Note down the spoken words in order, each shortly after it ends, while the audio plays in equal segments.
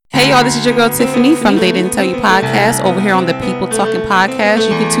y'all, this is your girl Tiffany from They Didn't Tell You podcast over here on the People Talking podcast. You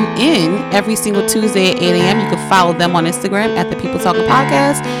can tune in every single Tuesday at 8 a.m. You can follow them on Instagram at the People Talking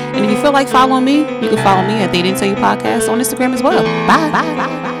podcast. And if you feel like following me, you can follow me at They Didn't Tell You podcast on Instagram as well. Bye.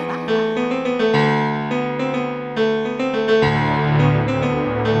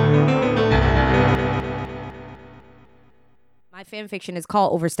 My fan fiction is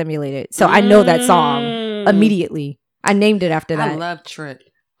called Overstimulated, so I know that song immediately. I named it after that. I love Trick.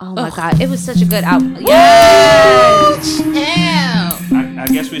 Oh my god, it was such a good album. Yes! Damn! I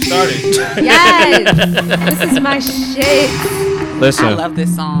guess we started. Yes! This is my shit. Listen. I love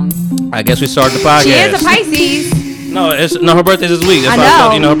this song. I guess we started the podcast. She is a Pisces. No, her birthday's this week. That's why I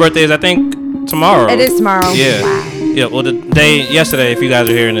told you, her birthday is, I think, tomorrow. It is tomorrow. Yeah. Wow. Yeah, well, the day yesterday, if you guys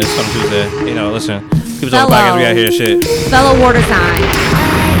are hearing this on Tuesday, listen. People on the podcast, we out here shit. Fellow water sign.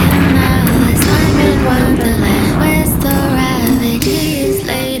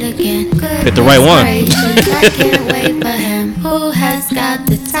 Hit the right one. I can't wait for him. Who has got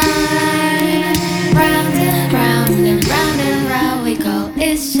the time? Round and round and round and round we go.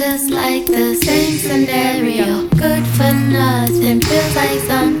 It's just like the same scenario. Good for nothing. Feels like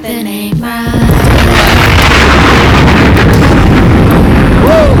something ain't right.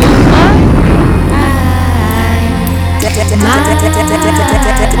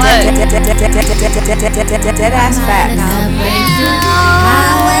 Deadass fat now.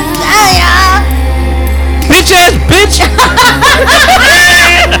 Bitch ass bitch!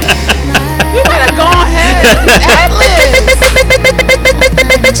 You better go ahead.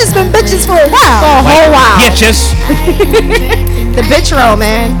 Bitches been bitches for a while. For a whole while. Bitches. The bitch roll,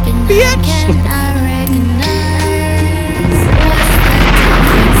 man. Bitch.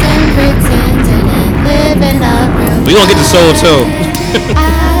 We gonna get the soul too.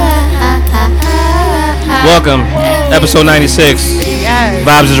 Welcome, episode 96. Yes.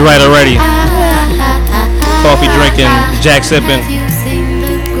 Vibes is right already. Coffee drinking, Jack sipping.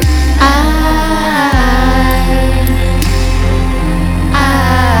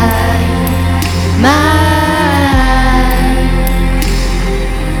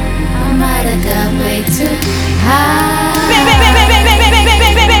 I might have got way too high.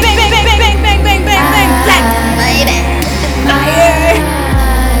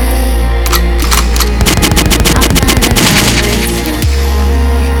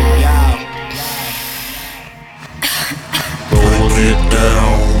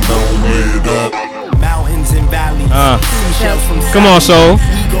 Come on, soul.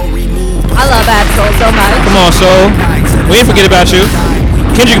 I love Absol so much. Come on, soul. We ain't forget about you.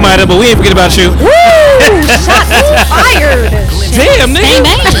 Kendrick might have, but we ain't forget about you. Woo! Shots fired. Damn, nigga.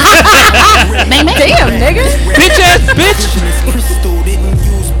 Damn, nigga. Bitch ass bitch.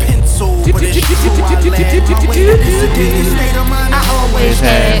 I always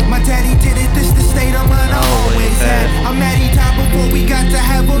had. My daddy did it, this the state I'm on. I always had. I'm at E-top before we got to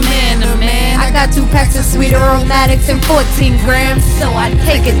have a man to man. I got 2 packs of sweet aromatics and 14 grams, so I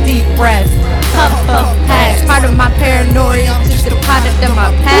take a deep breath. Puff, puff, pass. Part of my paranoia, just a product of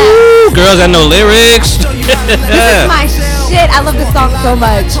my past. Ooh, girls that know lyrics. This is my shit. I love this song so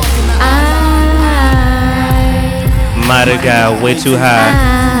much. I might have got way too high.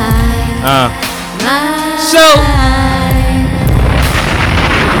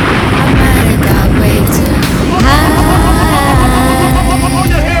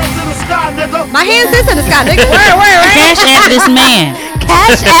 My hands is in the sky, nigga. Where? Cash app this man.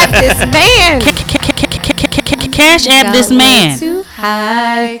 Cash app this man. Cash app this man. Too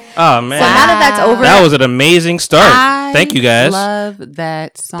high. Oh man. So now that that's over, that was an amazing start. Thank you guys. Love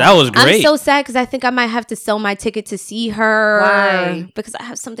that song. That was great. I'm so sad because I think I might have to sell my ticket to see her. Why? Because I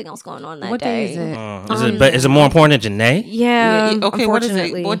have something else going on that What day is it? Is it more important than Janae? Yeah. Okay. What is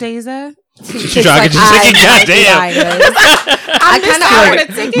it? What day is that? She trying to get your ticket. Goddamn. I kind of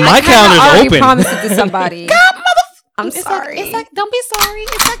my calendar's open. Promised it to somebody. I'm sorry. It's like, don't be sorry.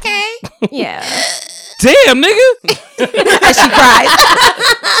 It's okay. Yeah. Damn, nigga. And she cried.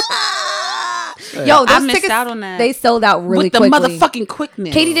 Yo, those I missed tickets, out on that. they sold out really with the quickly. motherfucking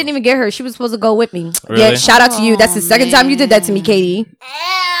quickness. Katie didn't even get her. She was supposed to go with me. Really? Yeah, shout out to you. That's the second time you did that to me, Katie.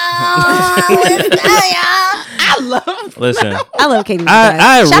 I love. Listen, I love Katie. shout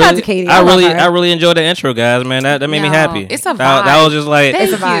out to Katie. I really enjoyed the intro, guys. Man, that made me happy. It's a vibe. That was just like,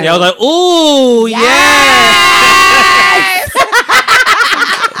 It's a vibe. Yeah, I was like, ooh, yeah.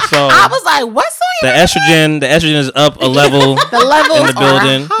 So I was like, what's on the estrogen is up a level. the level in the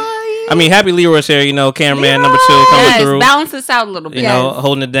building. I mean, happy Leroy's here. Cameraman number 2 coming through. Balance this out a little bit.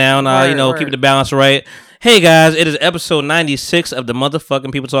 Holding it down. Word. Keeping the balance right. Hey guys, it is episode 96 of the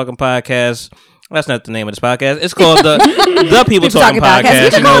motherfucking People Talking podcast. That's not the name of this podcast. It's called the People Talking Podcast. We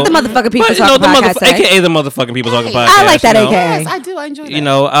can call it the motherfucking People Talking Podcast. AKA the motherfucking People Talking Podcast. I like that, AKA. Yes, I do. I enjoy that. You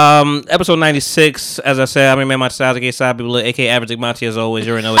know, episode 96. As I said, I'm your man, my side people, AKA Average Monty. As always,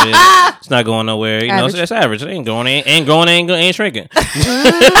 you already know what it is. It's not going nowhere. You know, it's average. It ain't going, ain't shrinking.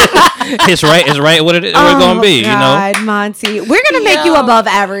 It's right. What it's gonna be? God, you know, Monty, we're gonna make you above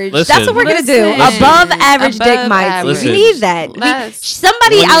average. Listen, that's what we're gonna do. Above average dick, Monty. We need that.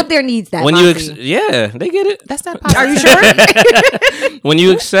 Somebody out there needs that. When yeah, they get it. That's that. Are you sure? When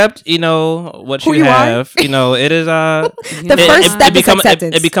you accept, you know what you have, you know it is the first step is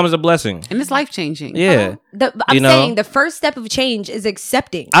acceptance. It becomes a blessing, and it's life changing. Yeah, I'm saying the first step of change is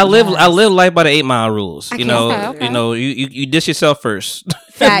accepting. I live life by the 8 Mile rules. You know, okay. you know, you dish yourself first.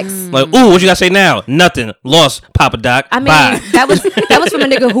 Facts. Like, ooh, what you gotta say now? Nothing. Lost, Papa Doc. I mean, bye. that was from a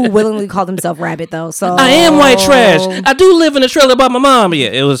nigga who willingly called himself Rabbit, though. So I am white trash. I do live in a trailer by my mom. Yeah,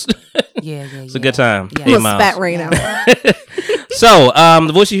 it was. It's a good time. Yeah. 8 miles. Spat right now. So,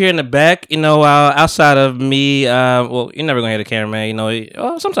 the voice you hear in the back, you know, outside of me, well, you're never gonna hear the cameraman. You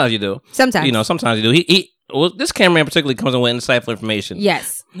know, sometimes you do. Sometimes, you know, sometimes you do. Well, this cameraman particularly comes in with insightful information.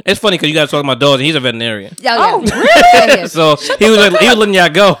 Yes. It's funny because you guys talking about dogs and he's a veterinarian. Oh, really? So he was letting y'all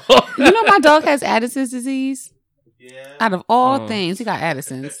go. You know, my dog has Addison's disease. Yeah. Out of all things, he got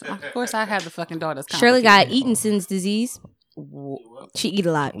Addison's. Of course, I have the fucking dog that's Shirley got Eaton's disease. She eat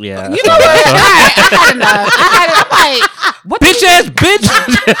a lot. Yeah. You know what? I had enough. I'm like, what bitch ass bitch.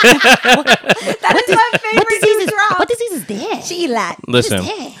 That is my favorite. What disease is that? She eat a lot. Listen,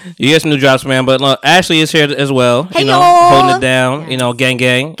 you get some new drops, man. But look, Ashley is here as well. Hey, you know, y'all. holding it down. You know, gang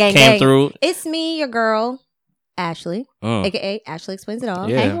came through. It's me, your girl, Ashley, aka Ashley Explains It All.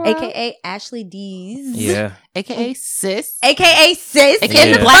 Yeah. AKA Ashley D's. Yeah. AKA sis. AKA sis. AKA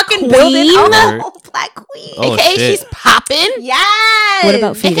in the Black fucking Queen. building. Oh, Black Queen. Oh, AKA shit. she's popping. Yes. What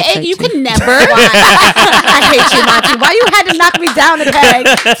about feet? AKA you can never. I hate you, Monty. Why you had to knock me down a peg?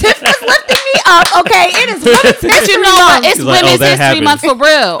 Tiff was lifting me up. Okay, it is Women's History Month. It's like, Women's History happened. Month for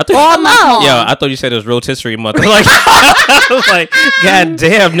real. All month. Yo, I thought you said it was Rotisserie Month. I was like, God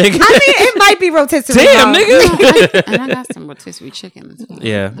damn, nigga. I mean, it might be rotisserie. Damn, month. nigga. And I got some rotisserie chicken.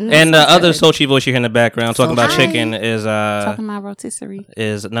 Yeah. And the other Sochi voice you hear in the background talking about chicken is talking about rotisserie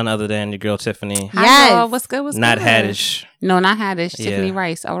is none other than your girl Tiffany. Hi, Yes. y'all. What's good? What's Not good? Haddish. No, not Haddish. Yeah. Tiffany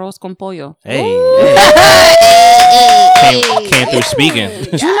Rice. Arroz con pollo. Hey. Came through speaking.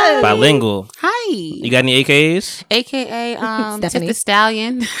 Bilingual. Hi. You got any AKAs? AKA Tiff Stephanie. the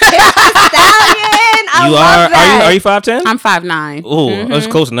Stallion. Stallion. I You love that. are you 5'10"? I'm 5'9". Ooh, that's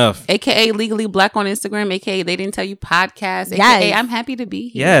close enough. AKA Legally Black on Instagram. AKA They Didn't Tell You Podcast. Yes. AKA I'm happy to be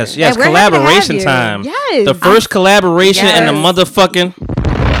here. Yes. And we're happy to have Collaboration you. time. Yes. The first collaboration in the motherfucking.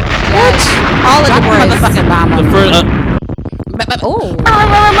 Yes. All of the boys. Motherfucking bomb. The first. Oh.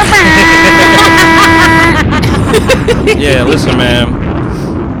 Yeah, listen,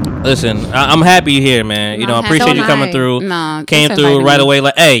 man. Listen, I'm happy you're here, man. You know, I I'm appreciate happy. you coming through. No, Came thanks for through inviting right me. away.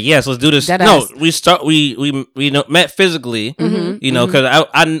 Like, hey, yes, let's do this. Deadass. We met physically. You know, because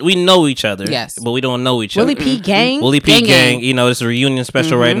we know each other. Yes. but we don't know each Willie other. P. Gang. Willie P. Gang, Gang. gang. You know, this is a reunion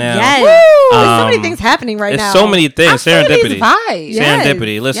special right now. Yes. There's so many things happening right There's now. so many things. Serendipity. Vibes. Yeah.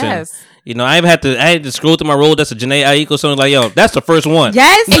 Serendipity. Listen. Yes. You know, I had to scroll through my Rolodex to Janae Aiko. Someone like, yo, that's the first one.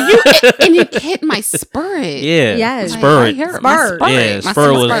 Yes. And you hit my spirit. Yeah. Yes. Spirit. Spur. Yeah, My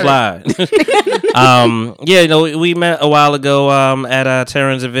Spur was spirit. fly. Yeah, you know, we met a while ago at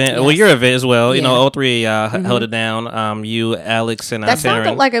Taryn's event. Well, your event as well. You know, all three held it down. You, Alex, and That Taryn.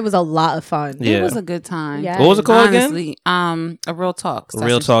 sounded like it was a lot of fun. Yeah. It was a good time. Yeah. What was it called Honestly, a real talk. again?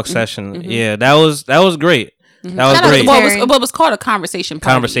 Real talk session. Yeah, that was great. That was Shout out great. to Well, it was called a conversation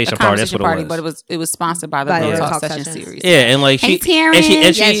party. Conversation party, that's what it But was. it was sponsored by the By Real the Talk Talk Session Sessions. series. Yeah, and like Hey, she, Taryn. and she,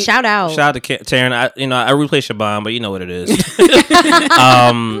 Yes, shout out. shout out to Taryn. I replaced Shabam, but you know what it is.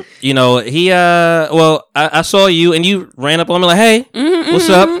 You know, I saw you and you ran up on me like, hey, what's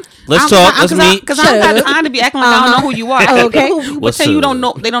up? Let's talk. Let's meet. Because I don't have time to be acting like I don't know who you are. Oh, okay. People What's say you up? don't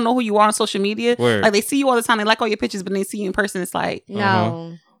know. They don't know who you are on social media. Word. Like they see you all the time. They like all your pictures, but they see you in person. It's like,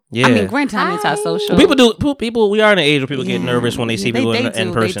 No. Yeah. I mean, granted, I'm anti-social. People, we are in an age where people get nervous when they see people in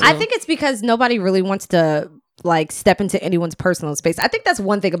do. person. I think it's because nobody really wants to like step into anyone's personal space. I think that's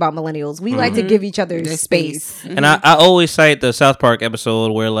one thing about millennials. We like to give each other Their space. And I always cite the South Park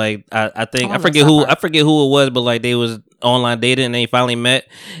episode where like I think I forget who it was, but like they was online dating and they finally met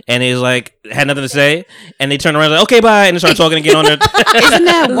and it was like had nothing to say and they turned around like, okay, bye, and they started talking again on their Isn't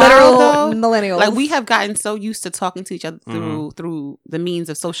that Literal wild though? millennials. Like we have gotten so used to talking to each other through the means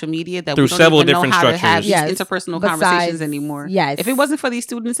of social media that Through we don't several even know different how to have structures. these Yes. interpersonal Besides- conversations anymore. yes. If it wasn't for these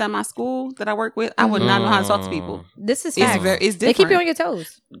students at my school that I work with, I would not know how to talk to people. This is It's facts. very, it's They keep different. you on your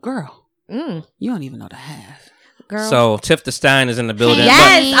toes. Girl. You don't even know the half. Girl. So Tiff the Stein is in the building.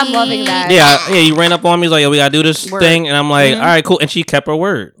 Yes, I'm loving that. Yeah, you ran up on me. He's like, yo, we gotta do this thing. And I'm like, all right, cool. And she kept her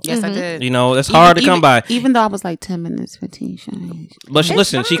word. Yes, I did. You know, it's hard to come by. Even though I was like 10 minutes, 15 change. But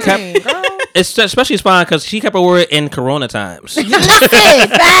listen, she kept... It's especially fine because she kept her word in Corona times. I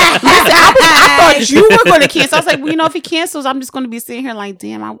thought you were going to cancel. I was like, well, you know, if he cancels, I'm just going to be sitting here like,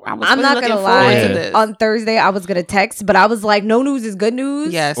 damn, I was I'm not looking gonna forward lie. to this. On Thursday, I was gonna text, but I was like, no news is good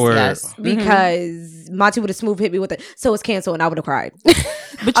news. Yes, Or- yes. Because Monty would have smooth hit me with it. So it's canceled, and I would have cried.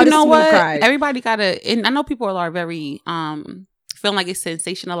 But you know what? Everybody gotta, and I know people are very feeling like it's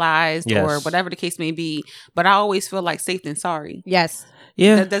sensationalized or whatever the case may be. But I always feel like safe than sorry. Yes.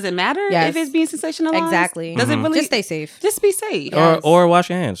 Yeah. Does it matter Yes. if it's being sensationalized? Exactly. Does it really? Just stay safe. Just be safe. Or wash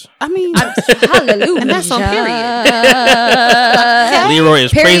your hands. I mean, Hallelujah. and that's on period. Leroy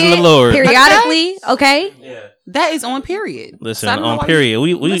is praising the Lord. Periodically, okay? That is on period. Listen, So I don't know on why period.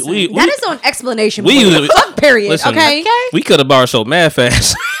 We That is on explanation. we point. usually- Fuck period, Listen, okay? we could have borrowed soap mad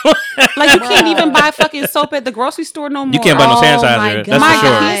fast. Like you can't even buy fucking soap at the grocery store no more. You can't buy no Oh, my sanitizer. God. That's My for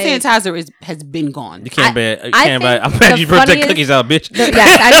sure. hand sanitizer has been gone. You can't buy. You I can't buy. think I'm glad the you brought the funniest- cookies out, bitch.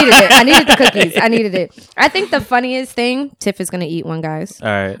 Yes, I needed it. I needed the cookies. I needed it. I think the funniest thing, Tiff is going to eat one, guys. All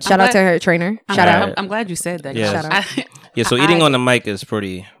right. Shout out to her trainer. Shout out. Alright. I'm glad you said that. Yes. Shout out. Yeah. So eating on the mic is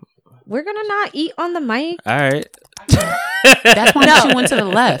pretty. We're going to not eat on the mic. All right. That's why she went to the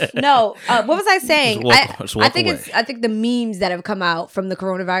left. No, what was I saying? Just walk I think away. I think the memes that have come out from the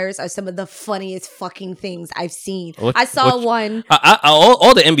coronavirus are some of the funniest fucking things I've seen. I saw one.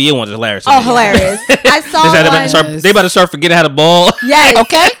 All the NBA ones are hilarious. Oh, hilarious! I saw one. They about to start forgetting how to ball. Yes.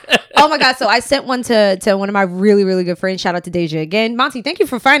 Okay. Oh my god! So I sent one to one of my really really good friends. Shout out to Deja again. Monty, thank you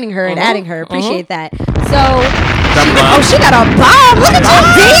for finding her and adding her. Appreciate that. So she got a bomb. Look at you,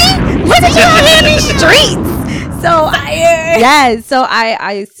 D. Look at you out here in these streets. So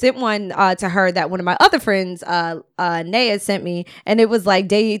I sent one to her that one of my other friends, Naya, sent me, and it was like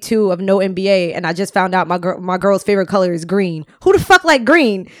day 2 of no NBA, and I just found out my girl's favorite color is green. Who the fuck like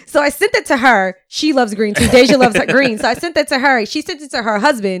green? So I sent it to her. She loves green too. Deja loves green. So I sent that to her. She sent it to her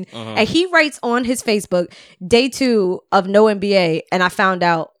husband, and he writes on his Facebook, day 2 of no NBA, and I found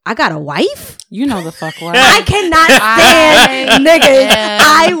out I got a wife. You know the fuck what? I cannot stand niggas.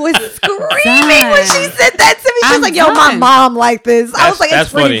 I was screaming when she said that to me. She was like, yo, my mom like this. I was like,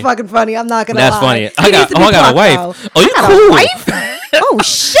 it's pretty fucking funny. I'm not going to lie. That's funny. I got a wife. Though. Oh, you cool. Wife? Oh,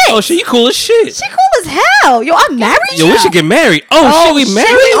 shit. Oh, shit, you cool as shit. She cool as hell. Yo, I'm married. Yo, we should get married. Oh shit, we married?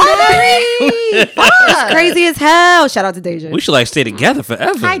 It's crazy as hell. Shout out to Deja. We should like stay together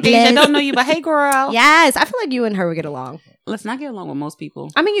forever. Hi, Deja. Don't know you, but hey, girl. Yes, I feel like you and her would get along. Let's not get along with most people.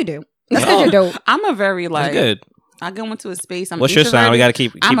 I mean, you do. That's because you're dope. I'm a very like. That's good. I go into a space. What's your sign? We got to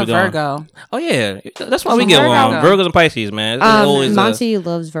keep I'm it a going. Virgo. Oh yeah, that's why I'm we a get Virgo. along. Virgos and Pisces, man. It's always Monty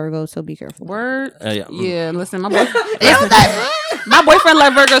loves Virgo, so be careful. Word. yeah. Listen, my boyfriend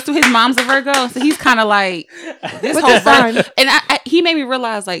loves Virgos too. His mom's a Virgo, so he's kind of like this What's whole your sign? And he made me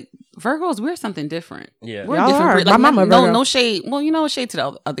realize like Virgos, we're something different. Yeah. We're Y'all different. are. breed. My Like, mama no, Virgo. no shade. Well, you know, shade to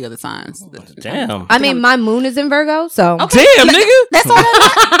the other signs. Damn. I mean, my moon is in Virgo, so. Okay. Damn, nigga. That's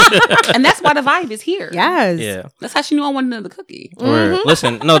all. And that's why the vibe is here. Yes. Yeah. That's how she knew I wanted another cookie. Word.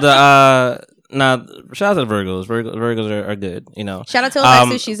 Listen, no, shout out to the Virgos. Virgos are good, you know. Shout out to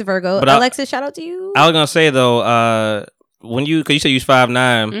Alexis. She's a Virgo. but Alexis, shout out to you. I was gonna say though, cause you said you was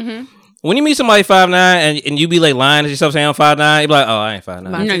 5'9". When you meet somebody 5'9" and you be like lying to yourself saying I'm 5'9", you be like, oh, I ain't 5'9".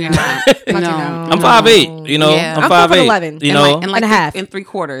 No, you're not. No. I'm 5'8", you know. Yeah. I'm I'm 5'8", 5'11", you know. and and a half. and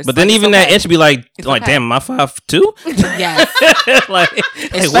 3/4. But then Like, even it's that okay. inch be like, It's like okay. damn, am I 5'2"? Yes. like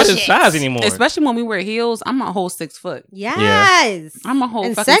what is size anymore? Especially when we wear heels, I'm a whole 6 foot. Yes. I'm a whole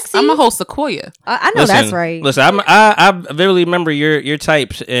And fucking, sexy. I'm a whole sequoia. I know that's right. Listen, I vividly remember your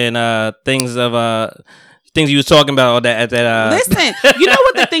types and things you was talking about at that. Listen, you know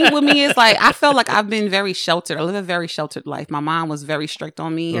what the thing with me is like? I felt like I've been very sheltered. I live a very sheltered life. My mom was very strict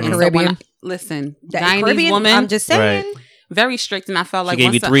on me. You're And Caribbean. Listen, That 90s Caribbean woman, I'm just saying. Right. very strict, and I felt like She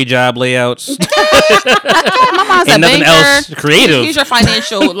gave you once 3 job layouts. my mom's Ain't a nothing banker. else creative. Here's your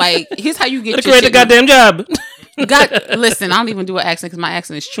financial. Like, here's how you get your Create the shit goddamn job. Listen, I don't even do an accent because my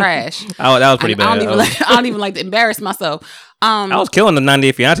accent is trash. Oh, that was pretty bad. I don't even like to embarrass myself. I was killing the 90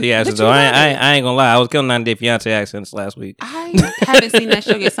 Day Fiance accents But though. you I ain't gonna lie. I was killing 90 Day Fiance accents last week. I haven't seen that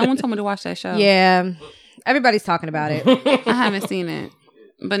show yet. Someone told me to watch that show. Yeah. Everybody's talking about it. I haven't seen it.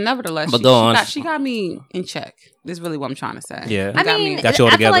 But nevertheless, But go on. she got me in check. That's really what I'm trying to say. Yeah. I Got mean, me. Got you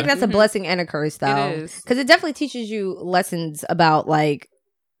all I feel like together. that's a blessing and a curse, though. It is. Because it definitely teaches you lessons about, like,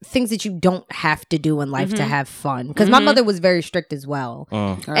 things that you don't have to do in life to have fun. Because my mother was very strict as well.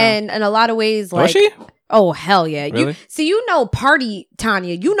 Girl. And in a lot of ways, like... Was she? Oh, hell yeah. Really? You know Party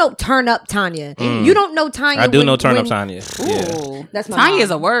Tanya. You know Turn Up Tanya. You don't know Tanya. I do know Turn Up Tanya. Ooh. Yeah. That's my Tanya mom.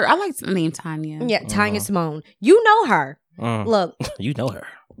 is a word. I like the name Tanya. Yeah, Tanya Simone. You know her. Look. You know her.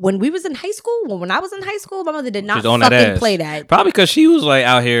 When we was in high school, when I was in high school, my mother did not She's on that fucking ass. play that. Probably because she was like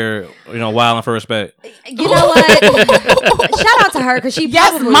out here, wilding for respect. You know what? Shout out to her because she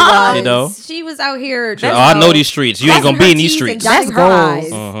probably was. You know? She was out here. I know these streets. You ain't gonna be in these streets. That's That's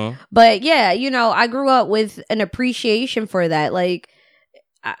goals. Uh-huh. But yeah, I grew up with an appreciation for that. Like,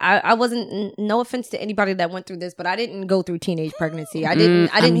 I wasn't. No offense to anybody that went through this, but I didn't go through teenage pregnancy. I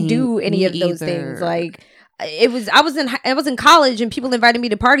didn't do any of those things. Like. I was in college and people invited me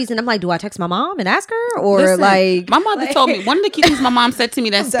to parties and I'm like, do I text my mom and ask her or Listen, my mother told me one of the key things my mom said to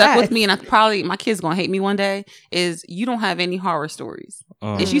me that stuck with me, and my kids gonna hate me one day, is you don't have any horror stories.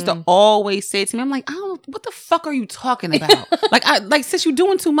 And she used to always say to me, I'm like, what the fuck are you talking about? like sis, you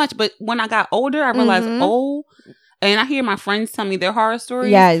doing too much. But when I got older, I realized, and I hear my friends tell me their horror stories.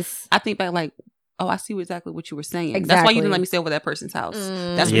 Yes, I think back like, oh, I see exactly what you were saying. Exactly. That's why you didn't let me stay over that person's house.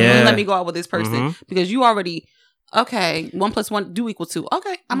 That's why you didn't let me go out with this person. Because you already, 1 + 1 do equal 2.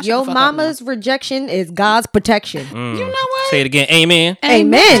 Okay. I'm your mama's rejection is God's protection. You know what? Say it again. Amen.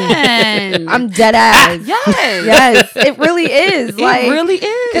 Amen. I'm dead ass. Yes, it really is. It really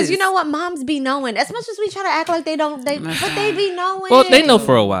is. Because you know what? Moms be knowing. As much as we try to act like they don't, but they be knowing. Well, they know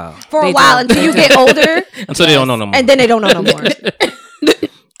for a while. Until you get older. Until they don't know no more. And then they don't know no more.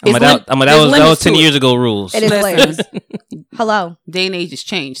 That was 10 years ago rules. It is layers. Hello. Day and age has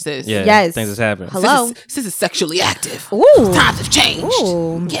changed, sis. Yeah, yes. Things has happened. Hello. Sis is sexually active. Ooh. Times have changed.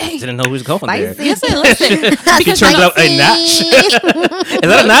 Ooh. Yay. Didn't know who was going there. Listen. He turns up a notch. Is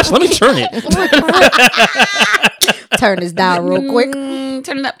that a notch? Let me turn it. Turn this down real quick.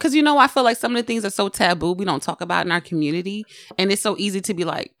 Turn it up. Because I feel like some of the things are so taboo we don't talk about in our community. And it's so easy to be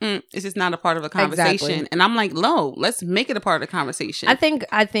like, it's just not a part of a conversation. Exactly. And I'm like, no, let's make it a part of the conversation. I think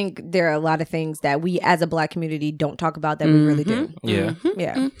there are a lot of things that we as a Black community don't talk about that we really do. Yeah.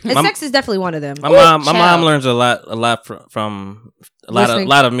 Yeah. And sex is definitely one of them. My mom learns a lot from a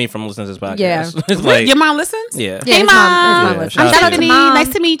lot of me from listening to this podcast. Yeah. It's like, your mom listens? Yeah. Hey, his mom. listens. Shout out to Tiffany. Mom. Nice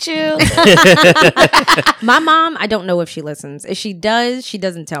to meet you. My mom, I don't know if she listens. If she does, she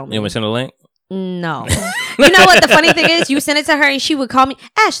doesn't tell me. You want me to send a link? No. You know what the funny thing is? You send it to her and she would call me,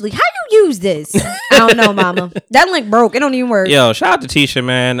 Ashley, how you use this? I don't know, mama. That link broke. It don't even work. Yo, shout out to Tisha,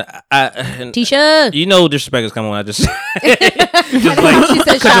 man. Tisha. You know disrespect is coming when I just She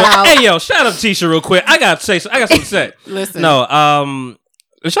said shout out. Hey, yo, shout out to Tisha real quick. I got something to say. Listen. No,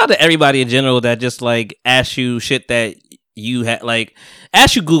 shout out to everybody in general that just like ask you shit that you had, like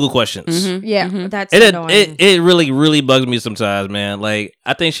ask you Google questions. Yeah, that's annoying. It really bugs me sometimes, man. Like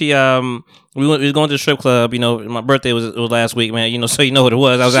I think she we was going to the strip club. My birthday was last week, man. So you know what it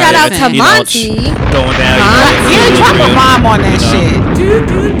was. I was Shout out out to Monty. Going down. Drop a bomb on that shit.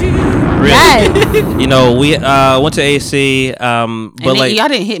 Really. Yes. We went to AC. But and y'all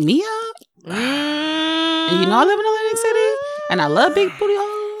didn't hit me up. And I live in Atlantic City, and I love big booty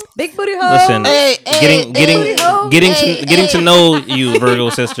hoes. Big booty hole. Listen, getting to know you, Virgo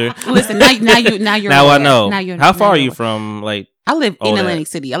sister. Listen, now you're now aware. I know. Now you're, How far now are you're you aware. from like? I live in that? Atlantic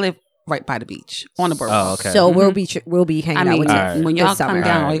City. I live right by the beach on the boardwalk. Oh, okay. So we'll be hanging out with you. Alright. When y'all this summer. come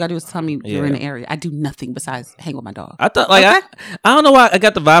down, all Alright. you gotta do is tell me you're in the area. I do nothing besides hang with my dog. I thought like I don't know why I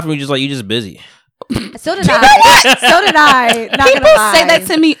got the vibe from you. Just like you just busy. So did I. So did I. Not People gonna lie. say that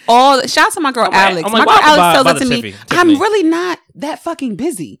to me all. Shout out to my girl Alex. I'm My like, girl why Alex tells about it to the me. Tiffany? I'm really not that fucking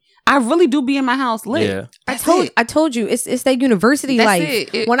busy. I really do be in my house lit. Yeah. I told you it's that university That's life.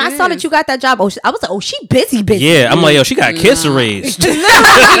 it. When I saw that you got that job, I was like, oh, she busy. Yeah, I'm like, yo, she got kids to raise. Literally.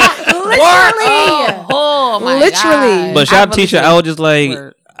 Oh my Literally. God. But shout out to really Tisha. do. I was just like,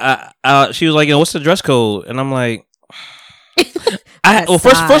 Word. she was like, what's the dress code? And I'm like,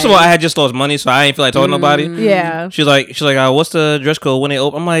 first of all, I had just lost money, so I ain't feel like talking to nobody. Yeah. She's like, what's the dress code when they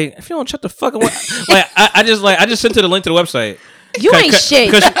open? I'm like, if you don't shut the fuck up, I just sent her the link to the website. You ain't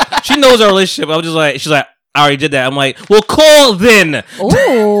shit. Because she knows our relationship. I was just like, she's like, I already did that. I'm like, well, call then.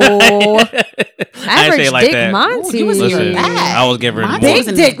 Ooh. Average it like dick that. Monty. you was in Listen, your bag. I was giving her more. Monty was Big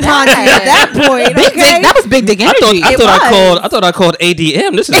in dick his Monty bag. at that point. Big Okay? dick. That was big dick energy. I thought I called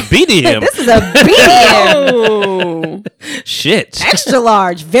ADM. This is BDM. This is a BDM. Ooh. Shit. Extra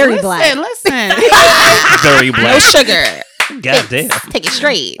large, very black. Listen. Very No black. sugar. God damn. Take it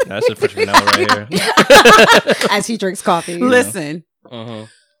straight. That's a freaking vanilla right here. As he drinks coffee. Listen.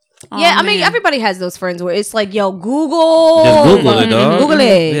 Yeah, I mean, everybody has those friends where it's like, yo, Google. Just Google it, dog. Google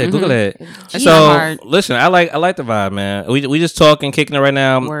it. Yeah, Google it. It's So, not hard. listen, I like the vibe, man. We just talking, kicking it right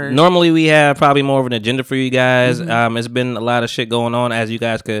now. Word. Normally, we have probably more of an agenda for you guys. It's been a lot of shit going on, as you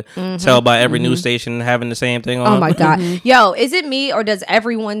guys could tell by every news station having the same thing on. Oh my God. Yo, is it me or does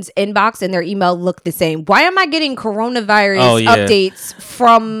everyone's inbox and their email look the same? Why am I getting coronavirus updates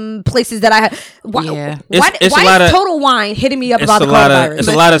from places that I have? Why It's why a lot is of Total Wine hitting me up it's about a the lot coronavirus? it's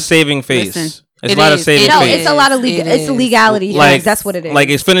a lot of saving face. Listen, It's it a lot of is. saving No, face. it's a lot of it's a legality. Like, that's what it is. Like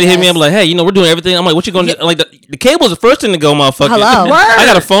Xfinity hit me up like, hey, we're doing everything. I'm like, what you gonna do? Like the cable's the first thing to go, motherfucker. Hello. I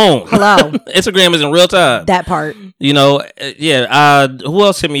got a phone. Hello. Instagram is in real time. That part. Who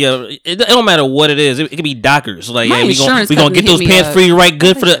else hit me up? It don't matter what it is. It could be Dockers. Like, My we insurance gonna get company those hit me pants up. free, right?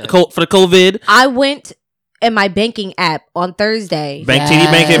 Good for the COVID. I went in my banking app on Thursday. TD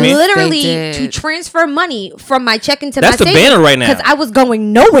Bank hit me. Literally They to did. transfer money from my check into That's my the savings. banner right now. Because I was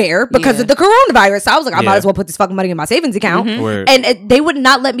going nowhere because Yeah. of the coronavirus. So I was like, I Yeah. might as well put this fucking money in my savings account. Word. And they would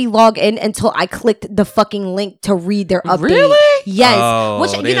not let me log in until I clicked the fucking link to read their update. Really? Yes. Oh,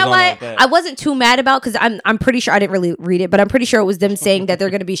 Which, they you know don't what? like that. I wasn't too mad about because I'm pretty sure I didn't really read it, but I'm pretty sure it was them saying that they're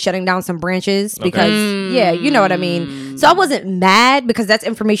going to be shutting down some branches because, yeah, you know what I mean. So I wasn't mad because that's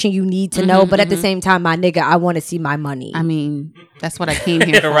information you need to know. But at the same time, my nigga, I want to see my money. I mean, that's what I came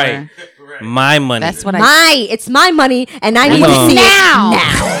here for. Right. My money. That's what I. It's my money, and I need gonna- to see Now. it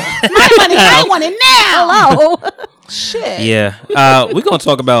now. My money. I want it now. Hello. Shit. Yeah. We're gonna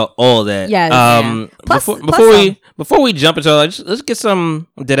talk about all that. Yes. Plus Before we jump into it, let's get some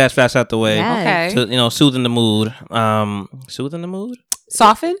Deadass facts out the way. Yes. Okay. To soothen the mood. Soothing the mood.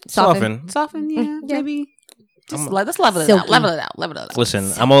 Soften. Soften. Yeah. Maybe. Just let's level it Silky. out. Level it out.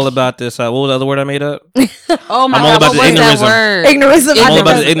 Listen, I'm all about this. What was the other word I made up? Oh my I'm all God. about What the was that ignorism. word? Ignorism. I'm all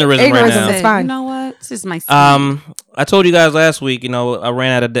about the ignorism right now. It's fine. You know what? This is my. Scene. I told you guys last week, I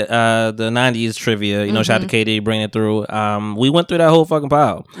ran out of the 90s trivia. Shout out to KD bringing it through. We went through that whole fucking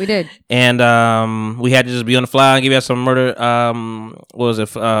pile. We did. And we had to just be on the fly and give you some murder. What was it?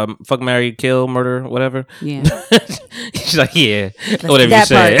 Fuck, marry, kill, murder, whatever. Yeah. She's like, yeah, whatever you That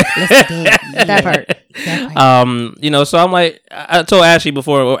say. part. That part. So I'm like, I told Ashley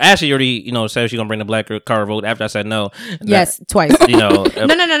before. Or Ashley already, said she's gonna bring the black car vote. After I said no. Yes, twice. No.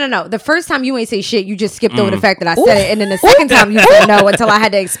 No. The first time you ain't say shit. You just skipped over the fact that I said it, and then the second time you said no until I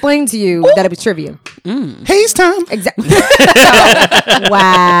had to explain to you that it was trivia. Haze time. Exactly.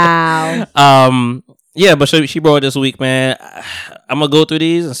 Wow. Yeah, but she brought it this week, man. I'm gonna go through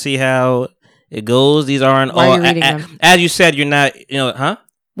these and see how it goes. These aren't Why are all. you reading them? As you said, you're not. Huh?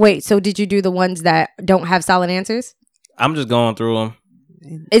 Wait. So did you do the ones that don't have solid answers? I'm just going through them.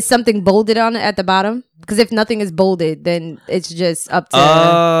 Is something bolded on it at the bottom? Because if nothing is bolded, then it's just up to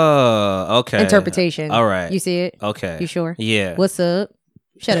Okay. interpretation. All right. You see it? Okay. You sure? Yeah. What's up?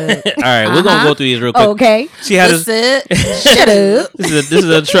 Shut up. All right, we're gonna go through these real quick. Oh, okay. See how That's this. it. Shut up. This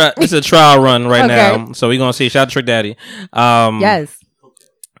is a trial run right Okay. now. So we're gonna see. Shout out to Trick Daddy. Yes.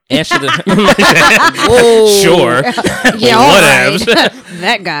 Answer the. Whoa. Sure. Yeah, all Whatevs. right.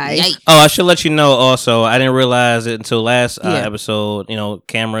 That guy. Oh, I should let you know also, I didn't realize it until last Yeah. episode,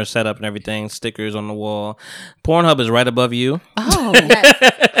 camera setup and everything, stickers on the wall. Pornhub is right above you. Oh.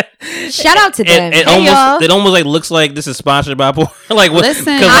 Shout out to them. It almost like looks like this is sponsored by porn. Like what?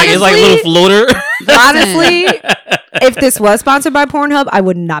 Listen, Because it's like a little floater. Honestly, if this was sponsored by Pornhub, I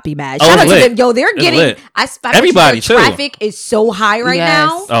would not be mad. Oh, Shout out it's to lit. them. Yo, they're It's getting lit. Everybody too. Traffic is so high right Yes.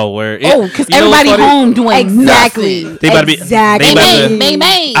 now. Oh, where? Oh, because You know what's everybody funny? home doing Exactly. nothing. They about to be. Exactly. They about to, Bang,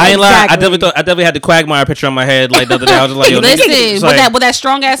 bang. I ain't lie. I Exactly. definitely had the Quagmire picture on my head like the other day. I was just like, yo, Listen, it's with like, that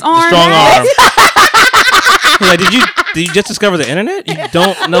strong ass arm. strong arm. Like, did you just discover the internet? You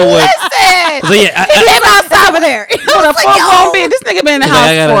don't know what? Listen. So yeah, Came outside over there. What a full grown bitch. This nigga been in the house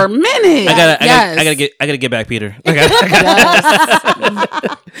I gotta- for a minute. I gotta get back, Peter.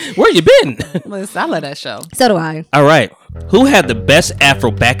 Where you been? Listen, I love that show. So do I. All right, who had the best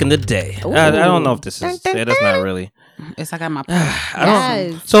afro back in the day? I don't know if this is. Yeah, that's not really. It's like I got my.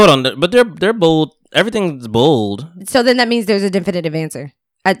 Yes. So hold on, but they're bold. Everything's bold. So then that means there's a definitive answer.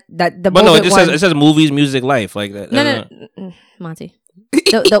 The But no, bolded it just one. says movies, music, life, like that. No, Monty.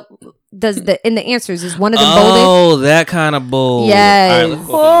 In the answers is one of them bolded? Oh, that kind of bold. Yes. All right, let's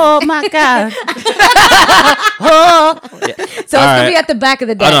go Oh my god. So it's gonna be at the back of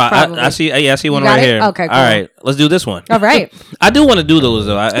the deck. Probably. I see. Yeah, I see one You got right it? here. Okay, cool. All right, let's do this one. All right. I do want to do those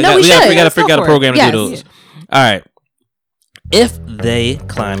though. We should. We got to Let's figure out go a for program it. to do those. All right. If they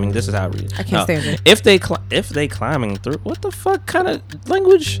climbing, this is how I read it. I can't stand it. If they climbing through, what the fuck kind of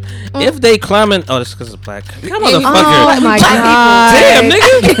language? Mm. If they climbing, oh, this because it's black. Come on, Oh motherfucker. my god! Damn,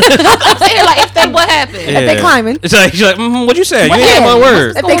 nigga. I'm saying, like, if they, what happened? Yeah. If they climbing. It's like, she's like, what you said? You ain't have my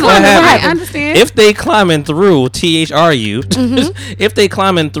word. If they climbing, what happened? I understand. If they climbing through THRU, if they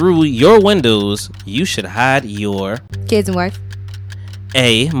climbing through your windows, you should hide your Kids and wife.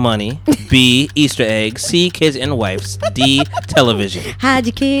 A, money, B, Easter eggs, C, kids and wives, D, television. Hide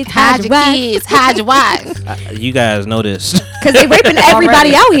your kids, hide your kids, hide your wife. You guys know this. Because they raping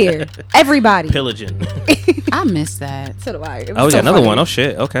everybody out here. Everybody. Pillaging. I missed that. So do I. Oh, yeah, another one. Oh,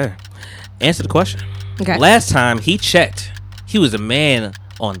 shit. Okay. Answer the question. Okay. Last time he checked, he was a man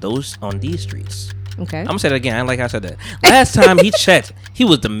on these streets. Okay. I'm going to say that again. I like how I said that. Last time he checked, he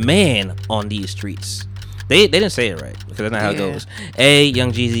was the man on these streets. They didn't say it right because that's not how it goes. A,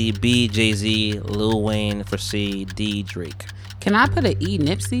 Young Jeezy. B, Jay-Z. Lil Wayne for C. D, Drake. Can I put an E,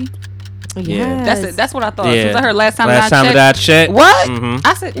 Nipsey? Yeah. That's it. That's what I thought. Yeah. Was I heard last time that I checked. What? Mm-hmm.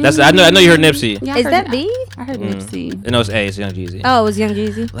 I said. I know you heard Nipsey. Yeah, Is that B? I heard Nipsey. No, it's A. It's Young Jeezy. Oh, it was Young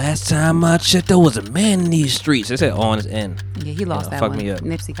Jeezy. Last time I checked, there was a man in these streets. They said on his end. Yeah, he lost that fuck one. me up.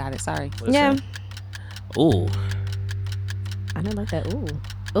 Nipsey got it. Sorry. Yeah. Ooh. I didn't like that. Ooh.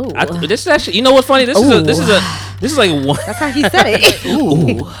 Ooh. This is actually. You know what's funny? This is like one. That's how he said it.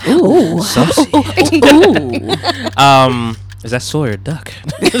 Ooh. Saucy. Is that soy or duck?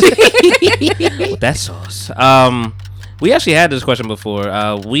 With that sauce. We actually had this question before.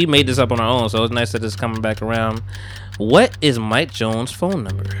 We made this up on our own, so it's nice that it's coming back around. What is Mike Jones' phone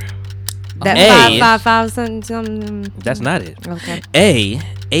number? That A, 555 something. That's not it. Okay. A,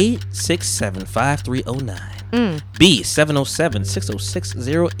 867-5309. B,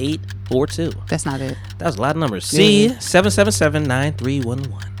 707-606-0842. That's not it. That was a lot of numbers. C,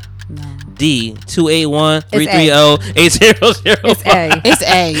 777-9311. No. D, 281-330-800. It's A. It's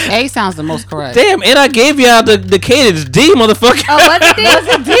A. A sounds the most correct. Damn, and I gave y'all the cadence. D, motherfucker. Oh, was it D? Was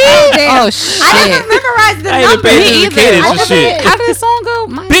it D? Oh, shit. I didn't memorize the I ain't even number. paying attention to the cadence and shit. How did the song go?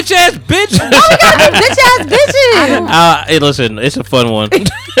 Bitch ass bitch. Bitch ass bitches. Hey, listen, it's a fun one.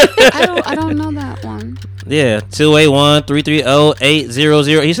 I don't know that one. Yeah,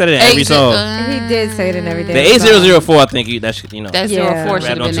 281-330-800. He said it in every song. He did say it in every The day. 8004, I think that should, That Yeah. 04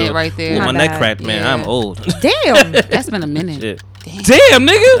 should have been it right Ooh, there. my My neck bad. cracked, man. Yeah. I'm old. Damn. That's been a minute. Shit. Damn,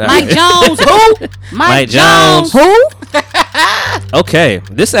 nigga. Mike Jones. Who? Mike Jones. Who? Okay,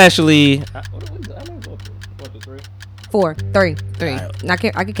 this actually. 4, 3. 3. I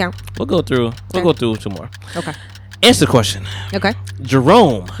can count. We'll go through. We'll go through 2 more. Okay. Answer the question. Okay.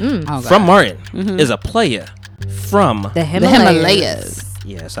 Jerome Oh, from Martin is a player from The The Himalayas. Himalayas.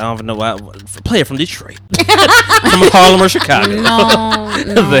 Yes, I don't even know why. A player from Detroit, from Harlem or Chicago. No.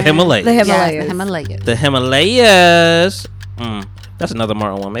 The Himalayas. The Yes, Himalayas. the Himalayas. The Himalayas. That's another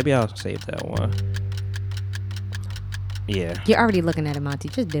Martin one. Maybe I'll save that one. Yeah. You're already looking at it, Monty.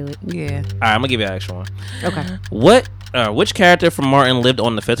 Just do it. Yeah. All right, I'm gonna give you an extra one. Okay. Which character from Martin lived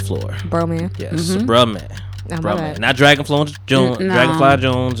on the 5th floor? Bro, man. Yes, Bruh Man. Oh, my Bruh bad. Man. Not Dragonfly Jones, No. Dragonfly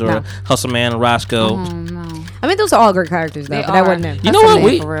Jones or No. Hustle Man Roscoe. Oh, no. I mean, those are all great characters, though. They But that are. wasn't them. You know what?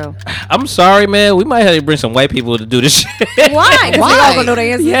 Man, for real. I'm sorry, man. We might have to bring some white people to do this shit. Why? Because we all gonna know the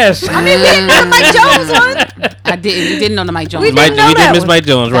answer. Yes. I mean, we didn't know Mike Jones one. I didn't. We didn't know the Mike Jones. We one. didn't know we that did miss one. Mike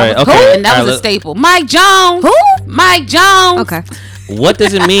Jones, right? That was Okay. cool, and that All was a right, staple. Mike Jones. Who? Mike Jones. Okay. What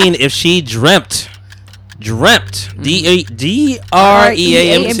does it mean if she dreamt?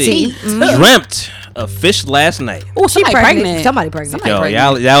 D-R-E-A-M-T. Dreamt of fish last night. Oh, somebody pregnant. Somebody pregnant. Yo,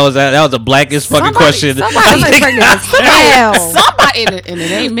 pregnant. that was the blackest fucking question. Somebody pregnant as hell. Somebody, and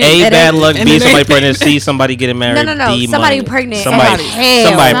it ain't me. A, bad luck. and B, it somebody ain't- pregnant. C, somebody getting married. No. D, Somebody money. pregnant. Somebody Hell.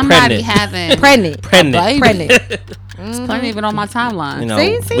 Somebody pregnant. having Pregnant. Pregnant. Pregnant. It's plenty even on my timeline. You know,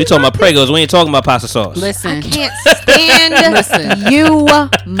 See, we talking about pregos. We ain't talking about pasta sauce. Listen, Can't stand Listen. you,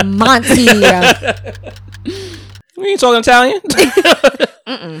 Monty. We ain't talking Italian.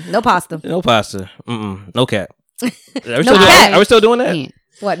 No pasta. No pasta. No cat. Are we, cat. are we still doing that? Yeah.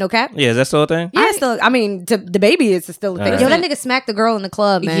 What? No cap? Yeah, is that still a thing? Yeah, still. I mean, the baby is still a thing. Alright. Yo, that nigga smacked the girl in the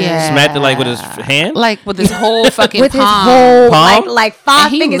club, man. Yeah. Smacked it like with his hand? like with his whole fucking With his palm. whole Palm? like 5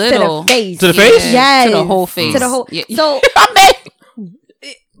 And he fingers to little. the face. To the face? Yes. To the whole face. To the whole. Yeah. So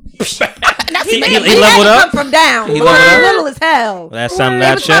He had leveled to up? come from down. He He leveled up? little as hell. Last time It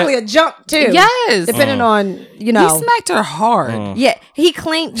that was probably check. a jump too. Yes. Depending on He smacked her hard. Yeah, he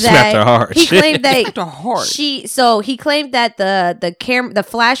claimed that Smacked her hard. he claimed Smacked her that hard. he claimed that the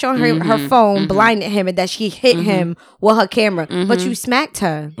flash on her phone blinded him and that she hit him with her camera. But you smacked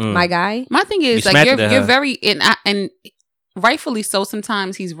her, my guy. My thing is, You like, smacked it at you're her. very and rightfully so.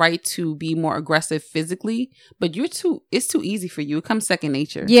 Sometimes he's right to be more aggressive physically, but it's too easy for you. It comes second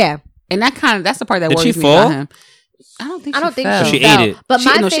nature. Yeah. And that's the part that Did she worries me fall? about him. I don't think she fell. She fell. ate it. But She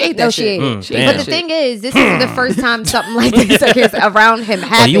ate she that ate shit. it. But the thing is, this is the first time something like this occurs around him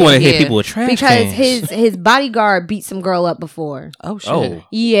happened. Oh, you want to hit people with trash because cans. his bodyguard beat some girl up before. Oh shit. Oh.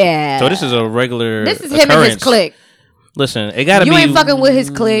 Yeah. So this is a regular This is occurrence. him and his clique. Listen, it gotta be. You ain't fucking with his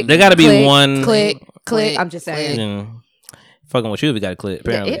clique. There gotta be one clique. I'm just saying. and fucking with you, we got a clip.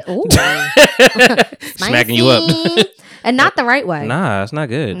 Apparently, Smacking you up, and not the right way. Nah, it's not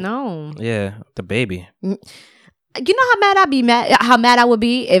good. No. Yeah, DaBaby. You know how mad I would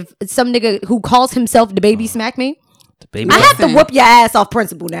be if some nigga who calls himself DaBaby smacked me. DaBaby. I have to whoop your ass off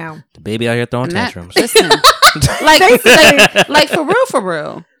principle now. DaBaby out here throwing tantrums. Listen, like for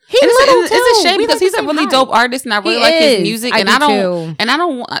real. It's a shame because he's a really dope artist and I really like his music. I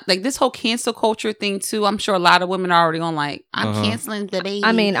don't want like this whole cancel culture thing too. I'm sure a lot of women are already on like, I'm canceling DaBaby.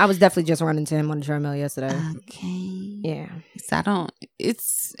 I mean, I was definitely just running to him on the treadmill yesterday. Okay. Yeah. So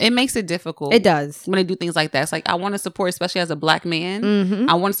it makes it difficult. It does. When they do things like that. It's like, I want to support, especially as a black man.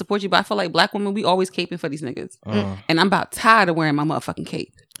 I want to support you, but I feel like black women, we always caping for these niggas. And I'm about tired of wearing my motherfucking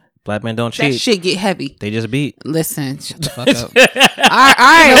cape. Black men don't cheat. That shit get heavy. They just beat. Listen, shut the fuck up. all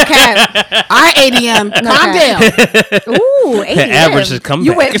right, okay. All right, ADM, calm down. Ooh, ADM. The average is come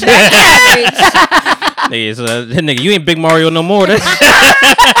You back. went back average. Nigga, so, nigga, you ain't Big Mario no more. You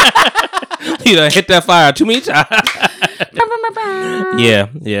done hit that fire too many times. Yeah,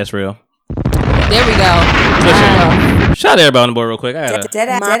 it's real. There we go. Listen, shout out to everybody on the board real quick. I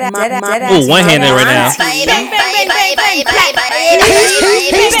gotta. Ooh, one-handed right now.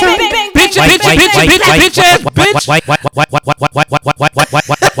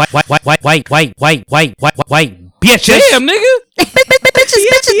 Bitch. Damn, nigga.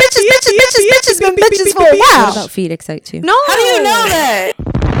 Bitches for a while. What about feet excite you? No. How do you know that?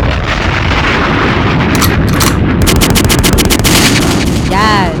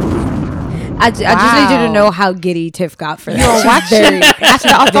 Yes. I just need you to know how giddy Tiff got for that. You're watching.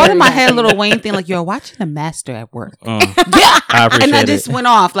 I thought in my head a little Wayne thing, like you're watching the master at work. Yeah, I appreciate and I it. just went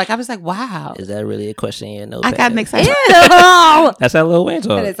off. Like I was like, wow. Is that really a question? Yeah, no. I got excited. That's how Lil Wayne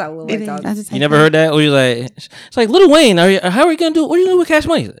talk. That is how Lil Wayne talks. You never heard that? Or you like, it's like Lil Wayne. How are you gonna do? What are you gonna do with Cash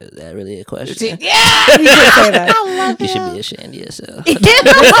Money? Is that really a question? Yeah, You did say that. I love You it. should be ashamed of yourself.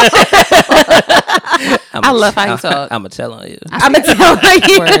 I love how you talk. I'ma tell on you. I'm gonna tell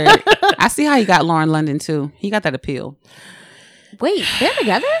you. Word. I see how you got Lauren London too. He got that appeal. Wait, they're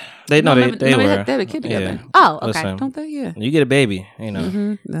together? They were. They had a kid together. Yeah. Oh, okay. Listen, Don't they? Yeah. you get a baby, you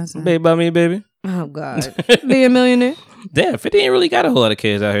know. That's Baby by me, baby. Oh God, be a millionaire. Damn, 50 ain't really got a whole lot of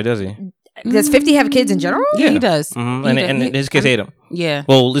kids out here, does he? Does 50 have kids in general? Yeah, he does. Mm-hmm. He And does. his kids hate him. Yeah.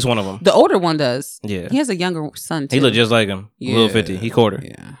 Well, at least one of them. The older one does. Yeah. He has a younger son too. He look just like him. Little 50. He quarter.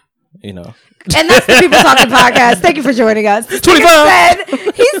 Yeah. You know. And that's the People Talking Podcast. Thank you for joining us. 25.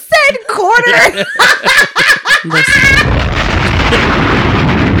 He said quarter.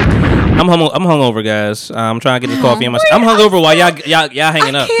 I'm hungover, guys. I'm trying to get this coffee in my. I'm hungover while y'all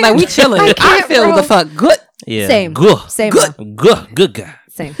hanging up. Like we chilling. I feel the fuck good. Yeah. Same. Good. Same. Good guy.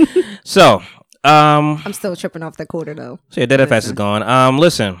 Same. So, I'm still tripping off the quarter though. so yeah, Deadass is gone.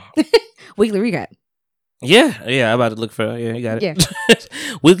 Listen. Weekly recap. Yeah. I'm about to look for. Yeah, you got it. Yeah.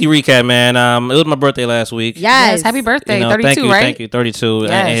 Weekly recap, man. It was my birthday last week. Yes. Happy birthday. You know, 32, right? Thank you. 32.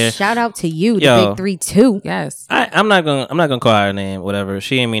 Yes. Shout out to you, the Yo. big 3-2. Yes. I'm not gonna call her name, whatever.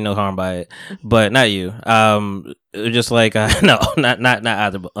 She ain't mean no harm by it, but not you. Just like no, not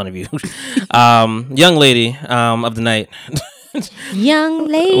either one of you. Young lady of the night Young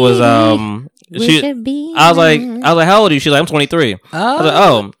lady was she. should be I was like, how old are you? She's like, I'm 23. I was like,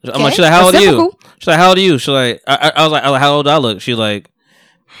 oh, I'm like, she's like, how old are you? Reciprocal. She's like, how old are you? She's like, I was like, how old do I look? She's like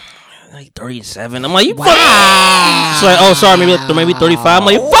 37. I'm like, you fuck. She's like, oh, sorry, maybe 35. I'm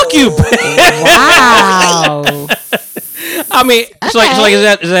like, fuck you. Wow. I mean, she's like,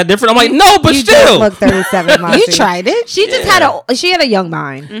 is that different? I'm like, no, but You still. just look 37, Marcy. You tried it. She just had a young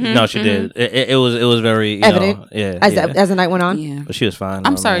mind. No, she did. It was very Evident. know, yeah, As the night went on. Yeah. but she was fine.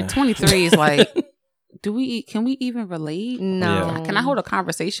 I'm though, sorry. man. 23 is like. Can we even relate? No. Yeah. Can I hold a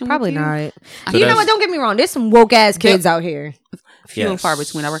conversation? Probably with you? not. So You know that's- what? Don't get me wrong. There's some woke ass kids out here. Few and Yes. far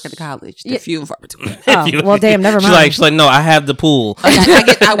between. I work at the college. They're few and far between. Oh, well, damn. Never mind. She's like, no, I have the pool. I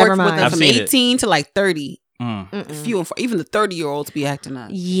Never work with mind. them I've from seen it. 18 to like 30. Mm. Few and far. Even the 30-year-olds be acting up.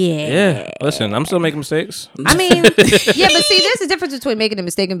 Yeah, listen, I'm still making mistakes. I mean, yeah, but see, there's a difference between making a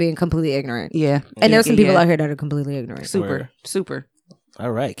mistake and being completely ignorant. Yeah. And there's some people Yeah. out here that are completely ignorant. Super. All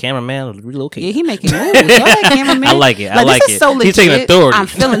right, cameraman relocate. Yeah, he making moves. Yo, that cameraman. I like it. I Like, like this it. is so legit. He's taking authority. I'm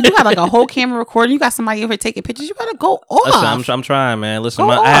feeling. You have like a whole camera recording. You got somebody over here taking pictures. You gotta go off. Listen, I'm trying, man. Listen,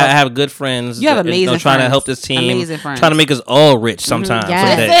 Go I off. have good friends. You have amazing trying to friends. help this team. Amazing friends. Trying to make us all rich sometimes.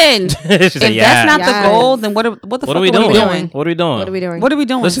 Yes. Listen, if that's not the goal, then what the fuck What are we doing? What are we doing? What are we doing? What are we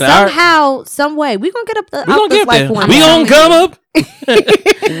doing? Listen, Somehow, some way, we gonna get up the. we gonna get there. One We day. gonna come up.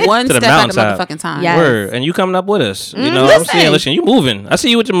 One to the step at a mountaintop. motherfucking time. Yes. Word, and you coming up with us. You know, I'm Listen. saying, listen, you moving. I see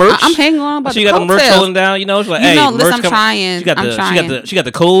you with your merch. I'm hanging on by So the you got the merch coattails. holding down. You know, it's like, You hey, know, merch listen, I'm coming. trying. She got I'm the trying. she got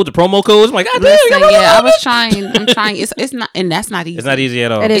the code, the promo codes. I'm like, God damn, Listen, you got yeah, I all was this? trying. I'm trying. It's not, and that's not easy. It's not easy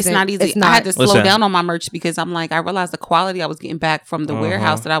at all. It It's isn't. not easy. It's not. I had to slow Listen. down on my merch because I'm like, I realized the quality I was getting back from the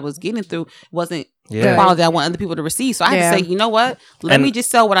warehouse that I was getting through wasn't Yeah. the quality I want other people to receive. So I had to say, you know what? Let And- me just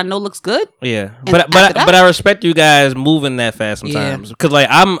sell what I know looks good. Yeah, And but after that- I respect you guys moving that fast sometimes because like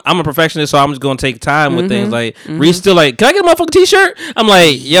I'm a perfectionist, so I'm just gonna take time with things. Like Reese still like, can I get a motherfucking t-shirt? I'm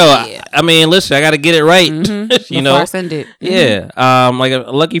like, yo, I mean, listen, I got to get it right. You know, Before I send it. yeah. Like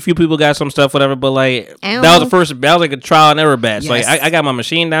a lucky few people got some stuff, whatever. But like Ow. that was the first. That was like a trial and error batch. Yes. Like I got my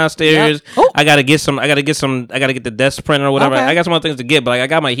machine downstairs. Yep. Oh. I got to get some. I got to get the desk printer or whatever. Okay. I got some other things to get, but like I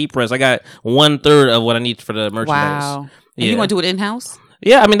got my heat press. I got 1/3 of what I need for the merchandise. Wow. Yeah. And you want to do it in-house?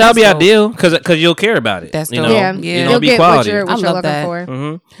 Yeah, I mean that'll be That's dope. ideal because you'll care about it. That's you dope. know, Yeah, Yeah. you know, you'll be get quality. what I you're love looking that.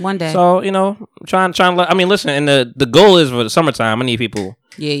 for. One day. So you know, trying. I mean, listen, and the goal is for the summertime. I need people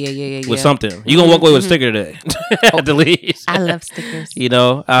Yeah. with something. You gonna walk away with a sticker today at the least. I love stickers. You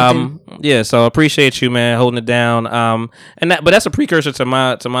know, yeah. So I appreciate you, man, holding it down. But that's a precursor to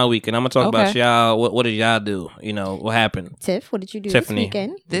my weekend. I'm gonna talk about Okay. y'all. What did y'all do? You know, what happened? Tiff, what did you do Tiffany.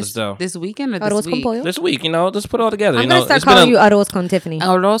 this weekend? This weekend or Arroz this con week? pollo? This week, you know, let's put it all together. I'm you gonna know, start it's been calling you Arroz con Tiffany.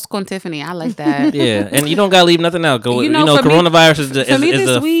 Arroz con Tiffany. I like that. Yeah, and you don't gotta leave nothing out. Go, You you know, know, for me- coronavirus is the For me is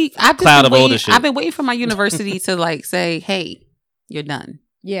this the week, I've just cloud been of older waiting. shit. I've been waiting for my university to like say, "Hey, you're done."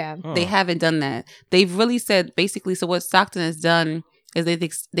 Yeah. They haven't done that. They've really said basically. So what Stockton has done is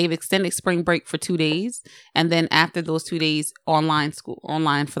they've extended spring break for 2 days, and then after those 2 days, online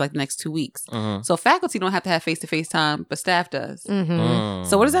for like the next 2 weeks. So faculty don't have to have face-to-face time, but staff does.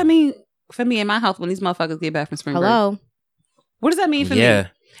 So what does that mean for me and my health when these motherfuckers get back from spring break? Hello. What does that mean for Yeah. me?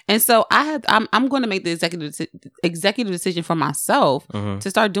 And so I'm going to make the executive decision for myself to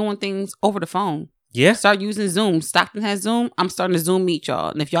start doing things over the phone. Yeah. Start using Zoom. Stockton has Zoom. I'm starting to Zoom meet y'all.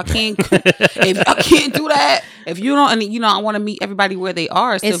 And if y'all can't, if y'all can't do that, if you don't, and you know, I want to meet everybody where they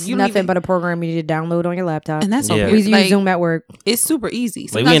are. So It's if you don't nothing even, but a program you need to download on your laptop. and that's Yeah. okay. We use Like, Zoom at work. it's super easy.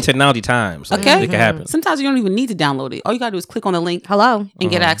 Like we in technology times. Like, Okay. it can happen. Sometimes you don't even need to download it. All you gotta do is click on the link Hello. and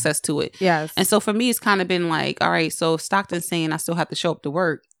get access to it. Yes. And so for me, it's kind of been like, all right, so if Stockton's saying I still have to show up to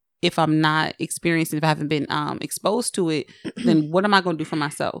work, if I'm not experiencing, if I haven't been exposed to it, then what am I going to do for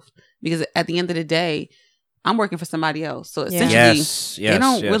myself? Because at the end of the day, I'm working for somebody else. So essentially, Yes. they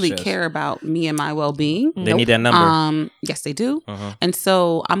don't really care about me and my well-being. They need that number. Yes, they do. And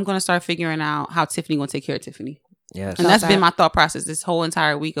so I'm going to start figuring out how Tiffany going to take care of Tiffany. Yes. And that's been my thought process this whole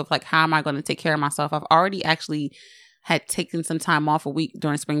entire week of like, how am I going to take care of myself? I've already actually had taken some time off a week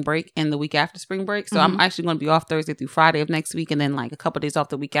during spring break and the week after spring break. So I'm actually going to be off Thursday through Friday of next week and then like a couple of days off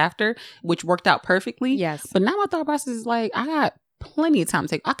the week after, which worked out perfectly. Yes. But now my thought process is like, I got plenty of time to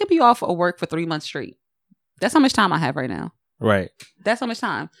take. I could be off of work for 3 months straight. That's how much time I have right now. Right. That's how much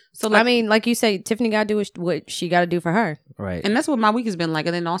time. So like, I mean, like you say, Tiffany got to do what she got to do for her. Right. and that's what my week has been like.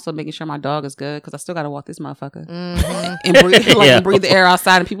 And then also making sure my dog is good because I still got to walk this motherfucker Mhm. and breathe, like, Yeah. and breathe the air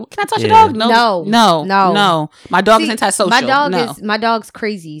outside. And people, can I touch your Yeah. dog? No. No. My dog is See, antisocial. My dog's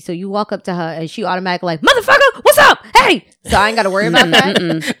crazy. So you walk up to her and she automatically like, motherfucker, what's up? Hey. So I ain't got to worry about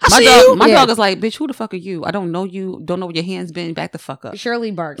that. My Yeah. dog is like, bitch, who the fuck are you? I don't know you. Don't know where your hands been. Back the fuck up.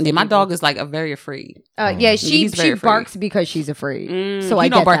 Shirley barks. Yeah, at my people. dog is like very afraid. Yeah, she He's very afraid. barks because she's afraid. So he I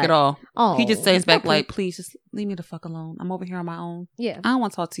don't get bark that. at all. Oh, He just stays back okay. like, please just leave me the fuck alone. I'm over here on my own. Yeah, I don't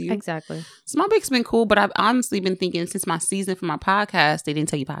want to talk to you. exactly. So my week's been cool, but I've honestly been thinking since my season for my podcast, they didn't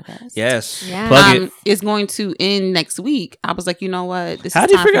tell you podcast. Yes. Yeah. Plug it. It's going to end next week. I was like, you know what? This How is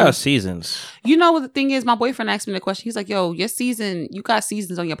do you time figure for- out seasons? You know what the thing is? My boyfriend asked me the question. He's like, yo, your season, you got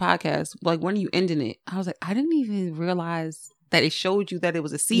seasons on your podcast. Like, when are you ending it? I was like, I didn't even realize that it showed you that it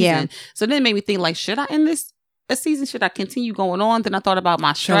was a season. Yeah. So then it made me think, like, should I end this a season? Should I continue going on? Then I thought about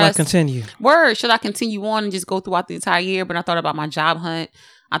my Shall I stress. continue? Should I continue on and just go throughout the entire year? But I thought about my job hunt.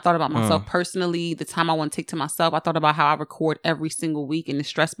 I thought about myself personally, the time I want to take to myself. I thought about how I record every single week and the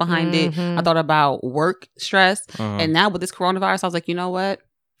stress behind it. I thought about work stress. And now with this coronavirus, I was like, you know what?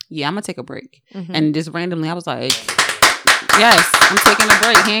 Yeah, I'm going to take a break. And just randomly, I was like, Yes, I'm taking a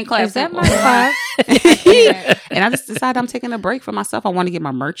break. Hand clap. Is that my clap? And I just decided I'm taking a break for myself. I want to get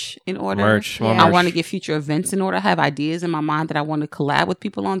my merch in order. I want to get future events in order. I have ideas in my mind that I want to collab with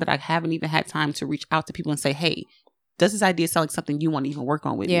people on that I haven't even had time to reach out to people and say, hey, does this idea sound like something you want to even work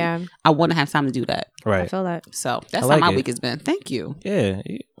on with me? I want to have time to do that. Right. I feel that. So that's how my week has been. Thank you. Yeah.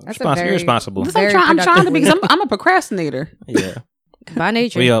 That's you're responsible. I'm trying to be, because I'm a procrastinator. Yeah. By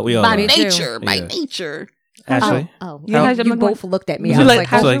nature. We all by nature. By nature. Ashley? You both looked at me. I was was like,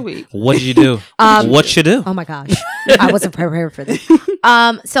 how's your week? What did you do? What you do? Oh my gosh. I wasn't prepared for this.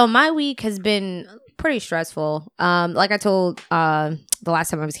 So my week has been pretty stressful. Like I told the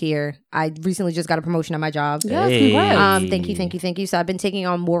last time I was here, I recently just got a promotion at my job. Yes, congrats. Thank you. So I've been taking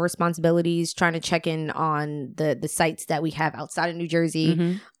on more responsibilities, trying to check in on the sites that we have outside of New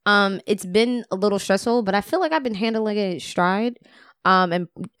Jersey. It's been a little stressful, but I feel like I've been handling it stride. And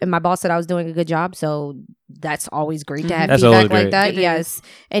my boss said I was doing a good job, so that's always great to have feedback like that. Yes.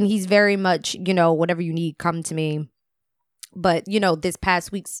 And he's very much, whatever you need, come to me. But, this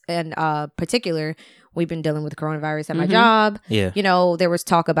past week's in particular, we've been dealing with coronavirus at my job. Yeah. There was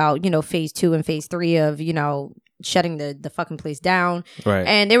talk about, phase 2 and phase 3 of, shutting the fucking place down. Right.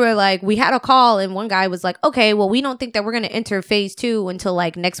 And they were like, we had a call and one guy was like, okay, well, we don't think that we're going to enter phase 2 until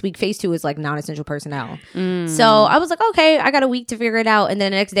like next week. Phase 2 is like non-essential personnel. So I was like, okay, I got a week to figure it out. And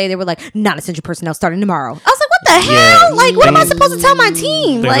then the next day they were like, non-essential personnel starting tomorrow. I was like, what the hell? Like, what am I supposed to tell my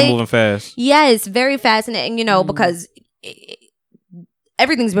team? Things are moving fast. Yes, very fast. And because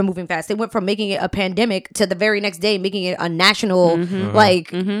everything's been moving fast. They went from making it a pandemic to the very next day making it a national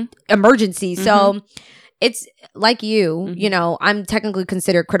emergency. So it's like I'm technically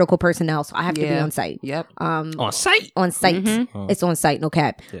considered critical personnel, so I have to be on site. Yep. On site. Mm-hmm. It's on site, no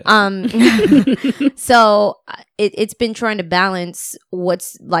cap. Yeah. So it's been trying to balance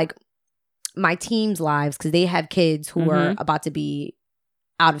what's like my team's lives, because they have kids who are about to be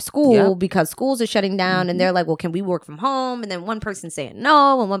out of school because schools are shutting down, and they're like, well, can we work from home? And then one person's saying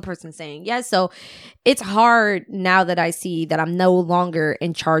no and one person's saying yes. So it's hard now that I see that I'm no longer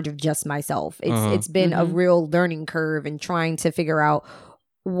in charge of just myself. It's been a real learning curve and trying to figure out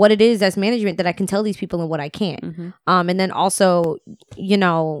what it is as management that I can tell these people and what I can't. And then also,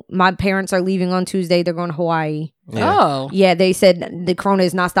 my parents are leaving on Tuesday. They're going to Hawaii. Yeah. Oh. Yeah, they said the corona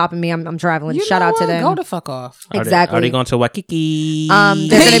is not stopping me. I'm traveling. Shout out to them. Go the fuck off. Exactly. Are they going to Waikiki? They're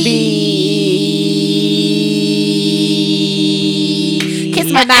going to be...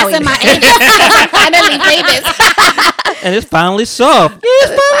 Kiss my Maui. My finally famous. And it's finally soft.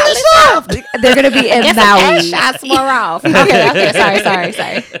 They're going to be in Maui. Shots more off. Okay.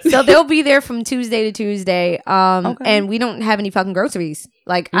 Sorry. So they'll be there from Tuesday to Tuesday. And we don't have any fucking groceries.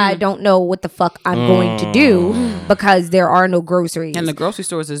 Like, I don't know what the fuck I'm going to do because there are no groceries. And the grocery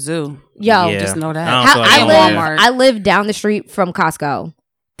store is a zoo. Yo, just know that. I live down the street from Costco.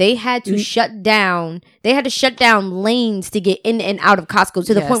 They had to shut down. They had to shut down lanes to get in and out of Costco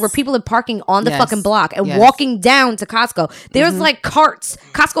to the point where people are parking on the fucking block and walking down to Costco. There's like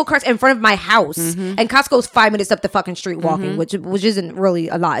Costco carts in front of my house, and Costco's 5 minutes up the fucking street walking, which isn't really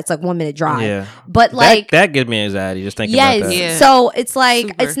a lot. It's like 1 minute drive. Yeah, but like that gives me anxiety just thinking about that. Yeah. So it's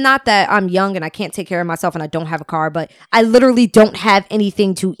like it's not that I'm young and I can't take care of myself and I don't have a car, but I literally don't have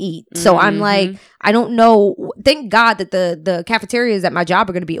anything to eat. So I'm like, I don't know. Thank God that the cafeterias at my job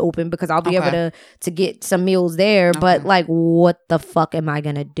are going to be open because I'll be able to get some meals there. But like, what the fuck am I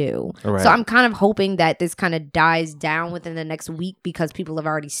going to do? Right. So I'm kind of hoping that this kind of dies down within the next week because people have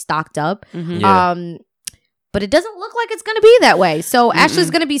already stocked up. But it doesn't look like it's going to be that way. So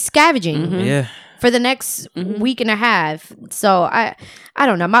Ashley's going to be scavenging. For the next week and a half. So I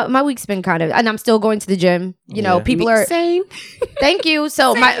don't know. My week's been kind of, and I'm still going to the gym. People are same. Thank you.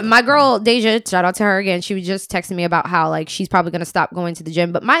 So my girl Deja, shout out to her again. She was just texting me about how like she's probably gonna stop going to the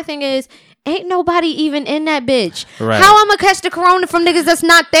gym. But my thing is, ain't nobody even in that bitch. Right. How I'm gonna catch the corona from niggas that's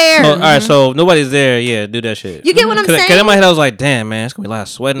not there? All right, so nobody's there. Yeah, do that shit. You get what I'm saying? Because in my head I was like, damn man, it's gonna be a lot of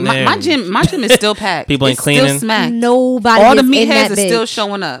sweating there. My gym is still packed. People ain't cleaning. Still smacked. Nobody. All the meatheads are still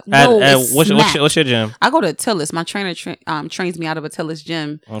showing up. What's your gym? I go to Tillis. My trainer trains me out of a Tillis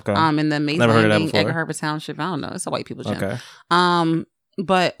gym. Okay. In the amazing Egger Harbor Township. I don't know. It's a white people gym. Okay.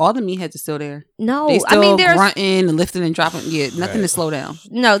 But all the meatheads are still there. No, they still grunting and lifting and dropping. Yeah, nothing to slow down.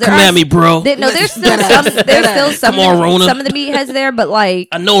 No, come at me, bro. There's still some. Come on, Rona. Some of the meatheads there, but like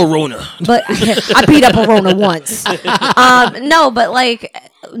I know a Rona. But I beat up a Rona once. No, but like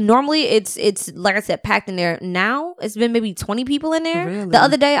normally it's like I said, packed in there. Now it's been maybe 20 people in there. Really? The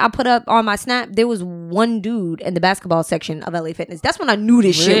other day I put up on my Snap, there was one dude in the basketball section of LA Fitness. That's when I knew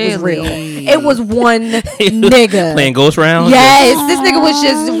this shit was real. It was one nigga playing ghost rounds. Yes, this nigga was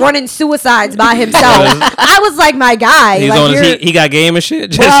just running suicides by himself. I was like, my guy, He's like, on he got game and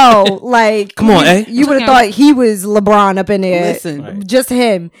shit. Bro, like, come on, you would have thought he was LeBron up in there. Listen. Just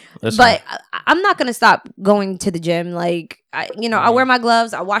him. Listen. But I'm not gonna stop going to the gym. Like, I wear my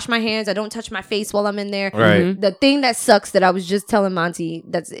gloves, I wash my hands, I don't touch my face while I'm in there. Right. The thing that sucks that I was just telling Monty,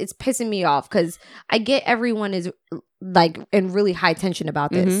 it's pissing me off because I get everyone is like in really high tension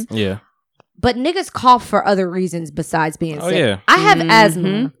about this. Yeah. But niggas cough for other reasons besides being sick. Yeah. I have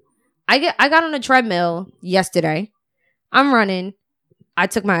asthma. I got on a treadmill yesterday. I'm running. I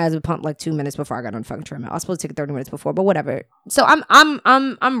took my asthma pump like 2 minutes before I got on the fucking treadmill. I was supposed to take it 30 minutes before, but whatever. So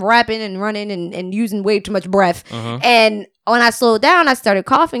I'm rapping and running and using way too much breath. And when I slowed down, I started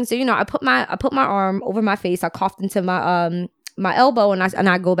coughing. So I put my arm over my face. I coughed into my my elbow, and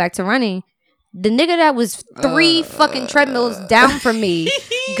I go back to running. The nigga that was 3 fucking treadmills down from me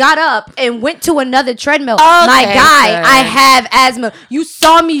got up and went to another treadmill. My guy, I have asthma. You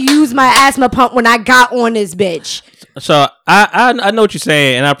saw me use my asthma pump when I got on this bitch. So I know what you're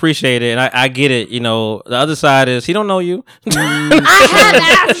saying, and I appreciate it, and I get it. The other side is he don't know you.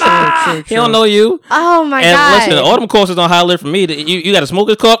 I have asthma. He don't know you. Oh my and god! Listen, all them courses don't holler for me. You got a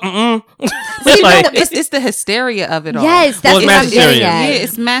smoker's cup? It's the hysteria of it all. Yes, that's it's what mass I'm getting hysteria. at. Yeah,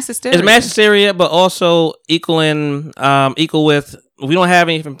 it's mass hysteria. It's mass hysteria, but also equal with we don't have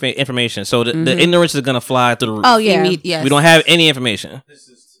any information, so the ignorance is gonna fly through the roof. Oh yeah, yes. We don't have any information.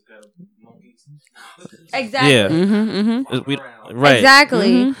 exactly. Yeah, right.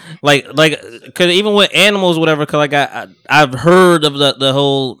 Exactly. Like, cause even with animals, whatever. Cause like I've heard of the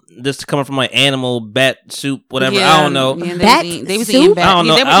whole this coming from like animal bat soup, whatever. Yeah. I don't know. Yeah, Bat they was soup? eating bats. I don't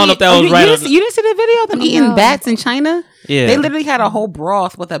know. They were I don't know if that was you right. didn't, you didn't see the video of them eating bats in China? Yeah, They literally had a whole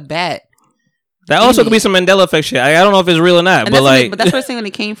broth with a bat. that also could be some Mandela effect shit. I don't know if it's real or not, And but that's like that's what they're saying when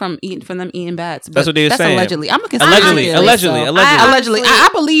it came from them eating bats. But That's what they were saying. Allegedly. I'm looking Allegedly. I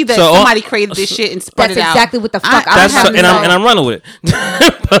believe that So, somebody created this shit and spread That's it out. exactly what the fuck I that's have. and I'm running with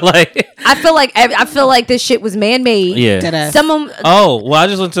it. But like, I feel like this shit was man made. yeah. Deadass. Some of them, Oh well, I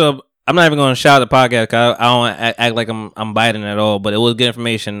just went to. I'm not even going to shout out the podcast because I don't act like I'm biting at all. But it was good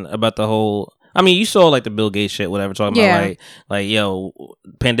information about the whole. I mean, you saw like the Bill Gates shit, whatever, talking about like yo,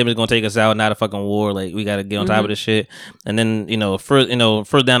 pandemic's gonna take us out, not a fucking war. Like we gotta get on top of this shit. And then further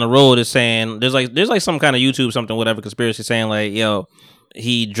down the road is saying there's like some kind of YouTube something whatever conspiracy saying like yo,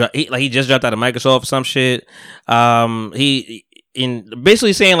 he just dropped out of Microsoft or some shit. He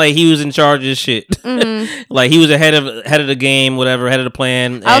basically saying like he was in charge of this shit. Like he was ahead of the game, whatever, ahead of the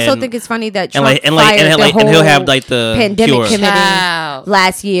plan. I also think it's funny that Trump and he'll have like the pandemic cure. committee Child.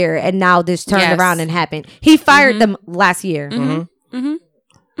 last year, and now this turned Yes. around and happened. He fired them last year.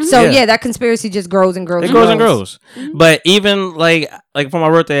 So Yeah. that conspiracy just grows and grows. It grows and grows. But even like for my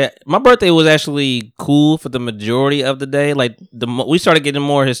birthday was actually cool for the majority of the day. Like we started getting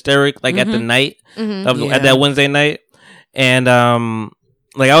more hysteric like at the night at that Wednesday night, and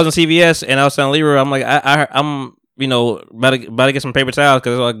like I was in CVS and I was telling Leroy, I'm like I'm about to get some paper towels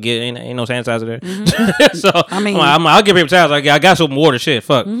because I get ain't no sanitizer there. So I mean, I'll get paper towels. I got some water. Shit,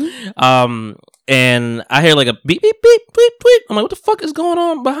 fuck. And I hear like a beep beep beep beep beep. I'm like, what the fuck is going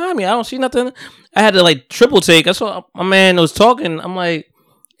on behind me? I don't see nothing. I had to like triple take. I saw my man was talking. I'm like,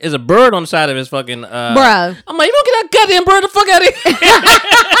 there's a bird on the side of his fucking Bruh. I'm like, you don't get that goddamn bird the fuck out of here.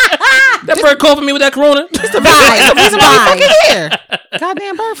 That bird coughing me with that corona. that's the reason why we fucking here.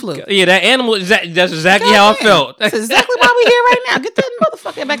 Goddamn bird flu. Yeah, that animal. That's exactly how I felt. That's exactly why we here right now. Get that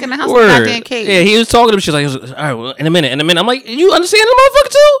motherfucker back in the house. Word. In the goddamn cage. Yeah, he was talking to me. She's like, all right, well, in a minute. I'm like, you understand the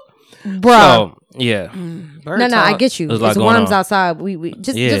motherfucker too? Bro. So, yeah. Bird No, I talk. get you. There's a lot It's going worms on. outside. We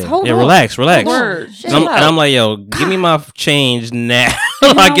just hold on. Relax. Word. And I'm like, yo, give me my change now.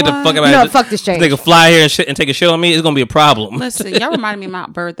 I get the fuck out of here. Fuck this change. They can fly here and take a shit on me. It's gonna be a problem. Listen, y'all reminded me of my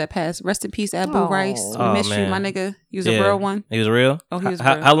bird that passed. Rest in peace, Abu Rice. We miss you, my nigga. You was a real one. He was real. Oh, he was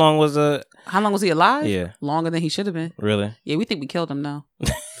How, real. how long was How long was he alive? Yeah. Longer than he should have been. really? Yeah, we think we killed him now.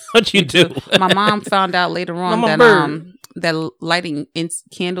 What you do? My mom found out later on Mama that bird. that lighting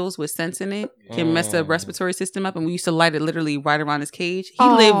candles with scents in it can mess the respiratory system up, and we used to light it literally right around his cage. He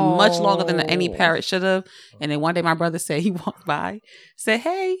lived much longer than any parrot should have. And then one day my brother said he walked by, said,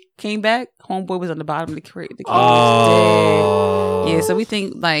 "Hey," came back, homeboy was on the bottom of the cage. Oh. Dead. Yeah, so we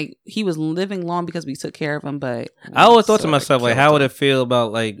think like he was living long because we took care of him. But I always thought to myself, like, how would it feel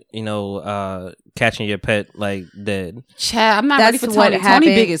about like catching your pet like dead? Chad, I'm not That's ready for what Tony. happened.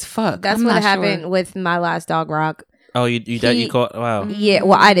 Tony big as fuck. That's I'm what not happened sure. with my last dog, Rock. Oh, you caught? Wow. Yeah,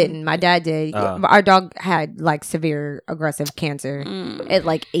 well, I didn't. My dad did. Our dog had like severe aggressive cancer. It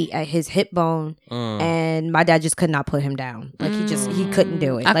like ate at his hip bone, and my dad just could not put him down. Like he couldn't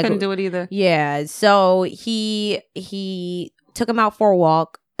do it. I couldn't do it either. Yeah, so he took him out for a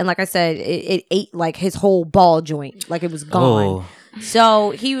walk, and like I said, it ate like his whole ball joint, like it was gone.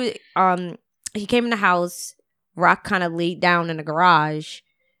 So he came in the house. Rock kind of laid down in the garage.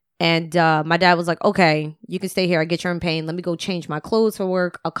 And my dad was like, okay, you can stay here. I get you're in pain. Let me go change my clothes for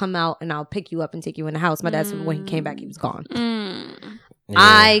work. I'll come out and I'll pick you up and take you in the house. My dad said when he came back, he was gone. Yeah.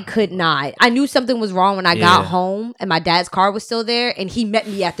 I could not. I knew something was wrong when I got home and my dad's car was still there and he met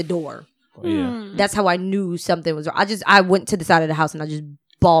me at the door. That's how I knew something was wrong. I went to the side of the house and I just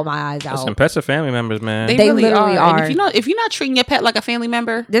bawled my eyes out. Some pets are family members, man. They really literally are. And if you're not treating your pet like a family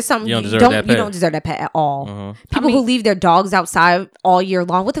member, there's something you don't deserve that pet at all. People who leave their dogs outside all year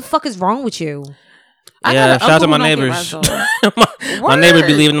long, what the fuck is wrong with you? Shout out to my neighbors. my neighbors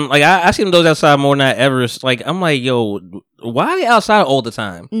be leaving them. Like I see them those outside more than I ever. Like I'm like, yo, why are they outside all the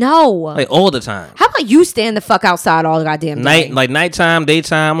time? No, like all the time. How about you stand the fuck outside all the goddamn day? Like nighttime,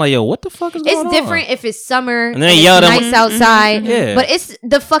 daytime. I'm like, yo, what the fuck is going on? It's different if it's summer and then it's nice outside. But it's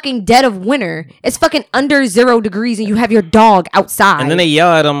the fucking dead of winter. It's fucking under 0 degrees and you have your dog outside. And then they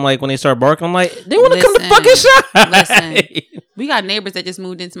yell at them like when they start barking. I'm like, they want to come to fuck inside. Listen, we got neighbors that just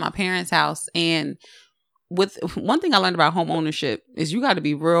moved into my parents' house and. With one thing I learned about home ownership is you got to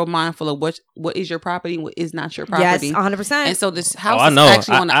be real mindful of what is your property and what is not your property. Yes, 100%. And so this house is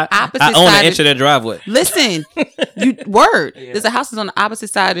actually on the opposite side. I own an inch of their driveway. Listen, there's a house that's on the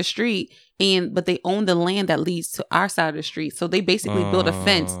opposite side of the street, but they own the land that leads to our side of the street. So they basically built a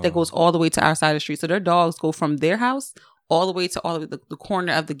fence that goes all the way to our side of the street. So their dogs go from their house all the way to the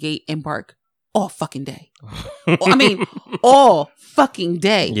corner of the gate and bark all fucking day. I mean, all fucking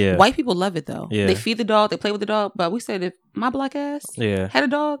day. Yeah. White people love it though. Yeah. They feed the dog, they play with the dog. But we said if my black ass had a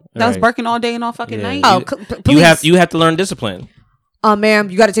dog that was barking all day and all fucking night. Oh, you have to learn discipline. Ma'am,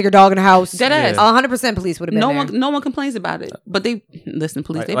 you got to take your dog in the house. Deadass. 100% police would have been No one complains about it. But they listen,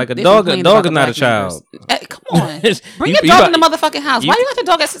 police. Like a dog is not a child. Come on, bring your dog in the motherfucking house. Why you got the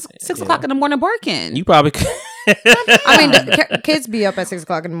dog at 6 o'clock in the morning barking? You probably. I mean, kids be up at 6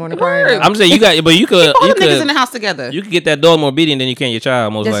 o'clock in the morning crying. I'm saying you could. All the niggas in the house together. You could get that dog more obedient than you can your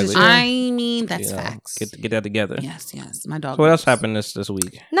child, most likely. I mean, that's facts. Get that together. Yes. My dog. So what else happened this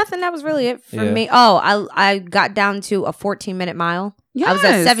week? Nothing. That was really it for me. Oh, I got down to a 14-minute mile. Yes. I was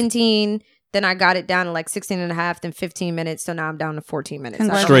at 17. Then I got it down to like 16 and a half, then 15 minutes. So now I'm down to 14 minutes.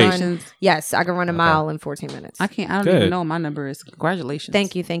 Congratulations. I can run a mile in 14 minutes. I don't even know what my number is. Congratulations.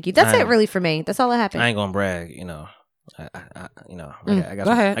 Thank you. That's it really for me. That's all that happened. I ain't gonna brag, I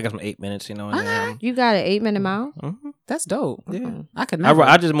got some 8 minutes, You got an 8-minute mile? Mm-hmm. That's dope. Yeah. I could never.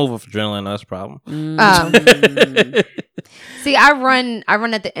 I just move off adrenaline. That's a problem. See, I run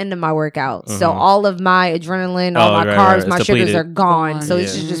at the end of my workout. So all of my adrenaline, all my carbs, my sugars are gone. So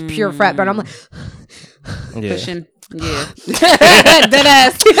it's just pure fat. But I'm like pushing. Yeah.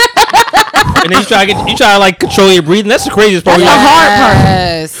 Deadass. And then you try to like control your breathing. That's the craziest part. That's the hard part.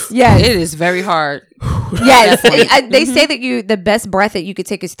 Yes. It is very hard. Yes. They say that the best breath that you could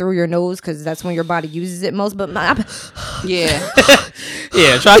take is through your nose because that's when your body uses it most. But yeah.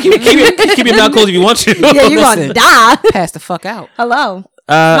 Try to keep your mouth closed if you want to. Yeah, you're gonna die. Pass the fuck out. Hello.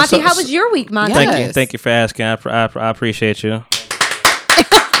 Monty, how was your week, Monty? Thank you for asking. I appreciate you.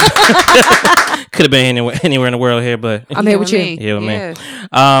 Could have been anywhere in the world here, but I'm here with you. Here with me.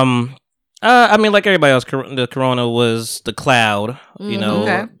 I mean, like everybody else, the corona was the cloud,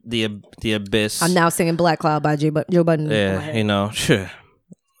 the abyss. I'm now singing Black Cloud by Joe Budden. Yeah, sure.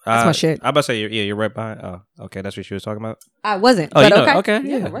 That's my shit. I about to say you're right behind. Oh, okay, that's what you was talking about. I wasn't. Oh, but okay,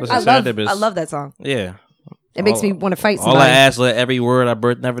 yeah. I love that song. Yeah, it makes me want to fight somebody. All I ask, let every word I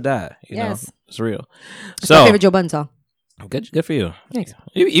birth never die. You know, it's real. It's my favorite Joe Budden song. Good for you. Thanks.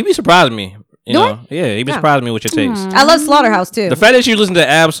 You be surprising me. You be surprising me with your taste. I love Slaughterhouse too. The fact that you listen to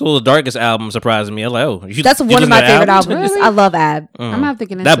Absol's Darkest album surprised me. I'm like, that's one of my favorite albums. Really? I love Ab. I'm not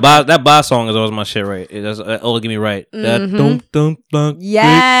thinking that boss song is always my shit. Right? That's get me right. That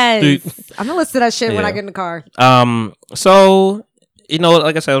yes. I'm gonna listen to that shit when I get in the car. So.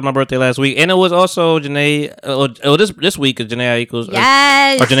 Like I said, it was my birthday last week, and it was also Janae. This week is Janae Aiko's.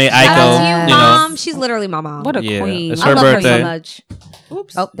 Yes, or Janae Aiko. Shout out to you, Mom. She's literally my mom. What a queen! It's I her love birthday. her so much.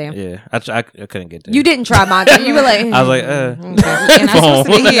 Oops. Oh damn. Yeah, I couldn't get there. You didn't try, Monty. You were like. I was like, okay. And I supposed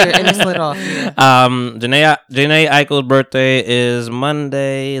to be here, and it slid off. Janae Aiko's birthday is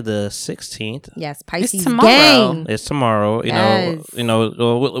Monday the 16th. Yes, Pisces. It's tomorrow. Gang. It's tomorrow. This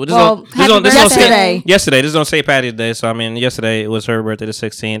yesterday. Yesterday. This is on St. Patty's Day, so I mean, yesterday it was her her birthday the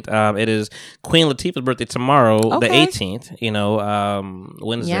 16th. It is Queen Latifah's birthday tomorrow, the 18th. You know,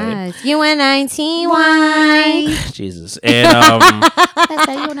 Wednesday. Yes, you and 19 wine. Jesus, and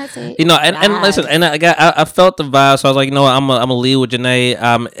you know, and listen, and I felt the vibe, so I was like, you know what, I'm gonna lead with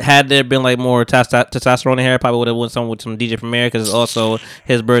Janae. Had there been like more testosterone in here, I probably would have went some with some DJ Premier because it's also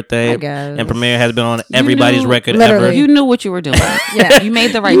his birthday, and Premier has been on everybody's record ever. You knew what you were doing. Yeah, you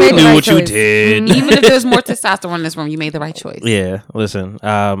made the right. You choice. knew what you did. Even if there's more testosterone in this room, you made the right choice. Yeah, listen,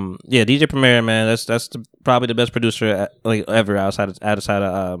 yeah, DJ Premier, man, that's probably the best producer like ever outside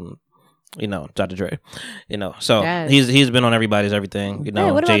of you know, Dr. Dre, you know, so he's been on everybody's everything, you know.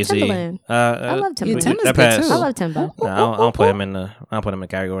 Hey, what about Jay-Z. Timbaland? I love Timbaland. Timbaland's good too. I love Timbo. No, I don't put him in the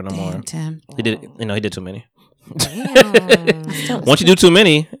category no more. Tim. He did too many. Once you do too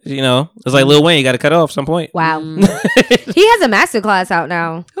many, you know, it's like Lil Wayne, you got to cut off some point. Wow. He has a masterclass out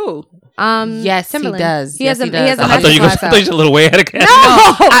now. Who? Yes, Timbaland. He does. He has a I thought masterclass you were a little way ahead of No,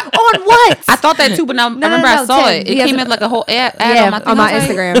 on what? I thought that too, but now I remember I saw Tim. it. It came in like a whole ad on my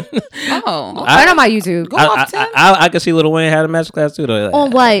Instagram. Oh, And on my YouTube. go off, Tim. I could see Lil Wayne had a masterclass too, though.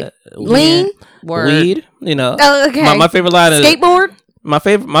 On what? Lean? Word. Weed, you know. Oh, okay. My favorite line is Skateboard? My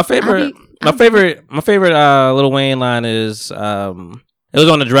favorite Lil Wayne line is it was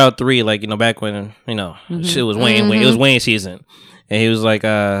on the Drought 3, like, you know, back when, you know, shit was Wayne. It was Wayne season. And he was like,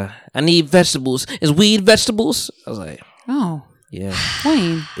 I need vegetables. Is weed vegetables? I was like, Oh, yeah.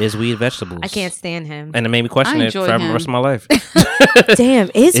 Wayne. Is weed vegetables? I can't stand him. And it made me question it for the rest of my life. Damn,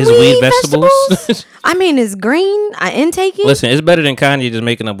 is weed vegetables? I mean, is green intaking? Listen, it's better than Kanye just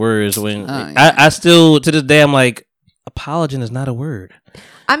making up words. When I still, to this day, I'm like, apologin is not a word.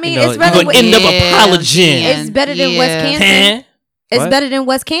 I mean, you know, it's better you're gonna end up apologin. It's better than Wisconsin. It's better than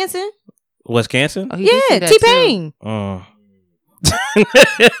Wisconsin. Wisconsin? Oh, yeah, T-Pain.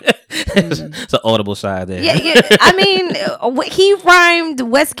 It's an audible side there. Yeah. I mean, he rhymed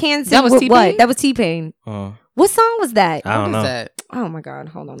Wisconsin. That was with T-Pain? what? That was T-Pain. What song was that? I don't know. That? Oh my God!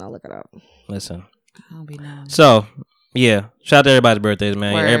 Hold on, I'll look it up. Listen. I'll be known. So, yeah, shout out to everybody's birthdays,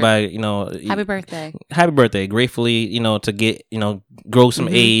 man. Word. Everybody, you know, Happy birthday. Happy birthday. Gratefully, you know, to get, you know, grow some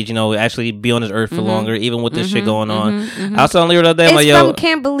age, you know, actually be on this earth for longer, even with this shit going on. I was telling Lyra the other day, I'm like, yo,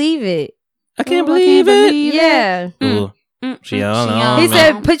 Can't Believe It. I can't believe it. Yeah. Ooh. She, I don't know. He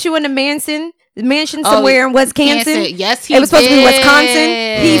said, put you in a mansion somewhere in Wisconsin. Yes, he It was supposed to be did.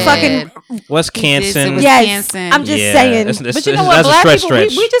 Wisconsin. He fucking Wisconsin. Yes, I'm just saying. But you know what, black people,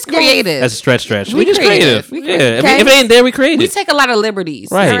 we just creative. That's a stretch. We We just creative. creative. We Yeah, creative. if it ain't there, we creative. We take a lot of liberties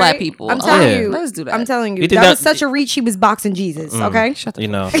Right. as black people. I'm telling yeah. you. Let's do that. I'm telling you. You think That was that- such a reach. He was boxing Jesus. Okay. You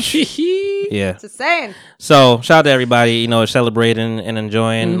know. Yeah. Just saying. So shout out to everybody, you know, celebrating and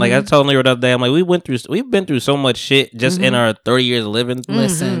enjoying. Like I told Lyra the other day, I'm like, we've been through so much shit just in our 30 years of living.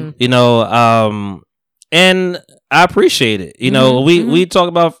 Listen. You know, and I appreciate it. You know, we talk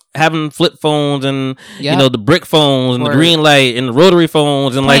about having flip phones and you know the brick phones and the green light and the rotary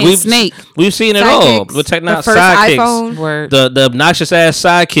phones and like we've seen it all. With technology, sidekicks, the obnoxious ass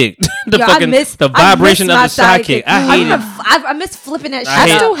sidekick, the vibration of the sidekick. I hate it. I miss flipping that shit.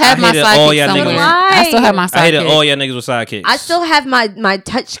 I still have my sidekick somewhere. I still have my sidekick. I hated all y'all niggas with sidekicks. I still have my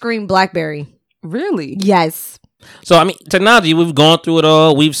touchscreen BlackBerry. Really? Yes. So I mean, technology. We've gone through it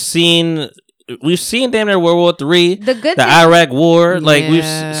all. We've seen damn near World War III, the Iraq War. Like we've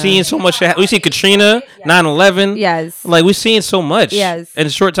seen so much. We see Katrina, 9/11. Yes. Like we've seen so much. Yes. In a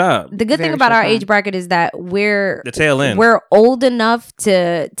short time. The good thing about our age bracket is that we're the tail end. We're old enough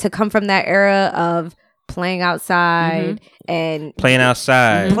to come from that era of playing outside and playing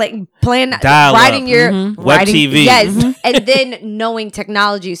outside, playing, dial riding up. your web TV. Yes, and then knowing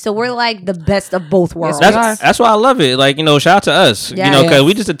technology. So we're like the best of both worlds. That's why I love it. Like, you know, shout out to us. Yes. You know, because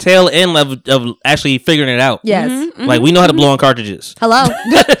we just a tail end of actually figuring it out. Yes, like we know how to blow on cartridges. Hello.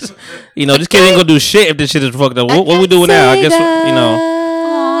 You know, this kid ain't gonna do shit if this shit is fucked up. What we doing now? I guess you know.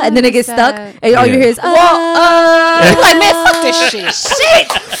 And then it gets stuck, and all you hear is like, man, fuck this shit.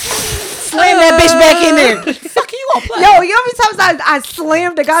 Slam that bitch back in there. Fuck you gonna play? Yo, you know how many times I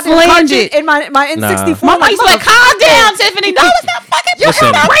slammed the goddamn cartridge in my N64? Mama used to like, calm down, Tiffany. No, it's not fucking. You're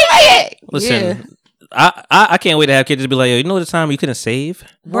gonna break it. Listen. I can't wait to have kids just be like, yo, you know the time you couldn't save?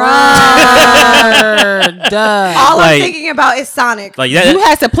 Bruh. All I'm thinking about is Sonic. Like that, you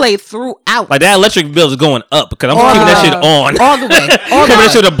have to play throughout. Like that electric bill is going up because I'm keeping that shit on. All the way. Keeping that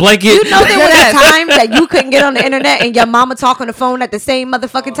shit with a blanket. You know there was a time that you couldn't get on the internet and your mama talk on the phone at the same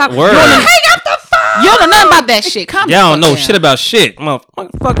motherfucking time. Word. You hang up the phone. You don't know nothing about that shit. Y'all don't know shit about shit.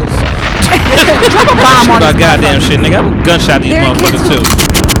 Motherfuckers. Drop a bomb on about goddamn shit, nigga. I'm gunshot these motherfuckers too.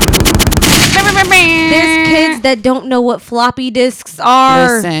 There's kids that don't know what floppy disks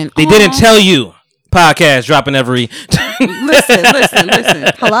are. Listen, they didn't tell you. podcast dropping every. Listen.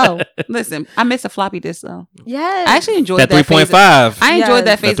 Hello. Listen, I miss a floppy disk though. Yes. I actually enjoyed that that 3.5. I enjoyed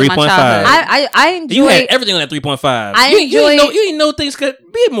that phase of my 3.5. childhood. I enjoy. You had everything on that 3.5. You didn't know things could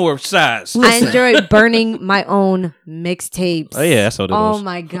be more size. I enjoyed burning my own mixtapes. Oh yeah, that's what it was. Oh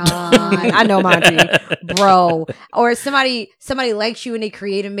my god, I know, Monty, bro. Or somebody likes you and they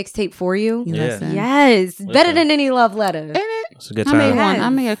create a mixtape for you. Listen. Yes, better than any love letter. Ain't it? It's a good I time. made one. I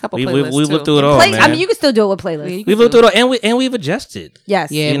made a couple playlists we too. looked through it all, man. I mean, you can still do it with playlists. We've looked through it all, and we've adjusted.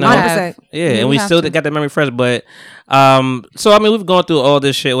 Yes, Yeah, You know? 100%. Yeah, and we still got that memory fresh. But so I mean, we've gone through all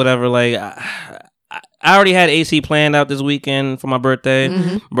this shit, whatever. Like, I already had AC planned out this weekend for my birthday.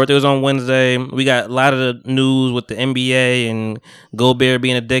 My birthday was on Wednesday. We got a lot of the news with the NBA and Gobert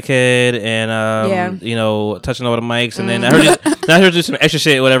being a dickhead and you know, touching all the mics. And then I heard just some extra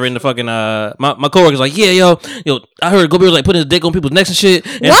shit, whatever, in the fucking my coworker's like, yeah, yo, I heard Gobert was like putting his dick on people's necks and shit.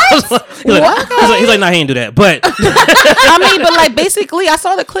 And What? He's like, nah, he didn't do that. But I mean, but like basically, I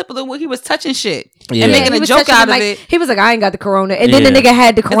saw the clip of where he was touching shit Yeah. and making He a was joke touching out the of mic. it. He was like, I ain't got the corona, and then the Yeah. nigga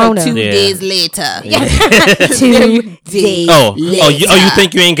had the It's like corona. 2 Yeah. days later. 2 days. oh, you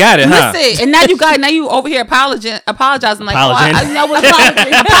think you ain't got it, huh? Listen, and now you over here apologizing like, Apologizing. oh, I know what's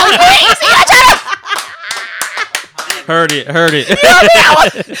apologizing. Heard it.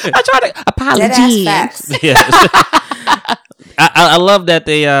 I try to apologize. Yes. I love that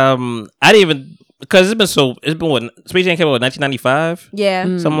they I didn't even because it's been what Space Jam came out 1995 Yeah.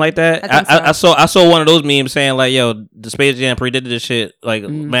 something like that. I think so. I saw one of those memes saying like, yo, the Space Jam predicted this shit like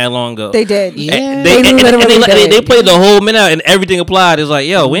mad long ago. They did. Yeah. And They literally did. they played the whole minute out and everything applied. It's like,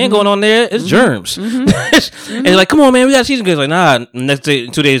 yo, we ain't going on there. It's germs. And it's like, come on, man, we got a season. It's like, nah, next day,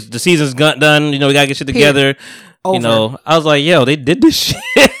 2 days, the season's done. You know, we gotta get shit together. Over. You know, I was like, yo, they did this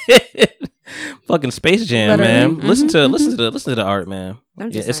shit. Fucking Space Jam, Literally. man. Listen to the art, man. I'm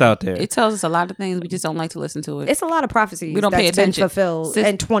Yeah, just it's saying. out there. It tells us a lot of things. We just don't like to listen to it. It's a lot of prophecies. We don't pay that's been attention. fulfilled Sis-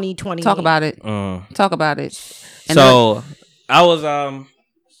 in 2020. Talk about it. Talk about it. And So I was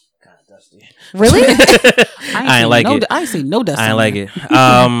Really? I ain't like it. I ain't seen no dust. I ain't on like there. it.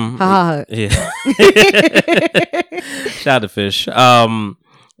 Ha. Yeah. Shout out to Fish.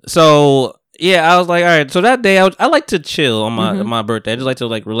 So yeah, I was like, all right. So that day, I like to chill on my birthday. I just like to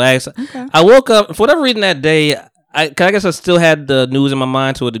like relax. Okay. I woke up for whatever reason that day. I guess I still had the news in my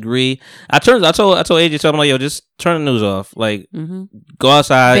mind to a degree. I told AJ, so I'm like, yo, just turn the news off. Like, go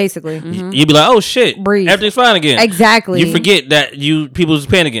outside. Basically. You'd be like, oh shit, Breathe. everything's fine again. Exactly. You forget that people's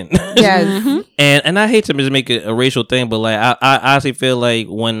panicking. Yes. And I hate to just make it a racial thing, but like I honestly feel like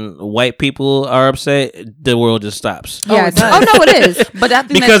when white people are upset, the world just stops. Yes. it does. Oh, no, it is. But I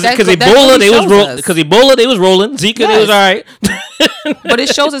think Because that Ebola, really shows us. Ebola, they was rolling. Zika, they was all right. But it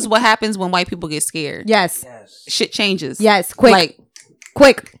shows us what happens when white people get scared. Yes. Shit changes. Yes. Quick.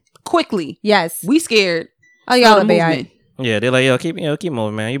 Like quickly. Yes. We scared. Oh, Start y'all a will be all movement. right. Yeah, they're like, yo, keep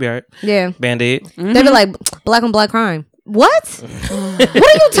moving, man. You be all right. Yeah. Band-Aid. They be like, black on black crime. What? What are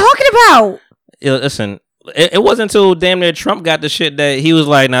you talking about? Yo, listen, it wasn't until damn near Trump got the shit that he was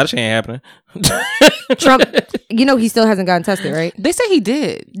like, nah, this ain't happening. Trump, you know he still hasn't gotten tested, right? They say he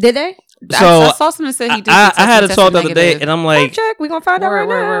did. Did they? So I saw something that said he did. I had a talk the other day, and I'm like, Check. We gonna find out right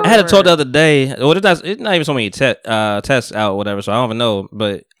now. I had a talk the other day. Well, it's not even so many tests out, or whatever. So I don't even know.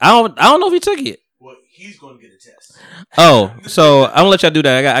 But I don't know if he took it. Well, he's going to get a test. Oh, so I'm gonna let y'all do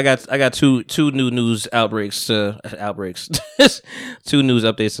that. I got two new news outbreaks. Two news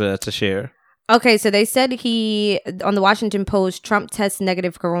updates to share. Okay, so they said on the Washington Post, Trump tests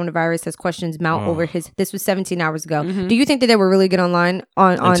negative coronavirus as questions mount over this was 17 hours ago. Do you think that they would really get online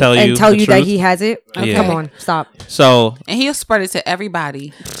and tell you that truth? he has it? Okay. Come on, stop. So and he'll spread it to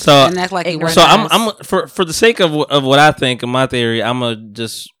everybody. So and act like it so I'm for the sake of what I think of my theory, I'm gonna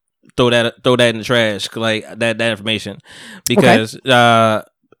just throw that in the trash, like that information, because I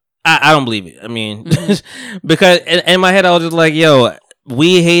don't believe it. I mean, because in my head I was just like, yo,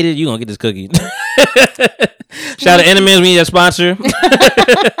 we hate it. You gonna get this cookie? Shout out to Enemans, we need a sponsor.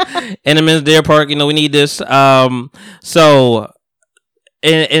 Enemans Dare Park, you know we need this. So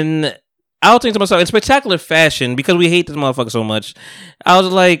and I was thinking to myself, in spectacular fashion, because we hate this motherfucker so much, I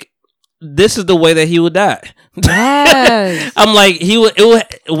was like, this is the way that he would die. Yes. I'm like,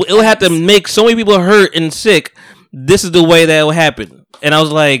 it would have to make so many people hurt and sick. This is the way that will happen. And I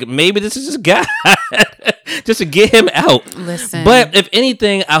was like, maybe this is just God, just to get him out. Listen, but if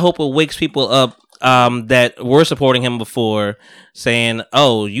anything, I hope it wakes people up that were supporting him before, saying,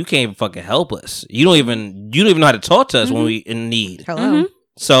 "Oh, you can't even fucking help us. You don't even know how to talk to us when we in need." Hello.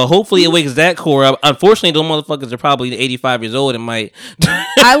 So hopefully it wakes that core up. Unfortunately, those motherfuckers are probably 85 years old and might.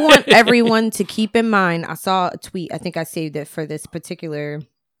 I want everyone to keep in mind. I saw a tweet. I think I saved it for this particular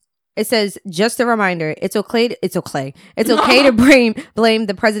It says, just a reminder, it's okay to blame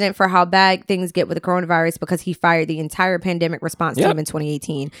the president for how bad things get with the coronavirus because he fired the entire pandemic response team in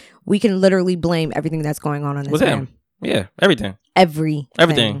 2018. We can literally blame everything that's going on this man. Yeah, everything.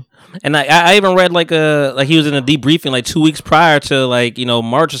 Everything. And I even read like he was in a debriefing like 2 weeks prior to like, you know,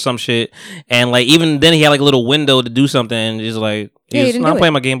 March or some shit. And like even then he had like a little window to do something and he's like, I'm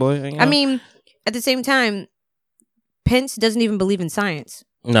playing my Game Boy. You know? I mean, at the same time, Pence doesn't even believe in science.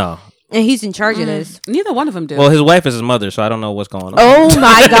 No. And he's in charge of this. Neither one of them do. Well, his wife is his mother, so I don't know what's going on. Oh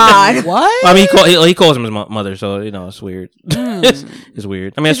my God. What? I mean, he calls him his mother, so, you know, it's weird. It's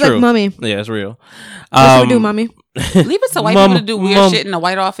weird. I mean, it's true. Like, mommy. Yeah, it's real. What you do, mommy? Leave it to white people to do weird shit in the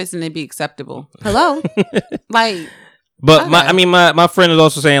White Office and it'd be acceptable. Hello? Like... But my friend is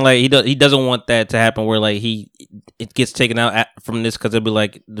also saying like he doesn't want that to happen where like it gets taken out from this because it'll be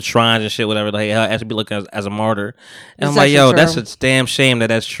like the shrines and shit whatever, like he'll have to be looked at as a martyr. And I'm like, yo, that's a damn shame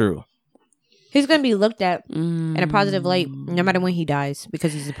that's true. He's going to be looked at in a positive light no matter when he dies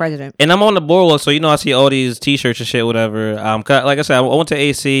because he's the president. And I'm on the boardwalk, so you know I see all these T-shirts and shit, whatever. Like I said, I went to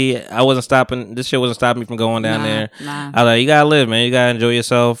AC. I wasn't stopping. This shit wasn't stopping me from going down there. I was like, you gotta live, man. You gotta enjoy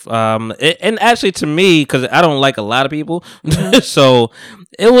yourself. And actually, to me, because I don't like a lot of people, so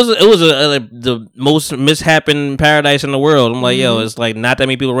it was the most mishappen paradise in the world. I'm like, yo, it's like not that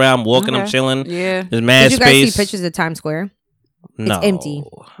many people around. I'm walking, I'm chilling. Yeah, there's mad space. Did you guys see pictures of Times Square? No. It's empty.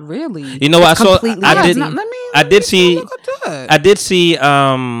 Really? You know what? I did see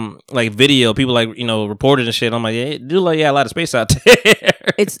like video people like, you know, reported and shit. I'm like, yeah, do like a lot of space out there.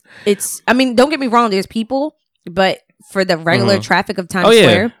 It's I mean, don't get me wrong, there's people, but for the regular traffic of Times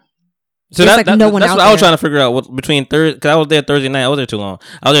Square, so that's no one that's out what there. I was trying to figure out what between Thursday, because I was there Thursday night. I was there too long.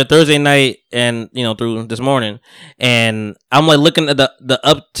 I was there Thursday night and, you know, through this morning, and I'm like looking at the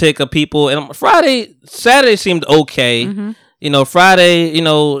uptick of people, and Saturday seemed okay. You know, Friday, you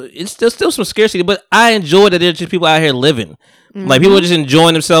know, it's still some scarcity, but I enjoy that there's just people out here living. Like, people are just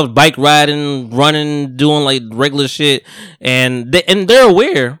enjoying themselves, bike riding, running, doing, like, regular shit. And they're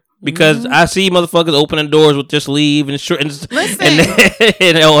aware because I see motherfuckers opening doors with just leave and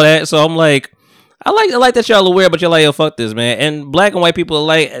and all that. So I'm like, I like that y'all aware, but you're like, yo, fuck this, man. And black and white people are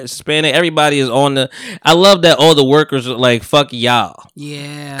like, Hispanic, everybody is on I love that all the workers are like, fuck y'all.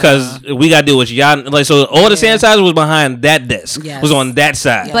 Yeah. Because we got to do what y'all, like, so all the sanitizer was behind that desk, was on that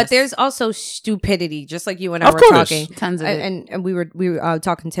side. Yes. But there's also stupidity, just like you and I were talking. Tons of it. And we were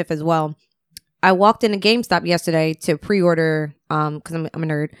talking Tiff as well. I walked into GameStop yesterday to pre-order, because I'm a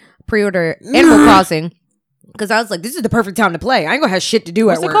nerd, pre-order Animal Crossing. Because I was like, this is the perfect time to play. I ain't gonna have shit to do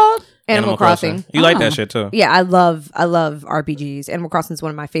at work. What's it called? Animal Crossing. You like that shit too? Yeah, I love RPGs. Animal Crossing is one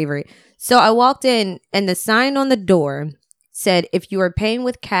of my favorite. So I walked in, and the sign on the door said, "If you are paying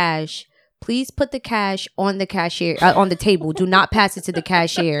with cash, please put the cash on the cashier on the table. Do not pass it to the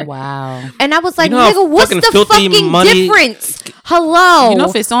cashier." Wow. And I was like, you know, nigga, what's the fucking difference? Hello. You know,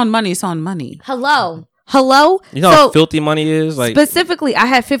 if it's on money, it's on money. Hello. You know how filthy money is? Like, specifically, I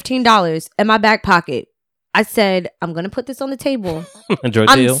had $15 in my back pocket. I said, I'm going to put this on the table. Enjoy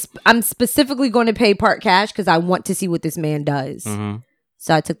the deal. I'm specifically going to pay part cash because I want to see what this man does.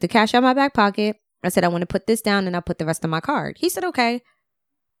 So I took the cash out of my back pocket. I said, I want to put this down and I'll put the rest on my card. He said, okay.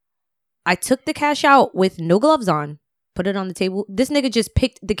 I took the cash out with no gloves on. Put it on the table. This nigga just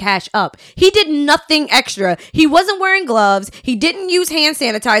picked the cash up. He did nothing extra. He wasn't wearing gloves. He didn't use hand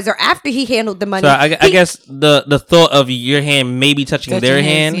sanitizer after he handled the money. So I guess the thought of your hand maybe touching their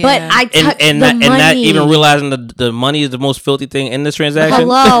hand, yeah. But I touched the money. And not even realizing the money is the most filthy thing in this transaction.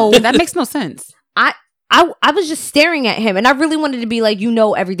 Hello. That makes no sense. I was just staring at him, and I really wanted to be like, you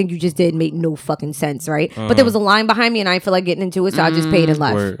know, everything you just did made no fucking sense, right? But there was a line behind me, and I didn't feel like getting into it, so I just paid and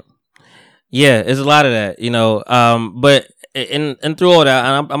left. Word. Yeah, there's a lot of that, you know. But and through all that,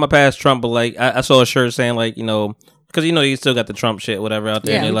 I'm a past Trump, but like I saw a shirt saying like, you know, because you know you still got the Trump shit, whatever out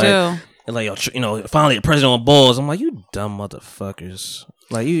there. Yeah, and they're like, yo, you know, finally the president on balls. I'm like, you dumb motherfuckers,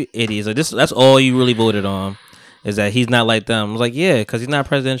 like you idiots. Like that's all you really voted on, is that he's not like them. I was like, yeah, because he's not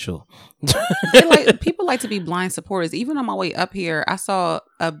presidential. People like to be blind supporters. Even on my way up here, I saw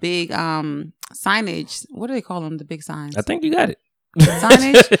a big signage. What do they call them? The big signs. I think you got it.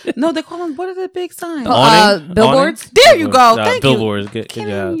 Signage? No, they call them. What are the big signs? Billboards. Awning? There you go. Thank billboards. you. Good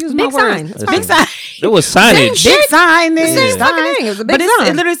job. Use big sign. Big sign. It was signage. Big signage. The same fucking thing. It was a big but sign.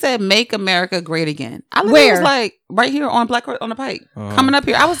 It literally said "Make America Great Again." I literally was like right here on the Pike, coming up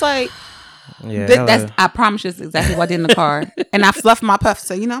here. I was like, Yeah, I promise you, that's exactly what I did in the car. And I fluffed my puff.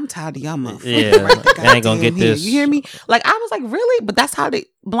 So I'm tired of y'all motherfuckers. Yeah, I ain't gonna get this. You hear me? Like I was like, really? But that's how they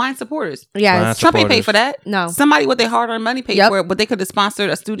blind supporters. Yes. Trump ain't paid for that. No. Somebody with their hard-earned money paid for it, but they could have sponsored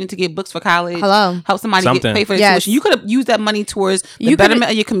a student to get books for college. Help somebody pay for their tuition. You could have used that money towards the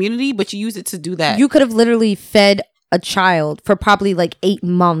betterment of your community, but you use it to do that. You could have literally fed a child for probably like 8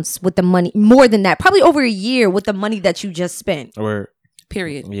 months with the money, more than that, probably over a year with the money that you just spent.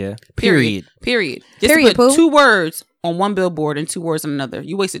 Period. Yeah. Period. Just to put 2 words on one billboard and 2 words on another.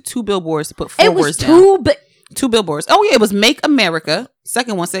 You wasted 2 billboards to put 4 words down. 2 billboards. Oh yeah, it was "Make America."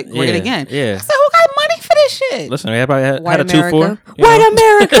 Second one said "Great Again." Yeah. So who got money for this shit? Listen, everybody had a 2-4. White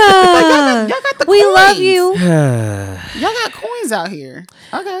America. Y'all got the we coins. love you. Y'all got coins out here.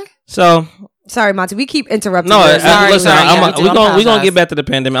 Okay. So. Sorry, Monty. We keep interrupting. No, sorry, listen. We're gonna get back to the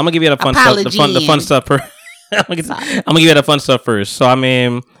pandemic. I'm gonna give you the fun stuff. The fun stuff first. I'm gonna give you the fun stuff first. So I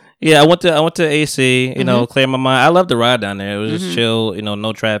mean, yeah, I went to AC. You know, clear my mind. I love the ride down there. It was just chill. You know,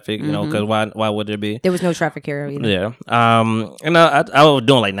 no traffic. You know, because why would there be? There was no traffic here either. Yeah. And I was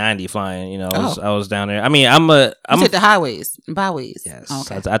doing like 90 flying. You know, I was down there. I mean, I'm take the highways, byways. Yes,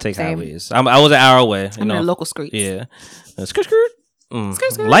 okay. I take highways. I was an hour away. You know, in local streets. Yeah. Skirt.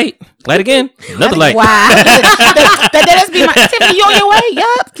 Light again. Another light. Wow. That be my Tiffany. You on your way?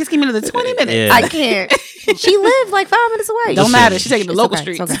 Yup. Just give me another 20 minutes. Yeah. I can't. She lived like 5 minutes away. Don't matter. She's taking the local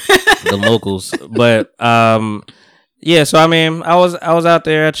streets. The locals. But yeah. So I mean, I was out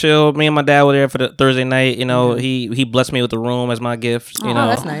there. I chilled. Me and my dad were there for the Thursday night. You know, he blessed me with the room as my gift. You know,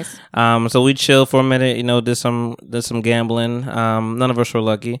 that's nice. So we chilled for a minute. You know, did some gambling. None of us were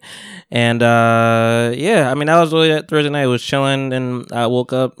lucky. And yeah, I mean, that was really that Thursday night. I was chilling, and I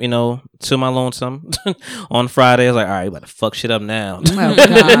woke up, you know, to my lonesome on Friday. I was like, all right, about to fuck shit up now. Oh, God.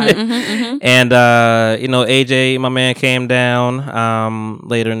 And you know, AJ, my man, came down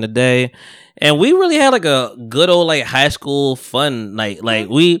later in the day. And we really had like a good old like high school fun night. Like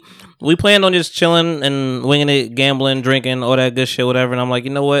we planned on just chilling and winging it, gambling, drinking, all that good shit, whatever. And I'm like,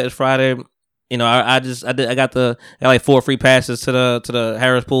 you know what? It's Friday. You know, I got like 4 free passes to the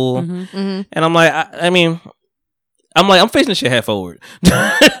Harris pool, and I'm like, I'm facing this shit head forward.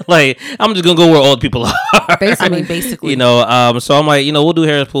 Like I'm just gonna go where all the people are. Basically, you know. So I'm like, you know, we'll do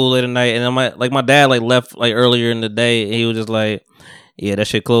Harris pool later tonight, and I'm like my dad like left like earlier in the day, and he was just like, yeah, that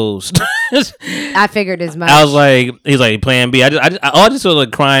shit closed. I figured as much. I was like, he's like Plan B. I just saw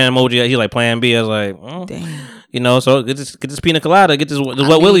like crying emoji. He's like Plan B. I was like, damn. You know, so get this pina colada, get this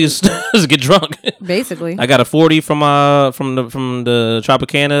wet willies, get drunk. Basically, I got a 40 from the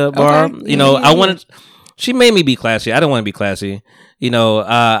Tropicana bar. Okay. You know, I wanted. She made me be classy. I didn't want to be classy. You know,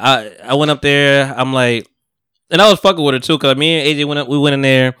 I went up there. I'm like, and I was fucking with her too, cause me and AJ we went in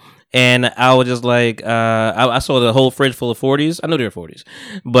there. And I was just like, I saw the whole fridge full of 40s. I knew they were 40s.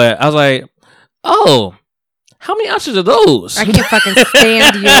 But I was like, oh, how many ounces are those? I can't fucking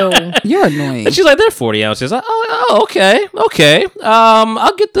stand you. You're annoying. And she's like, they're 40 ounces. Okay.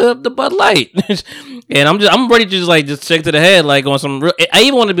 I'll get the Bud Light. And I'm ready to just shake to the head, like on some real. I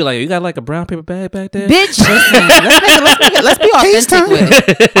even want to be like, you got like a brown paper bag back there? Bitch. Let's be authentic with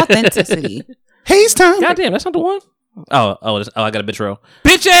it. Authenticity. Haze time. Goddamn, that's not the one. I got a bitch row.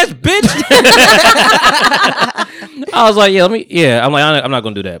 Bitch ass bitch. I was like, I'm like, I'm not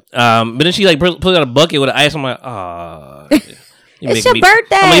gonna do that. But then she like pulled out a bucket with ice. I'm like, it's your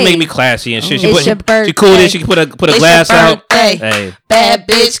birthday. I'm like, you make me classy and shit. It's your birthday. She cooled it. She put a glass out. Hey, bad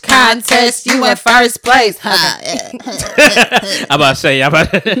bitch contest. You in first place. I'm about to say,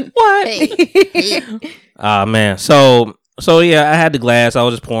 what? Oh man, So yeah, I had the glass. I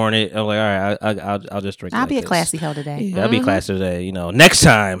was just pouring it. I was like, all right, I'll just drink. I'll be a classy hell today. Yeah, I'll be classy today. You know, next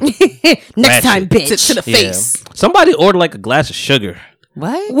time. Next time, bitch. To the face. Somebody ordered like a glass of sugar.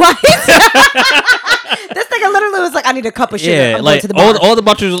 What? This nigga literally was like, I need a cup of sugar. Yeah, I'm like going to the bar. all the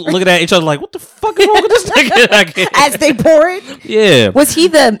butchers looking at each other like, what the fuck is wrong with this nigga? As they pour it. Yeah. Was he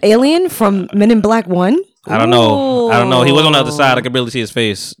the alien from Men in Black 1? I don't know. He was on the other side. I could barely see his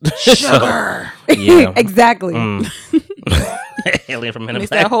face. Sugar. Yeah. Exactly. Alien from Men in Mix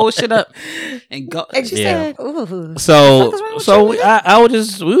Black. that whole shit up and go. And she said, ooh. So we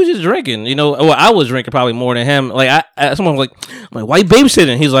were just drinking, you know. Well, I was drinking probably more than him. Like someone was like, why you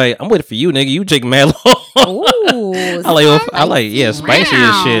babysitting? He's like, I'm waiting for you, nigga. You take mad long. Ooh, I like spicy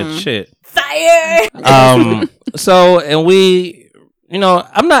as shit. Fire. So and we, you know,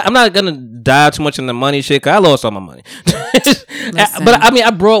 I'm not gonna dive too much in the money shit, cause I lost all my money. But I mean,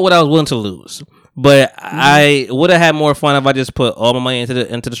 I brought what I was willing to lose. But I would have had more fun if I just put all my money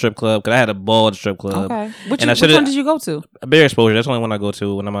into the strip club, because I had a ball at the strip club. Okay. Which one did you go to? Bear Exposure. That's the only one I go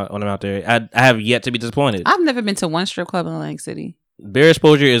to when I'm out there. I have yet to be disappointed. I've never been to one strip club in Atlantic City. beer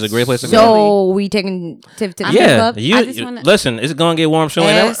exposure is a great place to go. So we taking Tiff to the strip club? Listen, it's gonna get warm soon.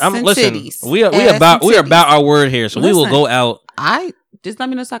 Listen, titties. we are about our word here, so we will go out. Just let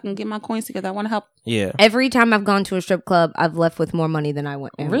me know so I can get my coins together. I want to help. Yeah. Every time I've gone to a strip club, I've left with more money than I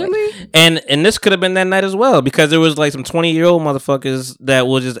went. Really? And this could have been that night as well, because there was like some 20-year-old motherfuckers that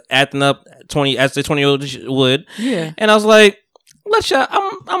were just acting up 20-year-old would. Yeah. And I was like, let's y'all.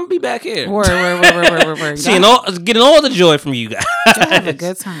 I'm gonna be back here. Word. Getting all the joy from you guys. Have a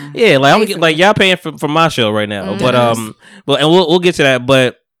good time. Yeah, like y'all paying for my show right now. But and we'll get to that.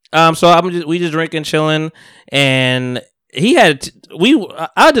 But so we just drinking, chilling, and he had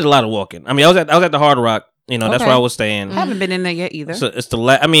I did a lot of walking. I mean, I was at the Hard Rock. You know, that's where I was staying. I haven't been in there yet either. So it's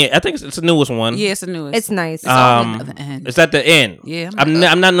I mean, I think it's the newest one. Yeah, it's the newest. It's nice. It's at the end. It's at the end. Yeah, I'm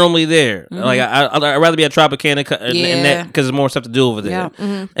not normally there. Mm-hmm. Like I'd rather be at Tropicana because there's more stuff to do over there. Yeah.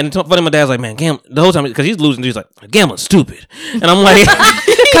 Mm-hmm. And it's funny, my dad's like, man, the whole time because he's losing, he's like, gambling's stupid, and I'm like,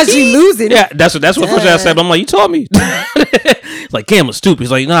 because you losing. Yeah, that's what first thing I said. But I'm like, you told me. Like, gambling's stupid.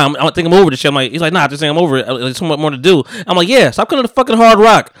 He's like, nah, I think I'm over this shit. I'm like, he's like, nah, I just think I'm over it. There's so much more to do. I'm like, yeah, stop coming to the fucking Hard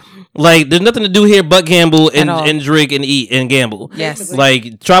Rock. Like, there's nothing to do here but gamble and drink and eat and gamble. Yes. Like,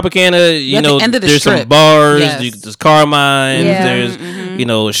 Tropicana, you know, there's some bars, there's car mines, there's, you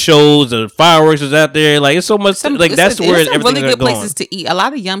know, shows, the fireworks is out there. Like, it's so much, like, that's where everything's really good going. Places to eat. A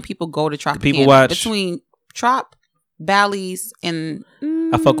lot of young people go to Tropicana. People watch. Between Trop, Bally's, and...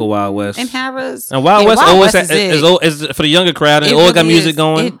 I fuck with Wild West. And Harrah's. And Wild West always is for the younger crowd. And always got music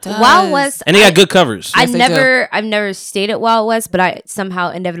going. Wild West. And they got good covers. I've never stayed at Wild West, but I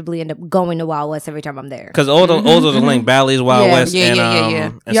somehow inevitably end up going to Wild West every time I'm there. Because all those are linked. Bally's, Wild West, and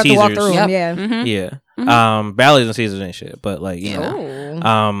you have to walk through them. Yeah. Mm-hmm. Yeah. Mm-hmm. Bally's and Caesars ain't shit. But like, you know.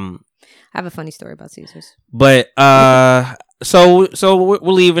 I have a funny story about Caesars. But so we're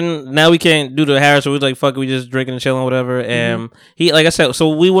leaving now. We can't do the Harris, so we're like, fuck it, we just drinking and chilling, whatever. And he, like I said,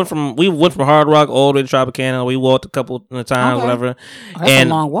 so we went from Hard Rock all the way to Tropicana. We walked a couple of times, whatever. That's a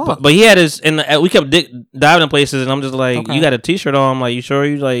long walk. But he had his, and we kept diving in places, and I'm just like, you got a t-shirt on. I'm like, you sure?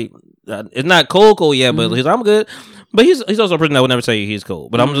 You like, it's not cold yet, but he's like, I'm good. But he's also a person that would never say he's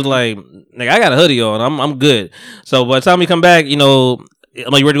cold. But I'm just like I got a hoodie on. I'm good. So by the time we come back, you know. I'm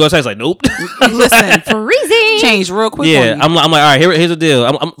like, you ready to go outside? He's like, nope. Listen, freezing. Change real quick. Yeah, I'm like, all right, here's the deal.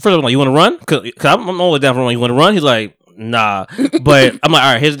 First of all, like, you want to run? Cause I'm always down for run. You want to run? He's like, nah. But I'm like,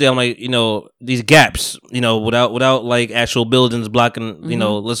 all right, here's the deal. I'm like, you know, these gaps, you know, without like actual buildings blocking, you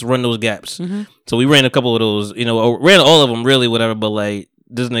know, let's run those gaps. Mm-hmm. So we ran a couple of those, you know, ran all of them really, whatever. But like,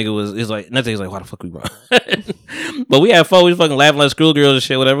 this nigga he's like, next thing he's like, why the fuck we run? But we had fun. We was fucking laughing like schoolgirls and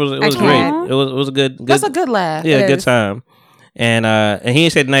shit, whatever. It was great. It was a good. That's a good laugh. Yeah, good time. And he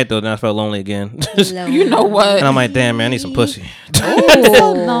ain't said night though. Then I felt lonely again. You know what? And I'm like, damn man, I need some pussy.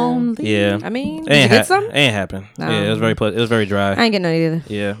 So lonely. Yeah. I mean, it ain't get some? It ain't happen. No. Yeah, it was very dry. I ain't getting none either.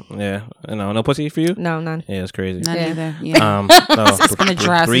 Yeah. No pussy for you? No, none. Yeah, it's crazy. None either. Yeah. It's been a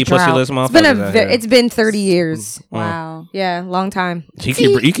dry. 3 pussyless motherfuckers. It's been 30 years. Wow. Yeah, long time. You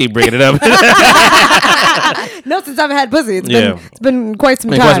keep bringing it up. No, since I've had pussy, it's been quite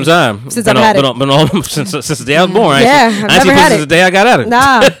some time. Quite some time since I've had it. Since the day I was born. Yeah, I ain't seen pussy since the day I got out of it.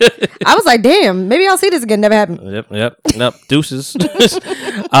 Nah, I was like, damn, maybe I'll see this again. Never happened. Yep. Deuces. So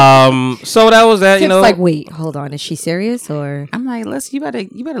that was that. Tiff's you know, like, wait, hold on, is she serious or? I'm like, you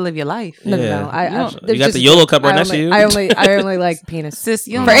better live your life. No. You got the YOLO cup right next to you. I only like penis. Sis,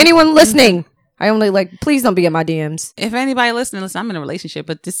 for anyone listening. I only like, please don't be in my DMs. If anybody listening, listen, I'm in a relationship,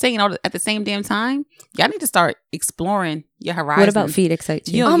 but just saying all at the same damn time, y'all need to start exploring your horizons. What about feet excite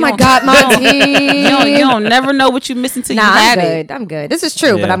you? Oh my God, Monty. You don't never know what you're missing till you had it. I'm good. This is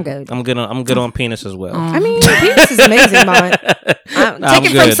true, but I'm good. I'm good on penis as well. I mean, penis is amazing, Mon. Take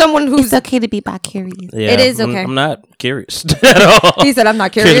it from someone who's... It's okay to be bi-curious. Yeah, it is okay. I'm not curious at all. He said I'm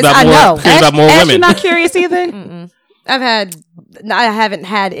not curious. I know. Curious about more women. You're not curious either? I haven't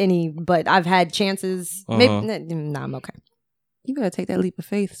had any, but I've had chances. Maybe, I'm okay. You gotta take that leap of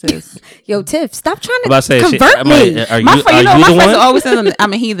faith, sis. Yo, Tiff, stop trying to convert me. My friends always say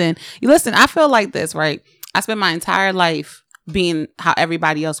I'm a heathen. You listen, I feel like this, right? I spent my entire life being how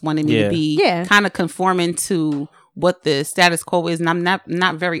everybody else wanted me to be, kind of conforming to what the status quo is, and I'm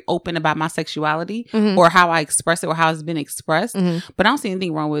not very open about my sexuality or how I express it or how it's been expressed. But I don't see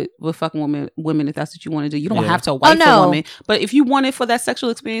anything wrong with fucking women if that's what you want to do. You don't have to wife a woman, but if you want it for that sexual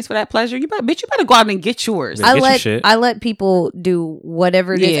experience, for that pleasure, you better go out and get yours. I let people do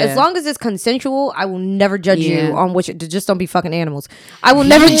whatever it is as long as it's consensual. I will never judge you on which. Just don't be fucking animals. I will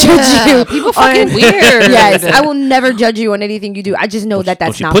never judge you. People fucking weird. Yes, I will never judge you on anything you do. I just know that's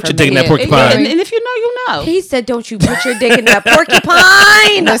not for me. That porcupine. And if you know, you know. He said, "Don't don't you put your dick in that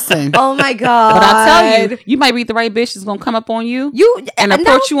porcupine. Listen. Oh my God. But I'll tell you, you might meet the right bitch that's gonna come up on you and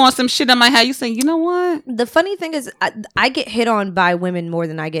approach you on some shit that might have you saying, you know what? The funny thing is, I get hit on by women more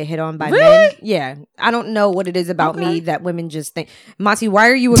than I get hit on by Really? men. Yeah. I don't know what it is about me that women just think. Monty, why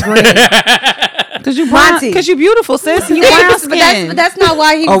are you agreeing? Because you brown, because you're beautiful, sis. And you brown skin. But that's not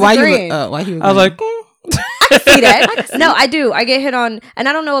why he was agreeing. Why he was I was like, I can see that. No, I do. I get hit on, and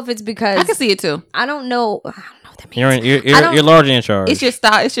I don't know if it's because I can see it too. I don't know what that means. you're largely in charge. It's your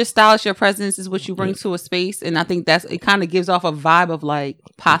style. It's your style. It's your presence. Is what you bring to a space, and I think it kind of gives off a vibe of like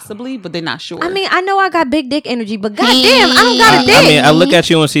possibly, but they're not sure. I mean, I know I got big dick energy, but goddamn, I don't got a dick. I mean, I look at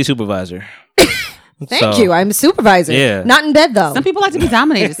you and see supervisor. Thank you. I'm a supervisor. Yeah. Not in bed though. Some people like to be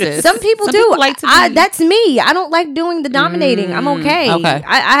dominated, sis. Some people do. Like to be. That's me. I don't like doing the dominating. I'm okay. Okay.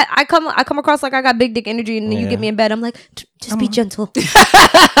 I come across like I got big dick energy, and then you get me in bed. I'm like, just be gentle.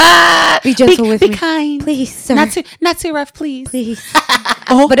 Be gentle with me. Be kind, please, sir. Not too rough, please. Please.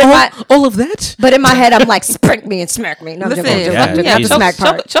 But all of that. But in my head, I'm like, spank me and smack me. No, Listen, the smack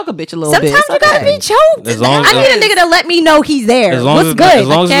part. Choke a bitch a little Sometimes bit. you gotta be choked. I need a nigga to let me know he's there. What's good? As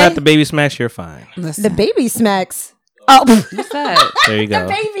long as it's not the baby smacks, you're fine. The baby smacks. Oh, what's that? There you go.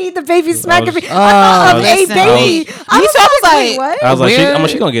 The baby smacking me. Oh, hey, baby. I was like, what? I was like, how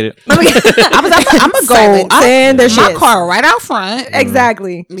much she gonna get it? I'm gonna go. My car right out front.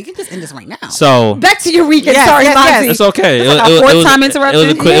 Exactly. We can just end this right now. So back to your weekend. Sorry, Monty. It's okay. It's like a fourth time interruption.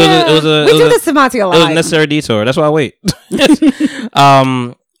 We do this to Monty a lot. It was a necessary detour. That's why I wait.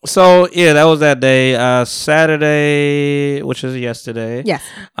 So yeah, that was that day. Saturday, which is yesterday. Yes.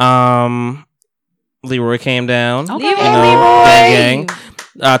 Leroy came down. Okay. Leroy. Gang.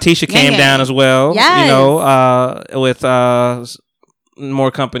 Tisha came down as well. Yes. You know, with more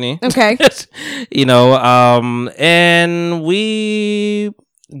company. Okay. You know, and we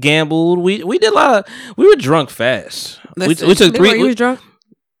gambled. We did a lot of. We were drunk fast. Listen, we took three. You was drunk.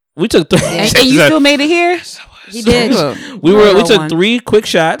 We took three. And you still made it here. He did. We took 3 quick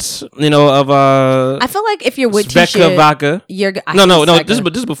shots, you know, of I feel like if you're with Specca Tisha, vodka. No. This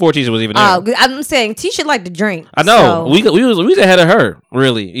is before Tisha was even there. I'm saying Tisha liked to drink. I know. So. We was ahead of her,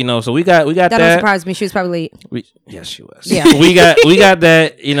 really. You know, so we got that. That don't surprise me. She was probably late. Yes, she was. Yeah. we got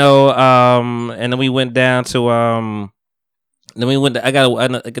that. You know, and then we went down to Then we went. I got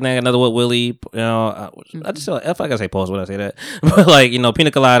another with Willie. You know, I just if I gotta say pause when I say that, but like, you know,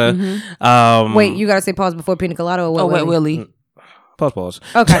 pina colada. Mm-hmm. Wait, you gotta say pause before pina colada or what? Willie. Pause.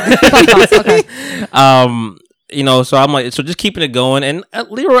 Okay. Pause. Okay. You know, so I'm like, so just keeping it going, and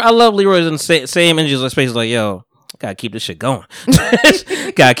Leroy, I love Leroy's in same energy space. Like, yo, gotta keep this shit going.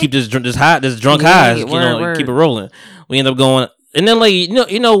 Gotta keep this drunk highs. You know, keep it rolling. We end up going. And then, like,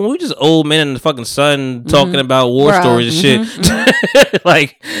 you know, when we just old men in the fucking sun talking about war stories and shit,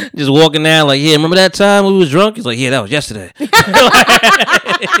 like, just walking down, like, yeah, remember that time we was drunk? He's like, yeah, that was yesterday.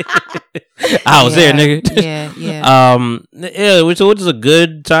 I was there, nigga. Yeah. So it was a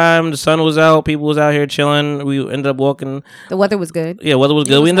good time. The sun was out. People was out here chilling. We ended up walking. The weather was good. Yeah, weather was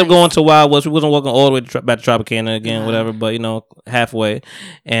good. We ended up going to Wild West. We wasn't walking all the way back to Tropicana again, whatever, but, you know, halfway.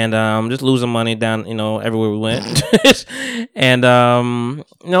 And just losing money down, you know, everywhere we went. And,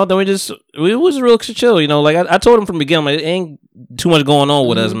 you know, then we was real chill, you know, like I told him from the beginning, like, it ain't too much going on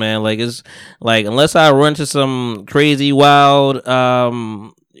with us, man. Like, it's like, unless I run to some crazy wild, let's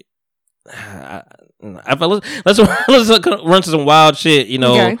run to some wild shit, you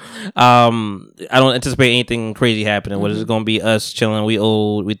know. Okay. I don't anticipate anything crazy happening. What is it gonna be? Us chilling. We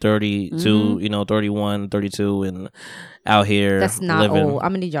old. We 32. You know, 31, 32, and out here. That's not living. old. I'm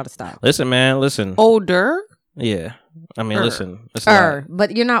gonna need y'all to stop. Listen, man. Listen. Older. Yeah. I mean, listen.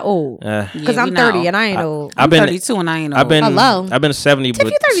 But you're not old. Because I'm 30 and I ain't old. I'm 32 and I ain't old. I've been 70.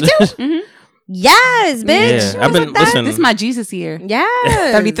 Tiff, you 32? Yes, bitch. Yeah. I've been listen. This is my Jesus year. Yeah,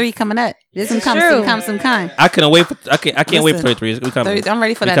 33 coming up. This is true. Some kind. I can't wait for. I can't wait for 33. I'm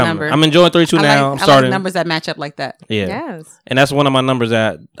ready for that number. I'm enjoying 32 now. I'm starting. I like numbers that match up like that. Yeah. Yes. And that's one of my numbers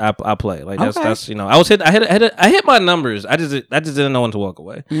that I play. Like that's you know, I hit my numbers. I just didn't know when to walk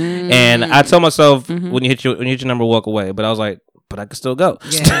away. And I tell myself when you hit your number, walk away. But I was like, but I can still go.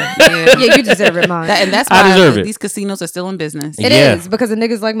 Yeah, you deserve it, Monty. And that's why these casinos are still in business. It is because of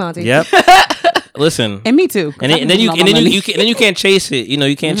niggas like Monty. Yep. Listen, and me too. And then you can't chase it. You know,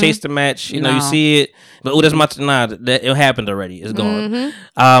 you can't chase the match. You know, you see it, but that's much. Nah, that it happened already. It's gone.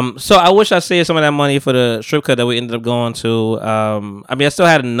 So I wish I saved some of that money for the strip club that we ended up going to. I mean, I still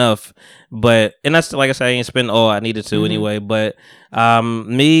had enough, but that's like I said, I ain't spend all I needed to anyway. But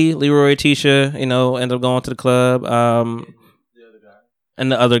me, Leroy, Tisha, you know, ended up going to the club.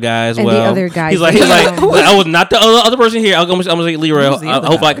 And the other guy as well. The other guy. He's like, I was not the other person here. I'm gonna say Leroy. I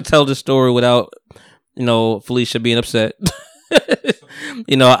hope I can tell this story without Felicia being upset.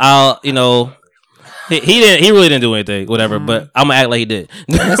 I'll he really didn't do anything, whatever. But I'm gonna act like he did.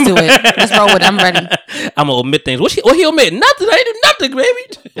 Let's do it. Let's roll with it. I'm ready. I'm gonna omit things. What he omit? Nothing. I did nothing, baby.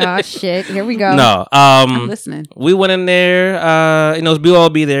 Oh shit! Here we go. No. I'm listening. We went in there. We'll all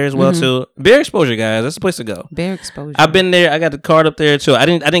be there as well too. Bear exposure, guys. That's the place to go. Bear exposure. I've been there. I got the card up there too. I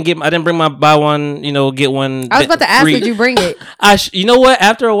didn't bring my buy one. Get one. I was about to ask, free. did you bring it? You know what?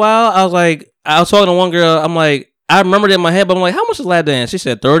 After a while, I was talking to one girl. I'm like. I remembered it in my head, but I'm like, how much is lap dance? She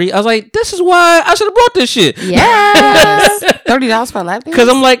said 30. I was like, this is why I should have brought this shit. Yes. $30 for a lap dance?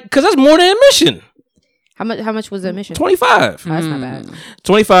 Because that's more than admission. How much was the admission? 25. Oh, that's not bad.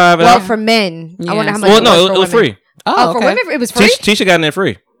 25. Well, for men. Yes. I wonder how much it was free. Oh, for women, it was free? Tisha got in there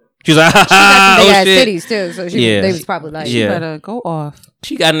free. She was like, She got some big ass shit. titties, too. So they was probably like, You better go off.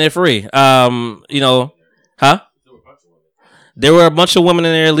 She got in there free. There were a bunch of women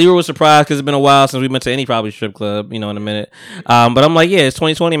in there. Leroy was surprised because it's been a while since we went to any probably strip club, in a minute. But I'm like, yeah, it's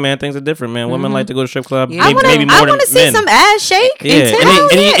 2020, man. Things are different, man. Women like to go to strip club. Yeah. Maybe more I than want to see men. some ass shake. Yeah,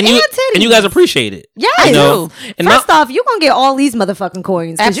 and you guys appreciate it. Yes. You know? And First off, you going to get all these motherfucking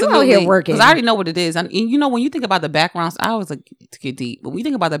coins because you out here working. Because I already know what it is. And when you think about the backgrounds, I always like to get deep. But when you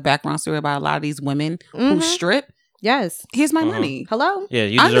think about the background story about a lot of these women who strip, yes. Here's my money. Hello? Yeah,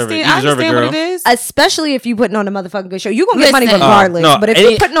 you deserve it. You I deserve it, understand girl. what it is. Especially if you putting on a motherfucking good show. You going to get money Listen. regardless. No, but if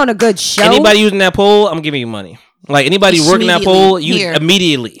you're putting on a good show. Anybody using that pole, I'm giving you money. Like anybody working that pole, you Here.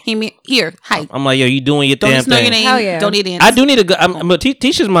 immediately. Here, hi. I'm like, yo, you doing your Don't damn just know your thing. name. Hell yeah. Don't need it. I do need to go. But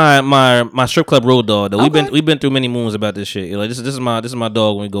Tisha's my strip club road dog. Though. We've been through many moons about this shit. This is my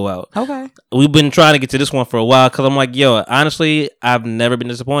dog when we go out. Okay. We've been trying to get to this one for a while because I'm like, yo, honestly, I've never been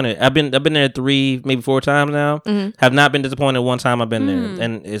disappointed. I've been there 3, maybe 4 times now. Have not been disappointed one time I've been there,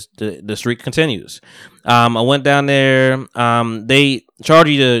 and it's the streak continues. I went down there. They charge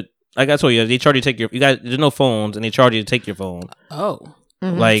you to. Like I told you, they charge you to take you guys. There's no phones, and they charge you to take your phone. Oh.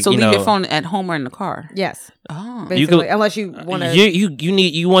 Like So leave your phone at home or in the car. Yes. Oh. Basically. Unless you want to.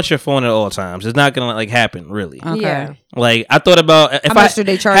 You want your phone at all times. It's not gonna happen really. Okay. Yeah. Like I thought about if How much do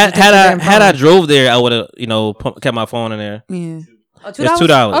they charge you to take had your I damn had I phone? drove there, I would have kept my phone in there. Yeah. $2? It's $2.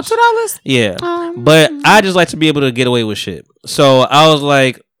 Oh, $2? Yeah, but I just like to be able to get away with shit. So I was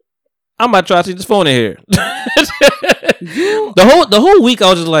like, I'm about to try to take this phone in here. The whole week I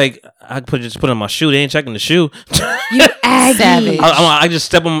was just like, I put it in my shoe. They ain't checking the shoe. You savage. I just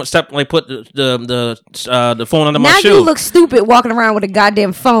put the phone under my Now shoe. you look stupid walking around with a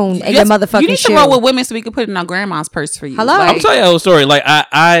goddamn phone and your motherfucking You need shoe. to roll with women so we can put it in our grandma's purse for you. Hello? I'm telling you a whole story. Like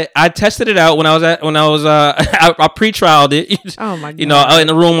I tested it out I pre-trialed it. Oh my god. In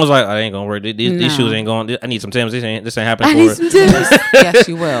the room was like, I ain't gonna work. These shoes ain't going. I need some Timbs. This ain't happening I for need it. some tips. Yes,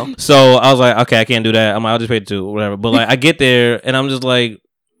 you will. So I was like, okay, I can't do that. I'm like, I'll just pay $2 or whatever. But like, I get there and I'm just like,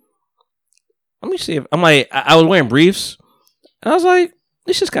 let me see if I'm like, I was wearing briefs and I was like,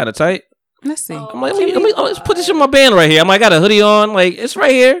 this shit's kind of tight. Let's see. I'm like, let's put this in my band right here. I'm like, I got a hoodie on, like it's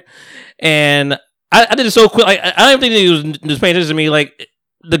right here, and I did it so quick. Like I don't think he was just paying attention to me. Like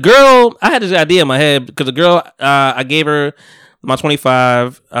the girl, I had this idea in my head because the girl, I gave her my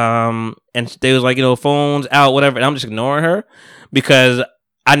 25, and they was like, phones out, whatever, and I'm just ignoring her because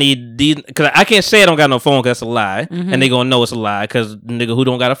I need these, because I can't say I don't got no phone because that's a lie, and they gonna know it's a lie because nigga who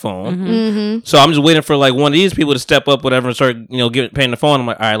don't got a phone. So I'm just waiting for like one of these people to step up, whatever, and start paying the phone. I'm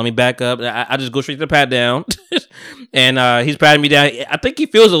like, all right, let me back up. I just go straight to the pat down, and he's patting me down. I think he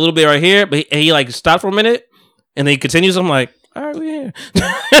feels a little bit right here, but he like stopped for a minute, and then he continues. I'm like, all right, we here.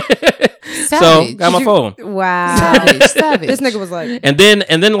 So got my phone. Wow. Savage. This nigga was like, And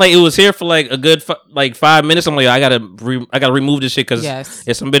then like it was here for like a good 5 minutes. I'm like, I gotta remove this shit because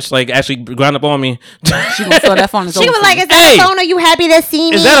if some bitch like actually grind up on me, She gonna throw that phone. she was like, is that a phone? Are you happy to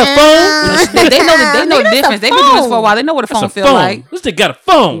see me? Is that a phone? They know the difference. They've been doing this for a while. They know what a phone That's a feel phone. like. This nigga got a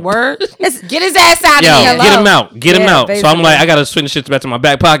phone. Word. Get his ass out of Yo, here. get him out. Get him Yeah, out. So I'm basically. like, I gotta swing the shit back to my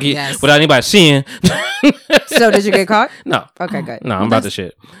back pocket Yes. without anybody seeing. So did you get caught? No. Okay, good. No, I'm about the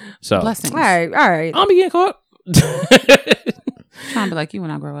shit. So Blessings. All right. I'll be getting caught. Trying to be like you when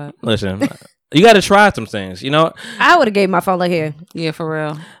I grow up. Listen, you got to try some things. I would have gave my phone like here. Yeah, for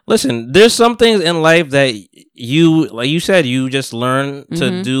real. Listen, there's some things in life that you, like you said, you just learn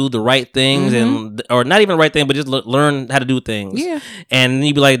to do the right things, or not even the right thing, but just learn how to do things. Yeah. And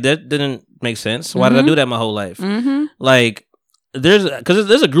you'd be like, that didn't make sense. Why did I do that my whole life? Like, there's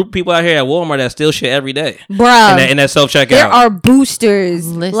a group of people out here at Walmart that steal shit every day, Bruh. in that self checkout. There are boosters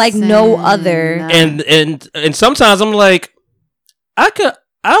like no other. and sometimes I'm like, I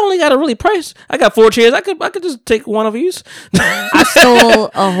only got a really price. I got 4 chairs. I could just take one of these. I stole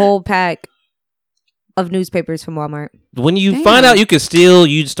a whole pack of newspapers from Walmart. When you find out you can steal,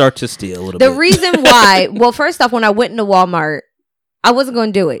 you start to steal a little bit. The reason why, well, first off, when I went into Walmart, I wasn't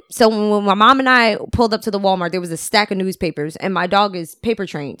going to do it. So when my mom and I pulled up to the Walmart, there was a stack of newspapers, and my dog is paper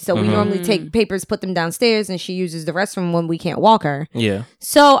trained. So we normally take papers, put them downstairs, and she uses the restroom when we can't walk her. Yeah.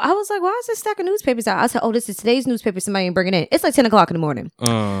 So I was like, why is this stack of newspapers out? I said, oh, this is today's newspaper. Somebody ain't bringing it in. It's like 10 o'clock in the morning.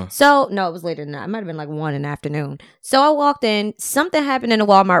 So, no, it was later than that. It might have been like 1 in the afternoon. So I walked in. Something happened in the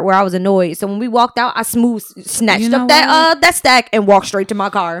Walmart where I was annoyed. So when we walked out, I snatched up that stack and walked straight to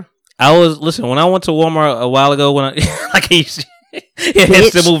my car. Listen, when I went to Walmart a while ago, when I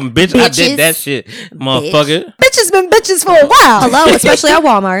still moving, bitch. I did that shit, motherfucker. Bitches been bitches for a while. Hello, especially at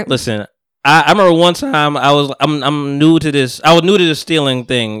Walmart. Listen, I remember one time I'm new to this. I was new to the stealing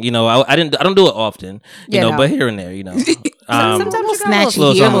thing. You know, I don't do it often. You know, but here and there, you know. Sometimes you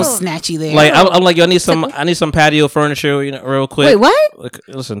snatchy here, a little snatchy there. Like I'm like, yo, I need some patio furniture, you know, real quick. Wait, what? Like,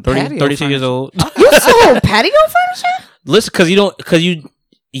 listen, 32 years old. You sold patio furniture? Listen, because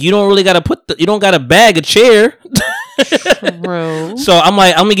you don't really gotta you don't gotta bag a chair. True. So I'm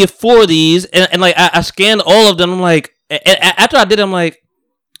like, I'm gonna get 4 of these, and like I scanned all of them. I'm like, after I did, I'm like,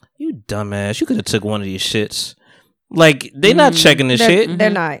 you dumbass, you could have took one of these shits. Like they not checking this shit. They're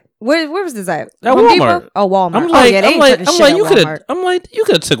not. Where was this at? At Walmart. Oh, Walmart. I'm like, I'm like, you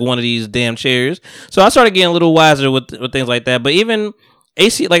could have took one of these damn chairs. So I started getting a little wiser with things like that. But even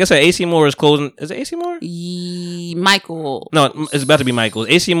AC, like I said, AC Moore is closing. Is it AC Moore? Michael. No, it's about to be Michael's.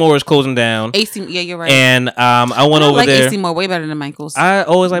 AC Moore is closing down. Yeah, you're right. And I went over like there. AC Moore way better than Michael's. I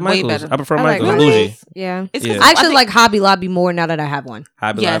always like Way Michael's. better. I prefer like Michael's. Michael's. Bougie. Yeah. Yeah. I actually like Hobby Lobby more now that I have one.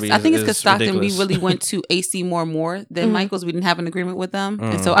 Hobby Yes, Lobby I think it's is because Stockton, ridiculous. we really went to AC more than Michael's. We didn't have an agreement with them.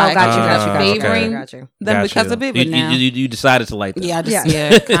 And so Oh, I got you. okay. favoring Got you. them because of it. But now, you decided to like that. yeah, I just,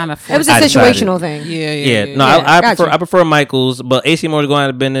 Yeah. kind of It was a I decided. situational thing. Yeah, no, Yeah, I prefer Michael's, but AC Moore is going out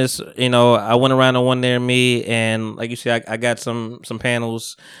of business. You know, I went around to one near me, and like you said, I got some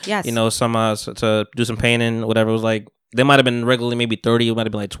panels. Yes. You know, some to do some painting, whatever. It was like they might have been regularly maybe 30, it might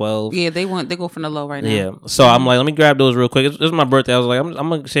have been like 12. Yeah, they go from the low right now. Yeah, so I'm like, let me grab those real quick. This is my birthday. I was like, I'm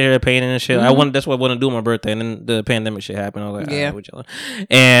gonna sit here painting and shit. That's what I want to do on my birthday, and then the pandemic shit happened. I was like, yeah,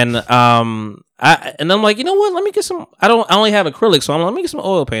 and I'm like, you know what? Let me get some. I only have acrylic, so I'm like, let me get some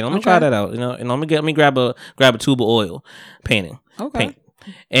oil paint. Let me try that out. You know, and let me grab a tube of oil painting. Okay. Paint.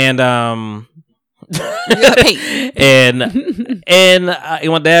 And Paint. and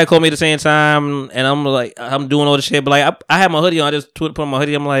my dad called me at the same time, and I'm like, I'm doing all the shit, but like I had my hoodie on. I just put on my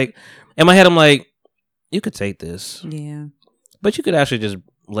hoodie. I'm like, in my head, I'm like, you could take this, Yeah, but you could actually just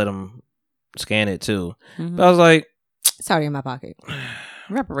let them scan it too. But I was like, It's already in my pocket.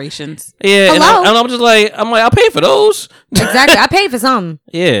 reparations. yeah, and Hello? I'm just like, I'll pay for those. Exactly. I paid for something.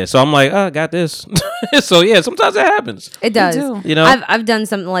 Yeah, so I'm like, I got this. So yeah, sometimes it happens. It does. do. You know, I've done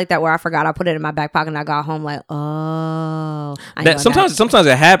something like that where I forgot. I put it in my back pocket and I got home like, oh. sometimes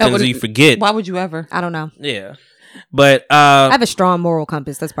it happens and you forget. Why would you ever? I don't know. Yeah, but I have a strong moral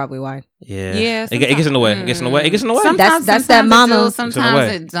compass. That's probably why. yeah, it gets in the way. It gets in the way. It gets in the way. Sometimes That's that mama. It do, It's in the sometimes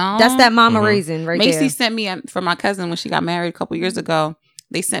way. it don't. That's that mama raising right Macy there. sent me for my cousin when she got married a couple years ago.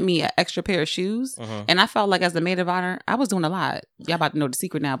 They sent me an extra pair of shoes, and I felt like as the maid of honor, I was doing a lot. Y'all about to know the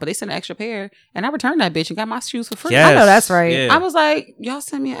secret now, but they sent an extra pair, and I returned that bitch and got my shoes for free. Yes. I know that's right. Yeah. I was like, y'all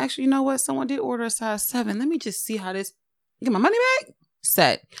sent me an extra. You know what? Someone did order a size 7. Let me just see how this. Get my money back.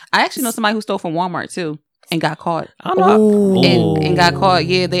 Set. I actually know somebody who stole from Walmart too and got caught. I don't know. And got caught.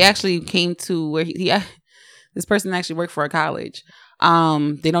 Yeah, they actually came to where he this person actually worked for a college.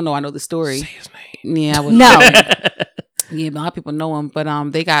 They don't know I know the story. Say his name. Yeah, I was No. Yeah, but a lot of people know him, but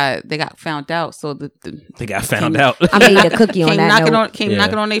they got found out. So They got found out. I made a cookie on came that knocking note.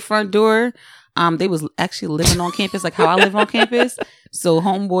 knocking on their front door. They was actually living on campus, like how I live on campus. So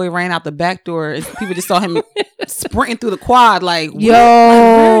homeboy ran out the back door, and people just saw him sprinting through the quad, like, what? Yo. Like,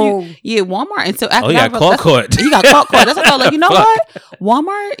 where are you? Yeah, Walmart. And so after He got caught. he got caught. That's what I was like. You know Fuck. what?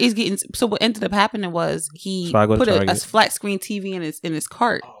 Walmart is getting. So what ended up happening was he So I go to put a Target. flat screen TV in his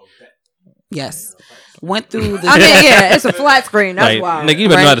cart. Yes, went through the. I mean, yeah, it's a flat screen. That's Like, wild. nigga, you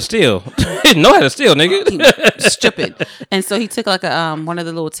better know how to steal. Know how to steal, nigga. Stupid. And so he took like a one of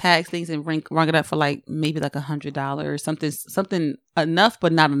the little tag things and rung it up for like maybe like $100 or something enough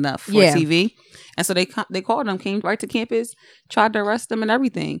but not enough for Yeah. TV. And so they called him, came right to campus, tried to arrest him and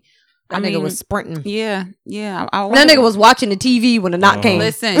everything. That nigga was sprinting. Yeah. That nigga was watching the TV when the knock came.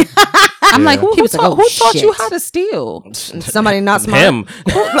 Listen, I'm like, who He was like, taught, oh, who taught you shit. how to steal? Somebody not smart. Him.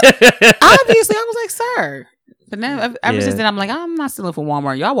 Obviously, I was like, sir. But now, ever since then, I'm like, I'm not stealing from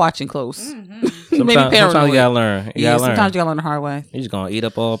Walmart. Y'all watching close. Sometimes you gotta learn. Sometimes you gotta learn the hard way. He's gonna eat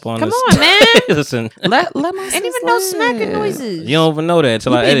up all up on Come this. on, man. Listen, let my Ain't even no smacking noises. you don't even know that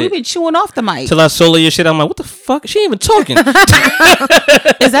until I edit. We've been chewing off the mic. Till I solo your shit, I'm like, what the fuck? She ain't even talking.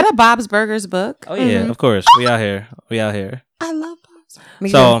 Is that a Bob's Burgers book? Oh yeah, of course. We out here. I love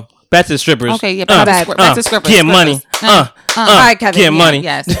Bob's. So back to the strippers. Okay, yeah, back to strippers. Get money. All right, Kevin. Get money.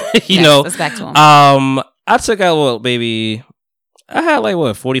 Yes. You know. Let's back to him. I took out baby. I had like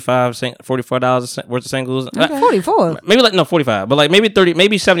 $44 worth of singles. Okay. 44. Maybe 45, but like maybe 30,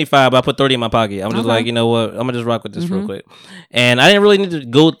 maybe 75. But I put 30 in my pocket. I'm just like, you know what? I'm gonna just rock with this real quick. And I didn't really need to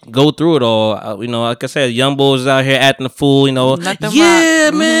go through it all. Like I said, young boys out here acting a fool.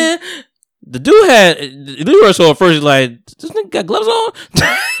 Yeah, man. The dude was so at first he's like, this nigga got gloves on,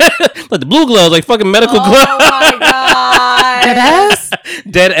 like the blue gloves, like fucking medical gloves. Oh my god.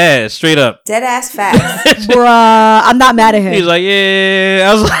 Dead ass, straight up. Dead ass facts. Bruh, I'm not mad at him. He's like, yeah.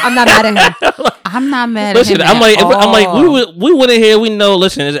 I was like, I'm not mad at him. I'm not mad listen, at him. I'm like, we went in here. We know.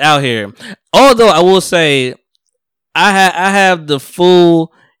 Listen, it's out here. Although I will say, I have the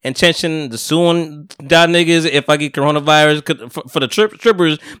full intention to suing y'all niggas if I get coronavirus for the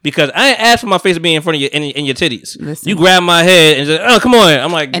strippers, because I ain't asked for my face to be in front of your in your titties. Listen. You grab my head and just, oh, come on.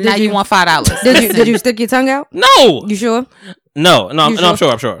 I'm like, and now you want $5. Did you stick your tongue out? No. You sure? No, I'm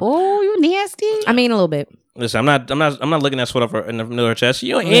sure. Oh, you nasty. I mean, a little bit. Listen, I'm not looking at sweat up in the middle of her chest.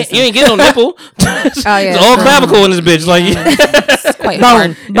 You ain't getting no nipple. It's all clavicle in this bitch. Like, It's quite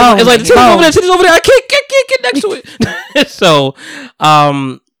Bone. it's like titties over there. I can't get next to it. So,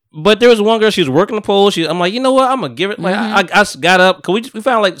 but there was one girl. She was working the pole. I'm like, you know what? I'm gonna give it. Like, I got up. Cause we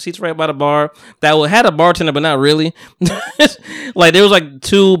found like seats right by the bar that had a bartender, but not really. Like there was like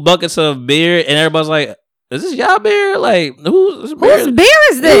 2 buckets of beer, and everybody's like, is this y'all beer? Like, whose beer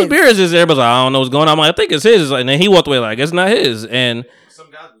is this? Whose beer is this? Everybody's like, I don't know what's going on. I'm like, I think it's his. And then he walked away like, it's not his. And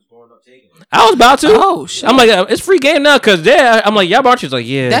Some guys was going up taking it. I was about to. Oh shit! I'm like, it's free game now, cause I'm like, y'all bartender's like,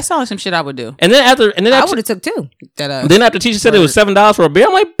 yeah. That's all some shit I would do. And then I would have took 2. Then after teacher said it was $7 for a beer,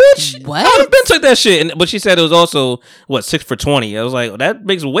 I'm like, bitch, What? I would have been took that shit. But she said it was also 6 for $20. I was like, well, that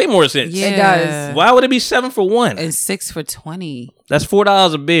makes way more sense. Yeah. It does. Why would it be 7 for 1? It's 6 for $20. That's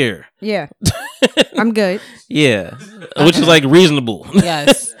 $4 a beer. Yeah. I'm good. Yeah, which is like reasonable.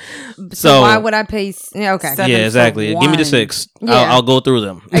 Yes. So why would I pay? Yeah, okay. 7 yeah, for exactly. Give me the 6. Yeah. I'll go through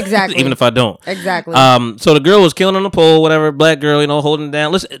them. Exactly. Even if I don't. Exactly. So the girl was killing on the pole, whatever. Black girl, holding it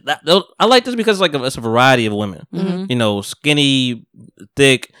down. Listen, I like this because it's a variety of women. Mm-hmm. Skinny,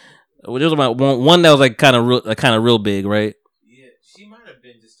 thick. There was about one that was like kind of real big, right? Yeah, she might have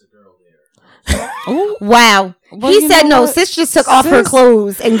been just a girl there. Oh wow. Well, he you said know no. what? Sis just took off her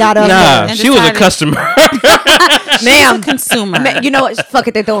clothes and got up. Nah, and she was a decided- customer. Ma'am. consumer. You know what? Fuck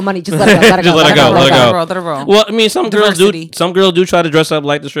it. They throwing money. Just let it go. Let it Just go. let it go. Let it roll. Well, I mean, some girls Diversity. do try to dress up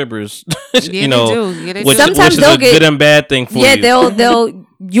like the strippers. Yeah, they do. Yeah, they which, do. Sometimes which is they'll a get- good and bad thing for Yeah, you.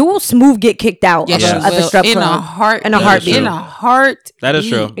 you will smooth get kicked out Yes, of you a will. strip In club. a heart. In a heartbeat. In a heart. That is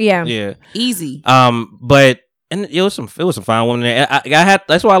true. Yeah. Yeah. Easy. But and it was some fine women there. I had,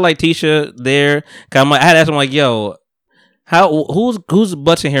 that's why I like Tisha there. Cause I had asked him like, yo, whose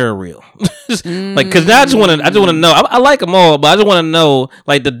butts in here are real? Like, cause now I just want to know. I like them all, but I just want to know,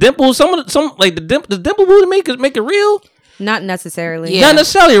 like the dimples. Some like the dimple booty make it real. Not necessarily. Yeah. Not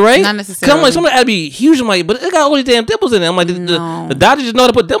necessarily, right? Not necessarily. Cause I'm like, some of that would be huge. I'm like, but it got all these damn dimples in it. I'm like, No. the doctors just know how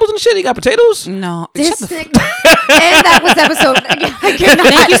to put dimples in the shit. They got potatoes. No. This Shut the and that was episode. I cannot-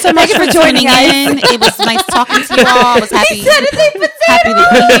 Thank you so much Thank you for joining tuning us. in. It was nice talking to you all. I was happy. He said it's Happy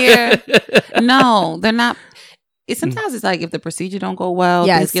to be here. No, they're not. Sometimes it's like if the procedure don't go well,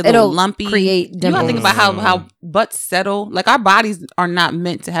 Yes, things get a little it'll lumpy. create You gotta think dimples. about how butts settle. Like our bodies are not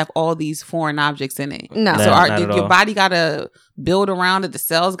meant to have all these foreign objects in it. No. So Not at your all. body gotta build around it. The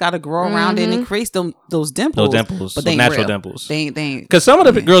cells gotta grow around it, and it creates those dimples. Those dimples, but they ain't natural real. dimples. They ain't. Because some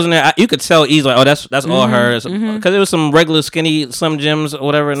of the girls in there, you could tell easily, oh, that's all hers. Because it was some regular skinny Slim Jims or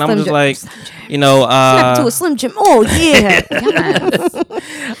whatever, and I'm just like, Snap to a Slim Jim. Oh yeah.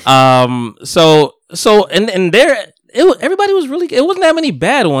 and there. Everybody was really. It wasn't that many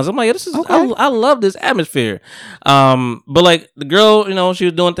bad ones. I'm like, this is. Okay. I love this atmosphere. But like the girl, she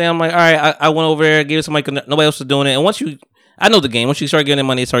was doing things. I'm like, all right. I went over there, gave it somebody. Nobody else was doing it. And once I know the game. Once you start getting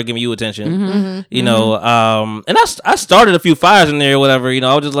money, it started giving you attention. And I started a few fires in there or whatever.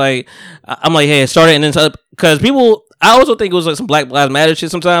 I was just like, I'm like, hey, it started, and then because people. I also think it was like some Black Lives Matter shit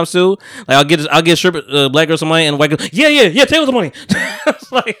sometimes too. Like I'll get stripper black girl some money and white girl, yeah, take the money.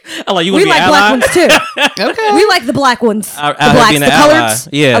 I'm like, you want to be like ally? black ones too. Okay, we like the black ones. The blacks, the coloreds.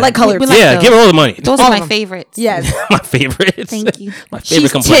 Yeah, I like coloreds. Yeah, give her all the money. Those are my favorites. Yes, my favorites. Thank you. My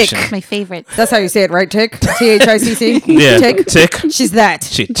favorite complexion. My favorite. That's how you say it, right? Tick. THICC. Yeah, tick. Tick. She's that.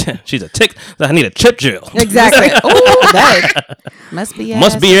 She's a tick. I need a chip drill. Exactly. Oh, that must be your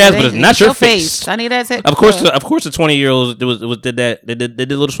ass, but it's not your face. I need that. Of course, the 20-year-olds did that. They did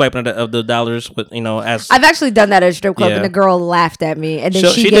a little swiping of the dollars with as. I've actually done that at a strip club, and the girl laughed at me, and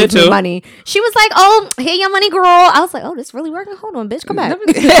then she gave me money. She was like, "Oh, here your money, girl." I was like, "Oh, this really working? Hold on, bitch, come back."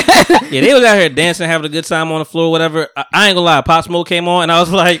 Yeah, they was out here dancing, having a good time on the floor, whatever. I ain't gonna lie, Pop Smoke came on, and I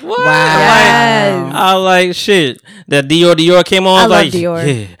was like, "What?" Wow. Yes. I was like, "Shit." That Dior came on. I was love like,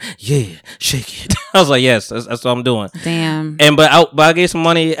 Dior. Yeah, shake it. I was like, "Yes, that's what I'm doing." Damn. And but I gave some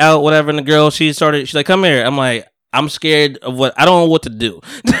money out, whatever, and the girl she's like, "Come here." I'm like, I'm scared of what I don't know what to do.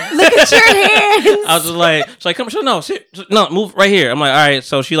 Look at your hands. I was just like, she's like, come, no, move right here. I'm like, all right.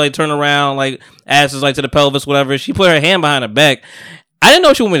 So she like turned around, like ass is like to the pelvis, whatever. She put her hand behind her back. I didn't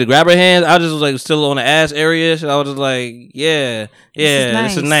know she wanted me to grab her hands. I just was like still on the ass area. So I was just like, yeah,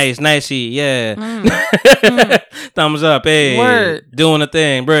 this is nice, nicey, yeah. Thumbs up, hey, Word. Doing a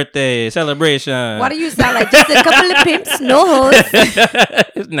thing, birthday celebration. Why do you sound like just a couple of pimps, no hoes?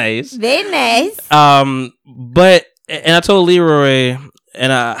 It's nice, Very nice. But and I told Leroy,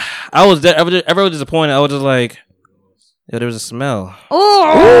 and I was ever disappointed. I was just like, yeah, there was a smell.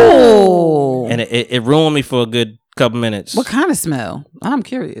 Oh, and it ruined me for a good couple minutes. What kind of smell? I'm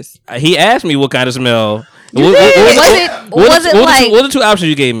curious. He asked me what kind of smell. Was it like? What are the two options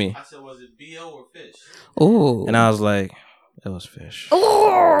you gave me? I said, was it BO or fish? Oh, and I was like, it was fish.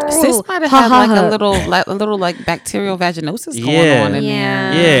 Sis might have had like a little like bacterial vaginosis going on in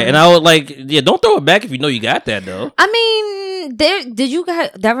there. Yeah, and I was like, don't throw it back if you know you got that though. I mean,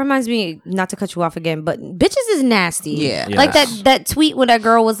 that reminds me, not to cut you off again, but bitches is nasty. Yeah. Yes. Like that tweet where that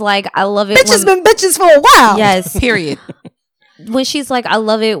girl was like, I love it. Bitches been bitches for a while. Yes. Period. When she's like, I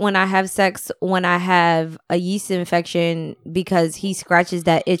love it when I have sex when I have a yeast infection because he scratches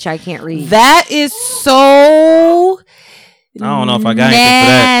that itch I can't reach. That is so I don't know if I got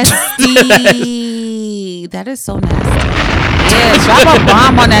anything for that. nasty. That is so nasty. Yeah, drop a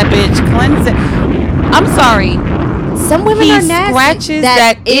bomb on that bitch. Cleanse it. I'm sorry. Some women He are nasty. scratches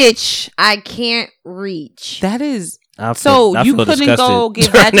that itch. I can't reach. That is I you feel couldn't disgusted go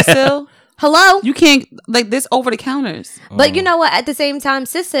get right now. Vagisil. Hello? You can't like this over the counters. But you know what? At the same time,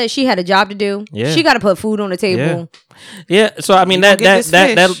 sis said she had a job to do. Yeah. She got to put food on the table. Yeah. So I mean that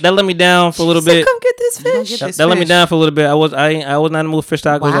let me down for a little bit. Come get this fish. That let me down for a little bit. I was not in the mood for fish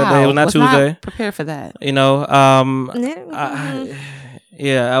tacos that day. It was not Tuesday. Not prepared for that. You know.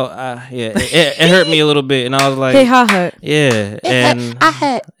 It hurt me a little bit, and I was like, Hey, how hurt? yeah, and I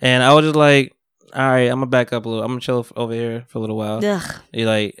had. and I was just like, all right, I'm gonna back up a little. I'm gonna chill over here for a little while. Ugh. You're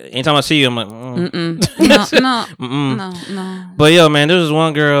like, anytime I see you, I'm like, No. But yo, man, there was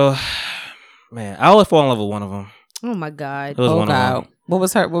one girl. Man, I always fall in love with one of them. Oh my God. It was one of them. What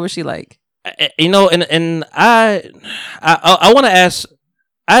was her? What was she like? You know, and I want to ask.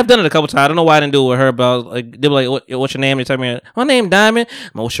 I've done it a couple times. I don't know why I didn't do it with her, but I was like, they were like, what's your name? They tell me, my name Diamond.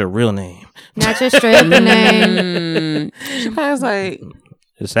 I'm like, what's your real name? Not your straight name. She probably was like,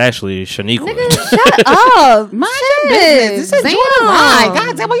 It's actually Shaniqua. Shut up. mind your business. This is Jordan Line.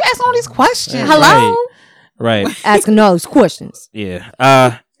 God damn, why you asking all these questions? Hello? Right. Asking those questions.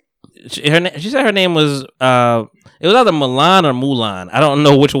 Yeah. She said her name was it was either Milan or Mulan. I don't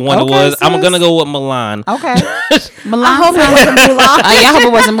know which one it was. Sis. I'm gonna go with Milan. Okay. Milan. I hope it wasn't Mulan. I hope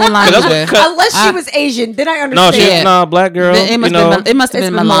it wasn't Mulan either. Unless she was Asian. Then I No, understand. she's not a black girl. It must have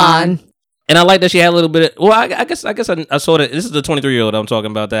been Milan. And I like that she had a little bit of, well, I guess I saw that. This is the 23-year-old I'm talking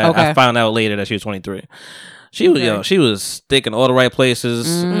about. That Okay. I found out later that she was 23. She was, she was thick in all the right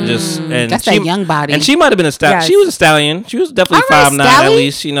places. And That's she, that young body. And she might have been a stallion. Yes. She was a stallion. She was definitely All right, 5'9" at Stallion.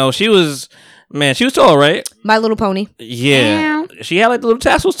 least. You know, she was tall, right? My Little Pony. Yeah. She had like the little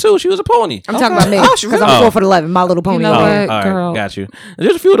tassels too. She was a pony. I'm talking about me. Oh, she Because really- I'm 4'11". My Little Pony. know Oh, what, all right, girl? got you.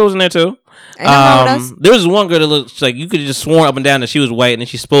 There's a few of those in there too. Ain't nothing wrong with us. There was one girl that looks like you could have just sworn up and down that she was white, and then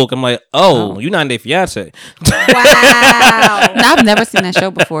she spoke. I'm like, you're not their fiance. Wow. No, I've never seen that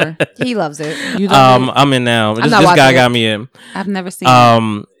show before. He loves it. You don't know? I'm in now. This not guy watching got it. me in. I've never seen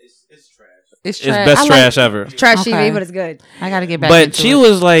it. It's It's trash. best I trash ever. Trash Okay. TV, but it's good. I gotta get back But into she it.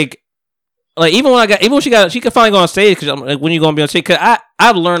 was like even when she could finally go on stage because like, when you gonna be on stage? Because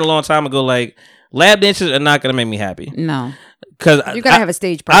I've learned a long time ago like lap dances are not gonna make me happy No. because You gotta have a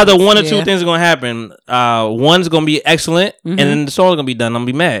stage either presence. one or two Yeah. things are gonna happen. One's gonna be excellent, and then the song's gonna be done. I'm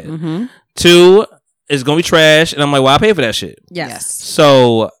gonna be mad. Mm-hmm. Two, it's gonna be trash, and I'm like, well, I pay for that shit. Yes.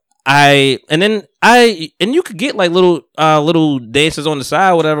 So and you could get like little dances on the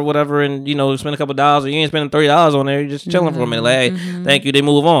side, whatever, and spend a couple dollars, or you ain't spending $30 on there. You're just chilling for a minute, like, hey, thank you. They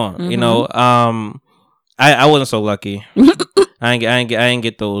move on. I wasn't so lucky. I ain't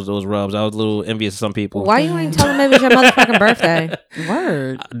get those rubs. I was a little envious of some people. Why you ain't telling me it was your motherfucking birthday?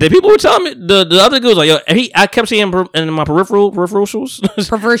 Word. The people were telling me the other girls like, yo, I kept seeing in my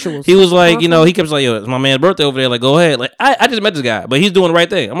peripherals. He was like, he kept like, yo, it's my man's birthday over there. Like, go ahead. Like, I just met this guy, but he's doing the right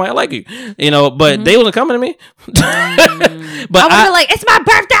thing. I'm like, I like you, but they wasn't coming to me. But I was like, it's my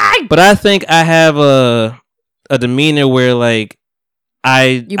birthday. But I think I have a demeanor where like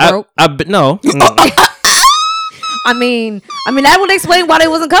you broke. No. I mean, that would explain why they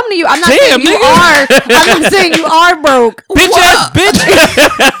wasn't coming to you. I'm not saying you are. I'm just saying you are broke. Bitch.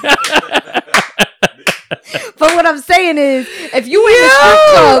 But what I'm saying is, if you in the strip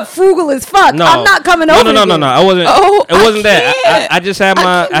club, frugal as fuck, I'm not coming over. No. I wasn't. It wasn't that. I just had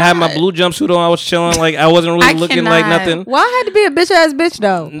my blue jumpsuit on. I was chilling. Like I wasn't really looking like nothing. Why I had to be a bitch ass bitch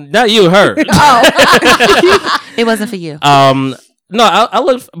though? Not you, her. It wasn't for you. No, I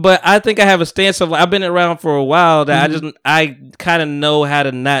look, but I think I have a stance of like, I've been around for a while that I kind of know how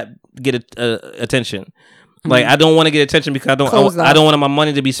to not get attention. Like I don't want to get attention because I don't want my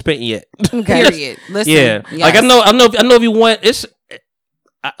money to be spent yet. Okay. Period. Listen. Yeah. Yes. Like I know if you want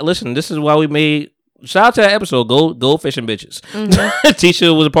listen, this is why we made shout out to that episode, Go Fishing Bitches.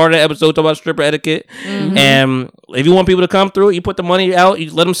 Tisha was a part of that episode talking about stripper etiquette. And if you want people to come through, you put the money out,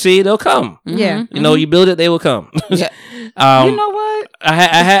 you let them see, they'll come. Yeah. You build it, they will come. Yeah. You know what? I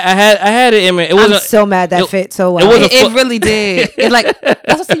had it in me. It wasn't. I'm so mad that fit so well. It really did. It like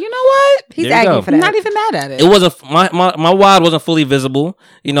I was like, you know what? He's acting for that. I'm not even mad at it. It wasn't my wad wasn't fully visible,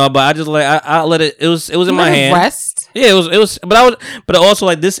 but I just like I let it. It was in my hand. Rest. Yeah, it was. But also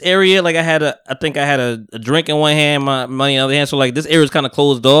like this area, like I think I had a drink in one hand, my money in the other hand. So like this area is kind of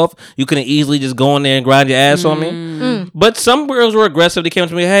closed off. You couldn't easily just go in there and grind your ass on me. But some girls were aggressive. They came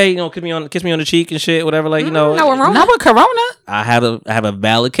to me, hey, kiss me on the cheek and shit, whatever. Like not with Corona. I have a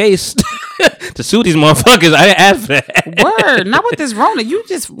valid case to sue these motherfuckers. I didn't ask for that. Word, not with this Rona. You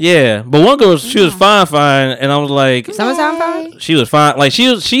just but one girl, she was fine, and I was like, summertime fine. She was fine. Like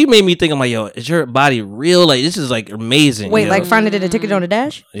she made me think. I'm like, yo, is your body real? Like this is like amazing. Wait, like finding the ticket on the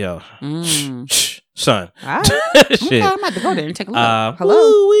dash? Yo, son. All right. Shit. I'm about to go there and take a look.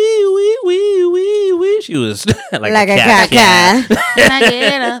 Hello. Wee. She was like a cat.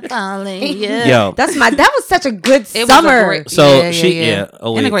 Yo, that was such a good It summer. was a great, so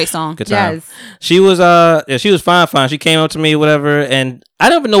and a great song. Good time. Yes. She was she was fine. She came up to me, whatever, and I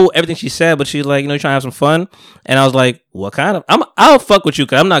don't even know everything she said, but she's like, trying to have some fun, and I was like, what kind of? I'll fuck with you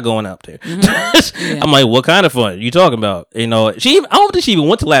because I'm not going out there. I'm like, what kind of fun you talking about? I don't think she even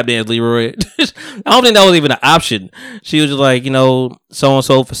went to lap dance, Leroy. I don't think that was even an option. She was just like, so and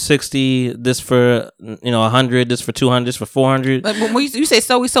so for 60, this for 100, this for 200, this for 400. Like when you say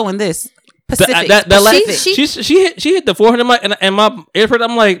so, we so in this. Pacific. She hit the 400 mark, and my airport.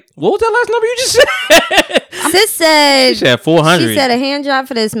 I'm like, what was that last number you just said? Sis said she said 400. She said a hand job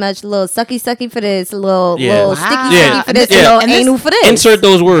for this much, little sucky for this, little sticky for this, and little anal for this. Insert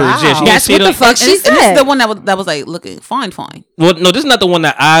those words. Wow. Yeah, that's what the fuck she said. And this is the one that was like looking fine. Well, no, this is not the one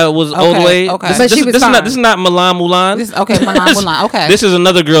that I was all the way. Okay, but she was fine. This is not Milan. Mulan. Okay, this is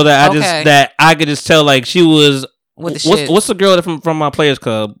another girl that I could just tell like she was. With the shit. What's the girl from my Players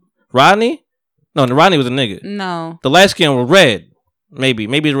Club? Rodney? No, Rodney was a nigga. No, the light skin was red. Maybe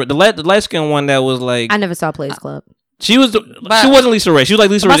the light skin one that was like. I never saw Players Club. She wasn't Lisa Ray. She was like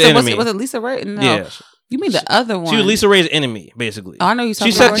Lisa Ray's enemy. Was it Lisa Ray? No. Yeah. You mean the other one? She was Lisa Ray's enemy, basically. Oh, I know you.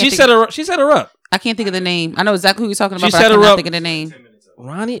 She set her up. I can't think of the name. I know exactly who you're talking about. She but set I her cannot up. think of the name.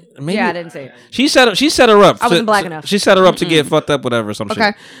 Ronnie? Maybe. Yeah, I didn't say it. She set her up. I wasn't black enough. She set her up to get fucked up, whatever, some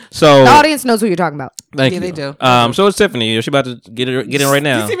Okay. shit. So the audience knows who you're talking about. Thank you. They do. So it's Tiffany. She about to get in right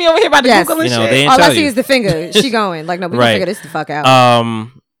now. You see me over here about to Google and shit. They ain't all tell I see you. is the finger. She going like, no, we can figure this the fuck out.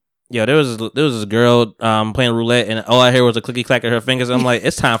 Yeah, there was this girl playing roulette, and all I hear was a clicky clack of her fingers. I'm like,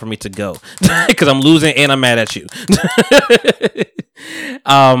 it's time for me to go because I'm losing and I'm mad at you.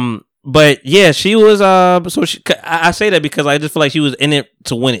 But yeah, she was. So I say that because I just feel like she was in it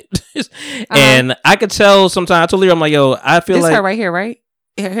to win it, and I could tell sometimes. I told her, I'm like, yo, I feel this like her right here, right?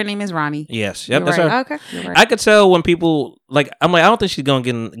 Her name is Ronnie. Yes, yep, You're that's right. her. Okay, You're right. I could tell when people like. I'm like, I don't think she's gonna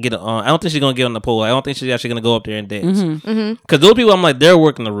get on. I don't think she's gonna get on the pole. I don't think she's actually gonna go up there and dance. Because those people, I'm like, they're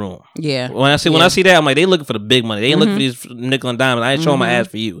working the room. Yeah. When I see that, I'm like, they looking for the big money. They ain't looking for these nickel and diamond. I ain't showing my ass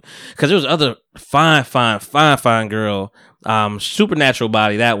for you. Because there was other fine girl, supernatural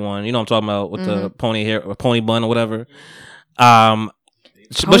body. That one, you know what I'm talking about with the pony hair or pony bun or whatever.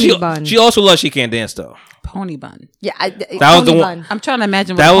 she also loves She Can't Dance though. Pony bun. Yeah, that was the one. I'm trying to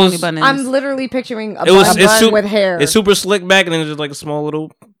imagine what pony bun is. I'm literally picturing a bun with hair. It's super slick back and then just like a small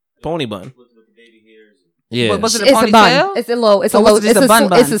little pony bun. Yeah, was it a it's ponytail? A bun. It's a low. It's a low. It's a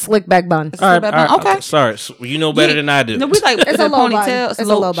bun. It's a slick back bun. All right. Okay. Sorry, you know better than I do. No, we like it's a low ponytail. It's a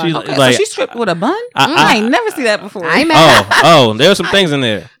low bun. Okay, like, so she stripped with a bun. I ain't never see that before. I ain't mad. Oh, there were some things in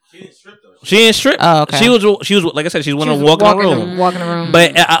there. She didn't strip. Oh, okay. She was like I said. She was walking the room. Walking the room.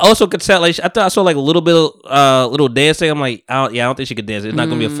 But I also could tell. Like I thought I saw like a little bit of little dancing. I'm like, I don't think she could dance. It's not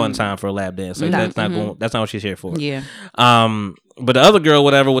gonna be a fun time for a lap dance. Like that's not going. That's not what she's here for. Yeah. But the other girl,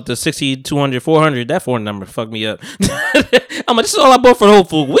 whatever, with the 60, 200, 400, that phone number fucked me up. I'm like, this is all I bought for the whole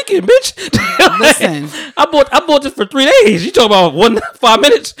food weekend, bitch. Listen, I bought this for 3 days. You talking about 5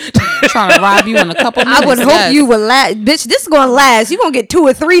 minutes? Trying to rob you in a couple minutes. I would hope you would last, bitch. This is gonna last. You gonna get 2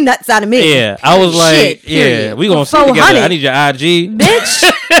 or 3 nuts out of me. Yeah, I was like, yeah, we gonna see together. I need your IG,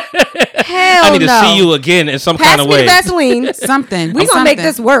 bitch. Hell I need to no. see you again in some kind of way. Pass me the Vaseline. Something. We gonna make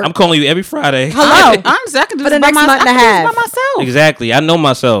this work. I'm calling you every Friday. Hello. Honestly, I can do for this the next month and a half. by myself. Exactly. I know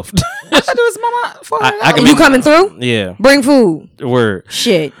myself. I can do this by myself. You coming through? Yeah. Bring food. Word.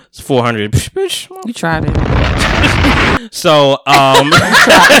 Shit. It's 400. Bitch. You tried it. So,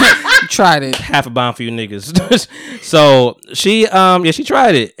 you tried it. Half a bomb for you niggas. So she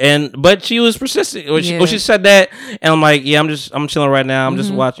tried it, but she was persistent. She said that, and I'm like, I'm chilling right now. I'm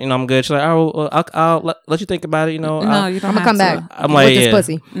just watching. I'm good. She's like, oh, I'll let you think about it. No, you don't. I'm gonna come back. I'm like, with this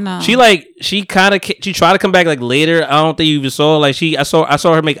pussy. No. She tried to come back like later. I don't think you even saw. Like I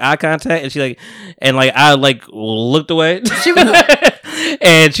saw her make eye contact, and I looked away. She was.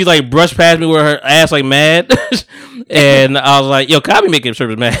 And she like brushed past me with her ass like mad. And I was like, yo, can be making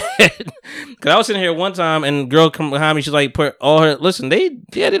strippers mad? Cause I was sitting here one time and girl come behind me, she's like put all her they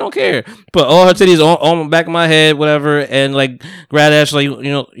don't care. Put all her titties on the back of my head, whatever, and like grab that, she's like,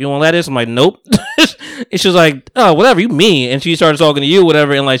 you wanna let this? I'm like, nope. And she was like, oh, whatever, you mean? And she started talking to you,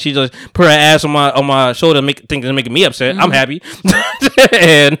 whatever, and like she just put her ass on my shoulder, thinking it's making me upset. I'm happy.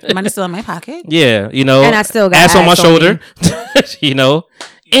 And money's still in my pocket. Yeah, and I still got ass on my shoulder.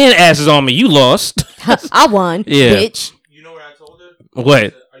 And ass is on me. You lost. I won. Yeah. Bitch. You know what I told her?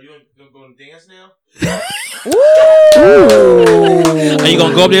 What? Are you going to dance now? Are you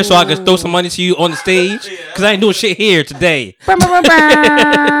gonna go up there so I can throw some money to you on the stage? Cause I ain't doing shit here today.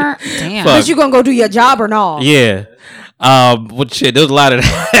 Damn. But you gonna go do your job or not? Yeah. But shit, there was a lot of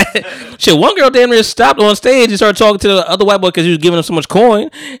that. Shit, one girl damn near stopped on stage and started talking to the other white boy because he was giving him so much coin.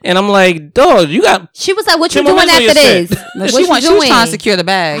 And I'm like, dog, you got. She was like, what you doing after this? No, she was trying to secure the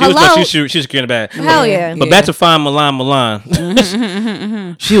bag. Hello? She was securing the bag. Hell yeah. But back to find Milan.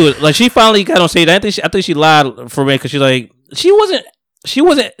 She was like, she finally got on stage. I think she lied for me because she wasn't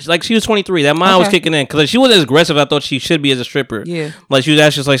like, she was 23. That mind was kicking in because she wasn't as aggressive as I thought she should be as a stripper. Yeah, like she was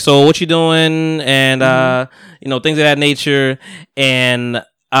actually just like, so what you doing, and things of that nature, and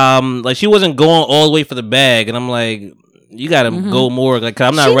like she wasn't going all the way for the bag, and I'm like, you gotta go more, like, cause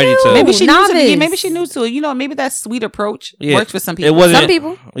I'm not ready to. Maybe she knew to it. Maybe she knew to it. Maybe that sweet approach works for some people. It wasn't, some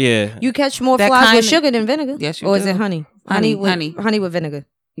people. Yeah, you catch more flies with sugar than vinegar. Yes, or is it honey? Honey with vinegar.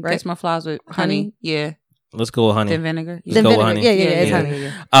 You catch more flies with honey. Yeah. Let's go with honey. Then vinegar. Let's go with honey. Yeah, it's honey.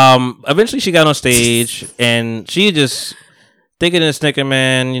 Eventually she got on stage and she just thicker than a Snicker,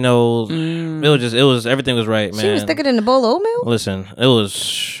 man. It was everything was right, man. She was thicker than a bowl of oatmeal. Listen, it was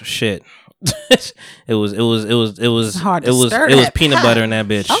shit. It was hard. It was peanut butter in that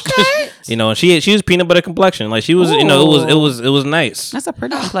bitch. Okay. And she was peanut butter complexion. Like she was, it was nice. That's a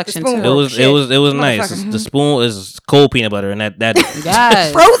pretty complexion too. It was nice. The spoon is cold peanut butter and that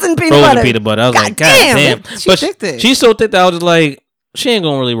yes. frozen peanut butter. I was like, God damn. She's so thick that I was just like, she ain't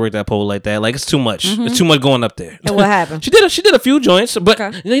gonna really work that pole like that. Like, it's too much. It's too much going up there. And what happened? She did a few joints, but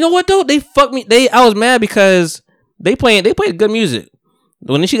you know what though? They fucked me. I was mad because they played good music.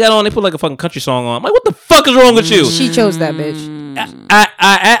 When she got on, they put like a fucking country song on. I'm like, what the fuck is wrong with you? She chose that bitch.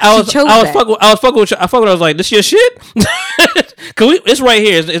 I was fucking with you. I was like, this your shit? Cause it's right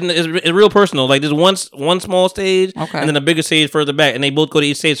here. It's real personal. Like there's one small stage, and then a bigger stage further back, and they both go to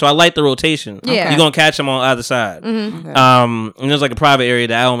each stage. So I like the rotation. Yeah, you're gonna catch them on either side. Mm-hmm. Okay. And there's like a private area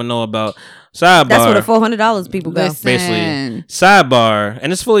that I don't even know about. Sidebar. That's where the $400 people go. Basically, sidebar,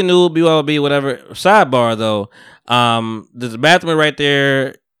 and it's fully nude, BYOB, whatever. Sidebar though. There's a bathroom right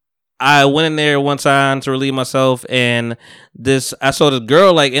there. I went in there one time to relieve myself, and I saw this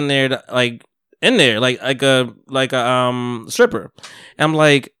girl like in there, like a stripper. And I'm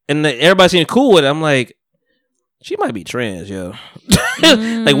like, and everybody seemed cool with it. I'm like, she might be trans, yo.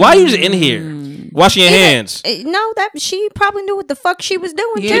 Like, why are you just in here? Washing your hands. No, that she probably knew what the fuck she was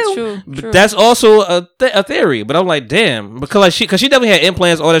doing Yeah, too. true. But that's also a theory. But I'm like, damn, because she definitely had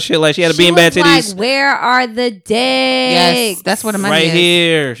implants, all that shit. Like she had a bean bad titties. Like, where are the dicks? Yes, that's what I'm Right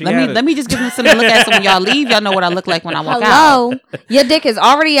here. She Let me just give them something to look at. So when y'all leave, y'all know what I look like when I walk out. Hello, your dick is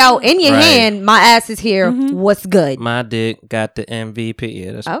already out in your Right. hand. My ass is here. What's good? My dick got the MVP.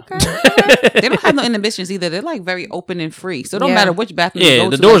 Yeah, that's Okay. They don't have no inhibitions either. They're like very open and free. So it don't Yeah. matter which bathroom Yeah, you go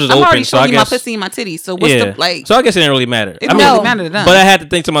the to. doors Like, is I'm open, already so showing I you my guess- pussy and my titties. So what's yeah. the like? So I guess it didn't really matter. It don't really matter to them. But I had to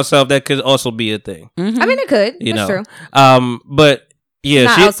think to myself that could also be a thing. I mean, it could. You That's know. true. But yeah,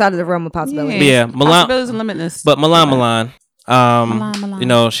 Not she. outside of the realm of possibility. Yeah, Milan. Possibilities are limitless. But Milan. Milan. You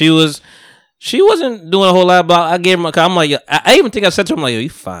know, she wasn't doing a whole lot, but I gave him. I'm like, I even think I said to him, I'm like, yo, you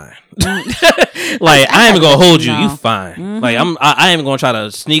fine. Like I ain't even gonna hold you. You fine. Like I ain't even gonna try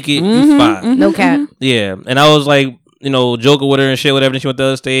to sneak it. You fine. No cap. Yeah, and I was like, you know, joking with her and shit, whatever. Then she went to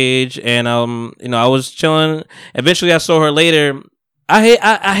the stage, and you know, I was chilling. Eventually, I saw her later.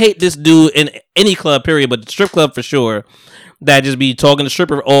 I hate this dude in any club, period, but the strip club for sure. That just be talking to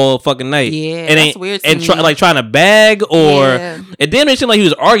stripper all fucking night. Yeah, and that's weird to and me. trying to bag or Yeah. it didn't seem like he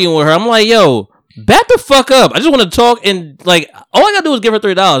was arguing with her. I'm like, yo, back the fuck up. I just want to talk and like all I gotta do is give her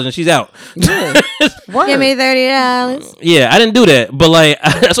 $30 and she's out. Yeah. Give me $30. Yeah, I didn't do that, but like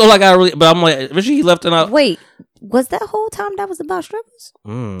that's all I got. Really, but I'm like, eventually he left and I. Wait, was that whole time that was about strippers?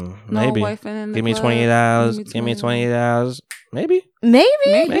 Maybe. boyfriend in the Give me club. $28. Give me $28. Maybe.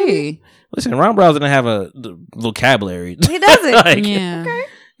 Maybe. Listen, Ron Browse didn't have a vocabulary. He doesn't. Like, Yeah. Okay.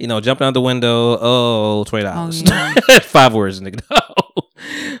 you know, jumping out the window. Oh, $20. Oh, yeah. 5 words, nigga.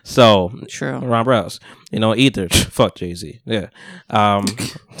 So True. Ron Browse, you know, Ether. Fuck Jay-Z. Yeah.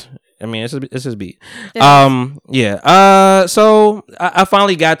 I mean, it's his beat. Yeah. So I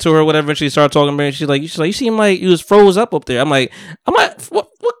finally got to her, whatever, and she started talking to me. She's like, you seem like you was froze up there. I'm like, what's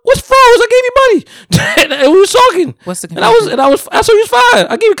froze? I gave you money. And we was talking. What's the and I saw you was fine.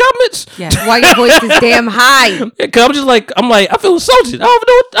 I gave you compliments. Yeah. Why your voice is damn high? Yeah, cause I'm just like, I feel insulted. I don't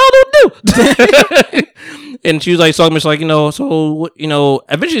know what to do. And she was like, talking to me, she's like, you know, so what, you know,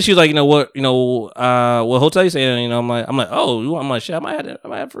 eventually she was like, you know what, what hotel you staying in? You know, I'm like, oh, you want my shit? I might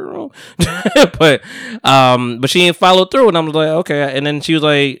have for a room. But she didn't follow through, and I'm like, okay. And then she was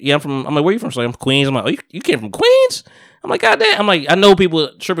like, yeah, I'm like, where you from? She's like, I'm from Queens. I'm like, oh, you came from Queens? I'm like, God damn. I'm like, I know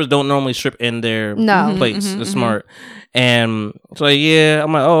strippers don't normally strip in their place. It's smart. And so like, yeah,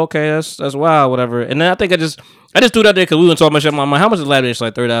 I'm like, oh, okay, that's wild, whatever. And then I think I just threw it out there because we went talking about shit. I'm like, how much is the lap dance? She's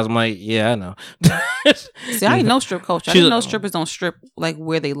like $30. I'm like, yeah, I know. See, I ain't no strip culture. I didn't know strippers don't strip like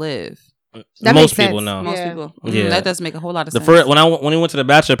where they live. That Most makes people sense. know. Most Yeah. people. Yeah. That does make a whole lot of The sense. first when we went to the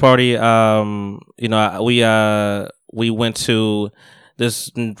bachelor party, you know, we went to this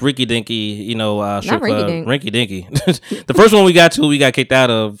rinky dinky, strip club. Rinky dinky. The first one we got kicked out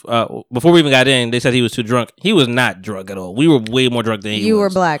of. Before we even got in, they said he was too drunk. He was not drunk at all. We were way more drunk than he was. You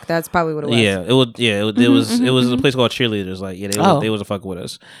were black. That's probably what it was. Yeah, it was. Yeah, it was a place called Cheerleaders. Like, yeah, they was fucking with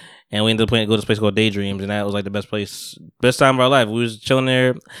us. And we ended up go to this place called Daydreams, and that was like the best time of our life. We was chilling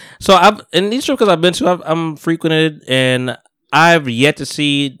there. So in these strip clubs I've been to, I'm frequented, and I've yet to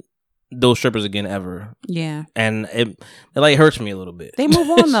see those strippers again ever. Yeah. And it like hurts me a little bit. They move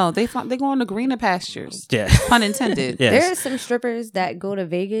on though. They go on to greener pastures. Yeah. Pun intended. Yes. There are some strippers that go to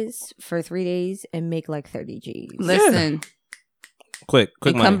Vegas for 3 days and make like 30 G's. Listen. Quick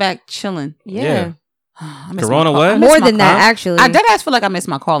They money. come back chilling. Yeah. I miss Corona my what? I miss More my than that, call. actually. I dead ass feel like I miss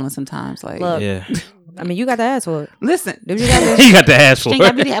my calling sometimes. Like, Look. Yeah. I mean, you got the ass for it. listen. Do you got the- You got the ass for Stink, I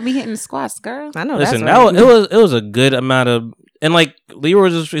it. be hitting the squats, girl. I know Listen, that's right. it was a good amount of, and like Leroy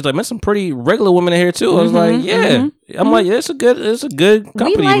he's like, met some pretty regular women in here too. I was like, yeah. I'm like, yeah, it's a good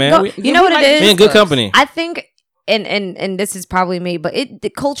company, like man. you know what it is? We in good company. I think, and this is probably me, but the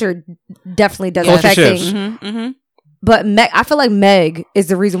culture definitely does Culture affect shifts. things. But I feel like Meg is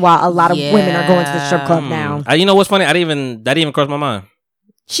the reason why a lot of women are going to the strip club now. You know what's funny? That didn't even cross my mind.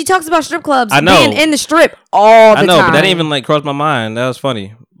 She talks about strip clubs I know. being in the strip all the I know, time. but that didn't even like cross my mind. That was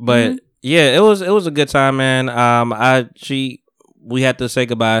funny. But yeah, it was a good time, man. We had to say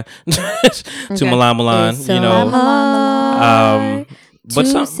goodbye to Milan. It's so You know, hard but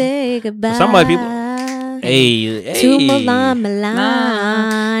to say goodbye. somebody people. Hey, To Milan.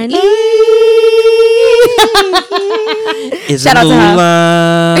 Is Shout it out to her.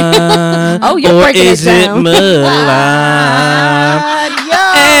 Mulan? Oh, you're or breaking it is it down. Mulan?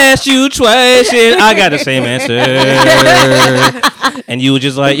 Asked you twice, and I got the same answer. And you were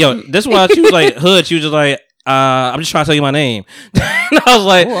just like, yo, this is why she was like, Hood. She was just like, I'm just trying to tell you my name. And I was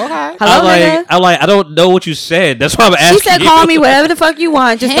like, okay. Hello, nigga? I don't know what you said. That's why I'm asking. She said, call me whatever the fuck you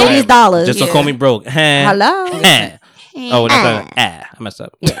want. Just throw these dollars. Just don't call me broke. Hello? Oh, I messed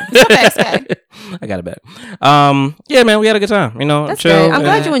up. Yeah. I got it back. Yeah, man, we had a good time. You know, That's chill. good. I'm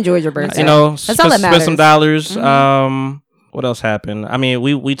glad you enjoyed your birthday. You know, that's all that spent matters. some dollars. What else happened? I mean,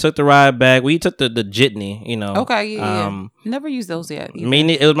 we took the ride back. We took the jitney. You know. Okay. Yeah. Never used those yet.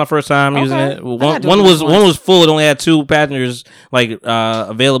 It was my first time using it. One once. was full. It only had 2 passengers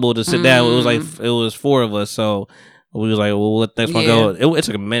available to sit down. It was like it was 4 of us. So we was like, well, let the next one go. It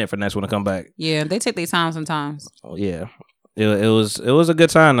took a minute for the next one to come back. Yeah, they take their time sometimes. Yeah. It was a good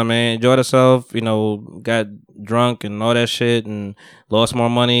time. I mean, enjoyed ourselves. You know, got drunk and all that shit, and lost more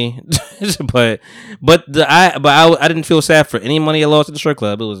money. but I didn't feel sad for any money I lost at the strip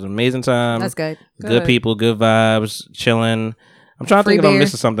club. It was an amazing time. That's good. Good people, good vibes, chilling. I'm trying to think if I'm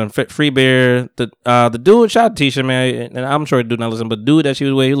missing something. Free beer. The dude, shout out to Tisha, man, and I'm sure the dude not listen, but dude that she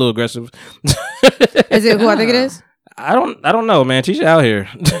was with, he a little aggressive. Is it who I think it is? I don't know, man. Tisha out here.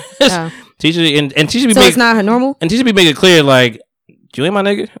 Tisha and Tisha be so it's not her normal. And Tisha be making it clear like, you ain't my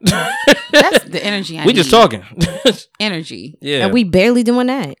nigga. That's the energy. We just talking. Energy. Yeah. And we barely doing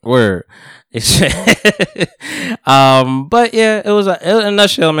that. Word. But yeah, it was in a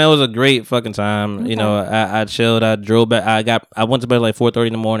nutshell, man. It was a great fucking time. Okay. You know, I chilled. I drove back. I went to bed like 4:30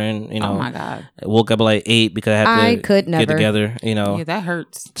 in the morning. You know, oh my god. I woke up at like 8 because I had to get together. You know, yeah, that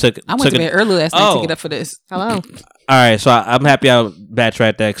hurts. I went to bed early last night to get up for this. Hello. All right, so I'm happy I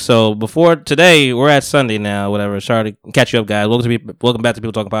backtracked that. So before today, we're at Sunday now. Whatever. Sorry to catch you up, guys. Welcome back to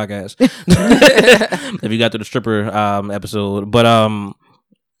People Talking Podcast. If you got through the stripper episode, but I'm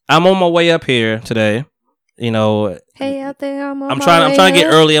on my way up here today. You know, hey out there, I'm trying to get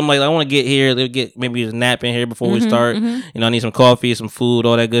early. I'm like, I want to get here. Get maybe a nap in here before we start. You know, I need some coffee, some food,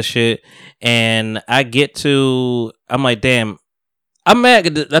 all that good shit. And I get to, I'm like, damn, I'm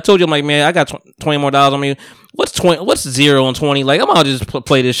mad. I told you, I'm like, man, I got $20 more on me. What's 20? What's 0 and 20? Like, I'm gonna just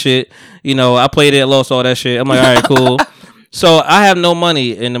play this shit. You know, I played it, lost all that shit. I'm like, all right, cool. So I have no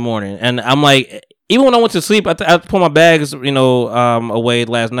money in the morning, and I'm like, even when I went to sleep, I put my bags, you know, away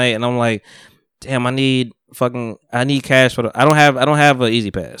last night, and I'm like, damn, I need cash for I don't have an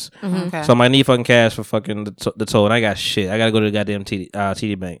Easy Pass, Okay. so I need fucking cash for fucking the toll, and I got shit. I gotta go to the goddamn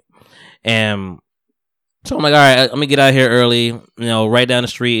TD Bank, and so I'm like, all right, let me get out here early. You know, right down the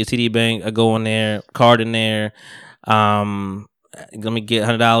street is TD Bank. I go in there, card in there. Let me get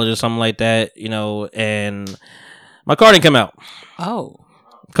 $100 or something like that. You know, and my card ain't come out. Oh,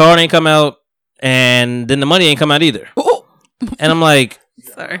 card ain't come out, and then the money ain't come out either. Oh. And I'm like,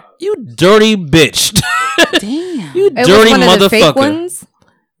 sorry, you dirty bitch. Damn, you dirty was one motherfucker. Of the fake ones?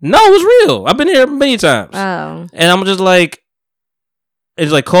 No, it was real. I've been here many times. Oh, and I'm just like. It's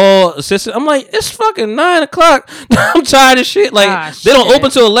like, call assistant. I'm like, it's fucking 9:00. I'm tired of shit. Like, they don't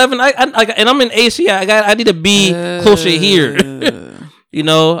open till 11. And I'm in AC. I need to be closer here. You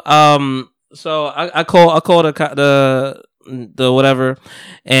know. So I call the whatever,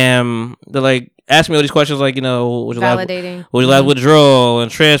 and they're like, ask me all these questions, like, you know, would you validating, would you like withdrawal and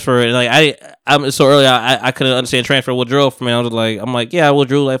transfer? And like I'm so early, I couldn't understand transfer withdrawal for me. I'm like, yeah, I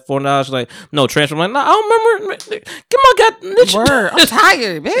withdrew like $4. She's like, no transfer. I'm like, no, I don't remember. Come on, word. I'm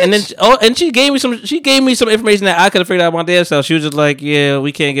tired, bitch. And then she gave me some information that I could have figured out my damn self. She was just like, yeah,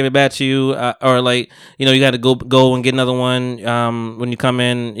 we can't give it back to you, or like, you know, you got to go and get another one when you come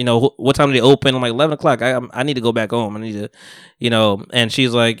in. You know, what time do they open? I'm like 11:00. I need to go back home. I need to, you know. And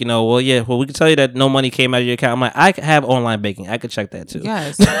she's like, you know, well, yeah, well, we can tell you that no money came out of your account. I'm like, I have online banking. I could check that too.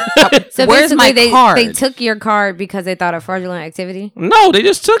 Yes. So where's my card? They took your card because they thought of fraudulent activity? No, they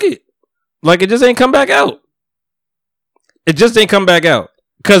just took it. Like, it just ain't come back out. It just ain't come back out.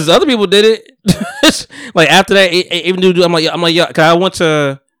 Because other people did it. Like, after that, even dude, I'm like, yeah, because I went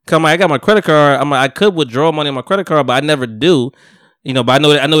to come. I got my credit card. I'm like, I could withdraw money on my credit card, but I never do. You know, but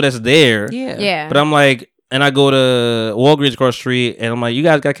I know that's there. Yeah. But I'm like, and I go to Walgreens across the street, and I'm like, you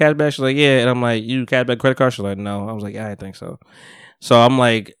guys got cash back? She's like, yeah. And I'm like, you cash back credit card? She's like, no. I was like, yeah, I think so. So I'm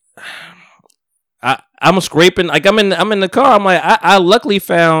like, I'm scraping. Like, I'm in the car. I'm like, I luckily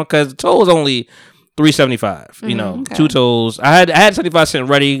found, because the toll was only $3.75. You know, okay. 2 tolls. I had 75 cents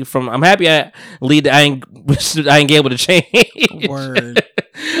ready from. I'm happy I ain't get able to change. Word.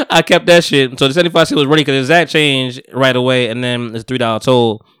 I kept that shit. So the 75 cents was ready because that changed right away, and then it's $3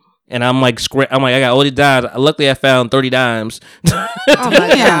 toll. And I'm like, I got all these dimes. Luckily, I found 30 dimes. Oh my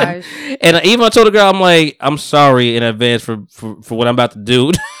gosh! And even I told the girl, I'm like, I'm sorry in advance for what I'm about to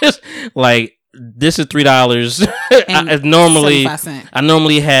do. Like, this is $3. I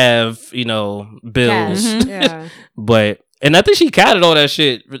normally have, you know, bills. Mm-hmm. Yeah. But and I think she counted all that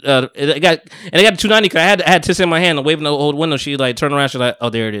shit. It got $2.90 because I had 10 cents in my hand and waving the old window. She like turned around. She's like, oh,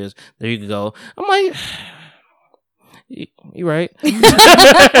 there it is. There you go. I'm like. You right.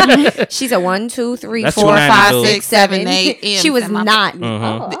 She said 1, 2, 3, That's 4, 290 5, bills. 6, 7, 8. M's She was in my not.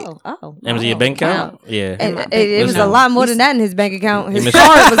 Oh. M's in your bank account? Yeah. It was a lot more than that in his bank account. His missed-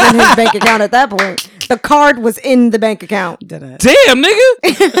 card was in his bank account at that point. The card was in the bank account. Damn,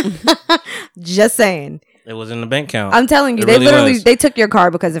 nigga. Just saying. It was in the bank account. I'm telling you, It they really literally was. they took your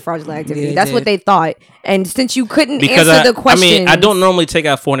card because of fraudulent activity. Yeah, That's they what did. they thought. And since you couldn't Because answer the question, I don't normally take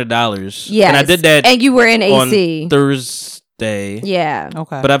out $400. Yes. And I did that and you were in on AC. Thursday. Yeah.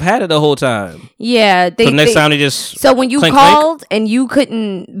 Okay. But I've had it the whole time. Yeah. So next time they just So when you clink, called and you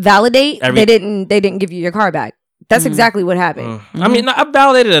couldn't validate, Every- they didn't give you your car back. That's exactly what happened. I mean, I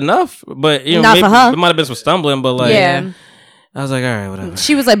validated enough, but you know, Not for her. it might have been some stumbling, but like, Yeah. I was like, all right, whatever.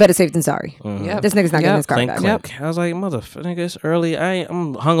 She was like, better safe than sorry. Yep. This nigga's not getting his car Clink, back. clink. I was like, motherfucker, it's early.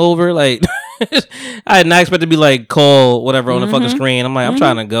 I'm hungover. Like, I had not expected to be like call whatever on the fucking screen. I'm like, I'm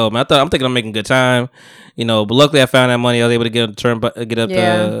trying to go, man. I'm thinking I'm making good time, you know. But luckily, I found that money. I was able to get up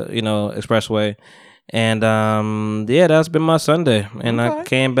the expressway, and yeah, that's been my Sunday. And I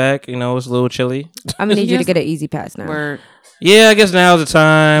came back. You know, it was a little chilly. I'm gonna need you to get an easy pass now. Word. Yeah, I guess now's the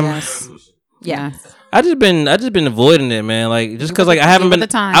time. Yes. Yeah. I just been avoiding it, man. Like just because like I haven't with been, the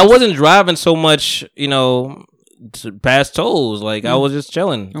times. I wasn't driving so much, you know, past tolls. Like I was just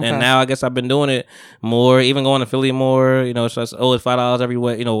chilling, Okay. and now I guess I've been doing it more, even going to Philly more. You know, it's just, it's $5 every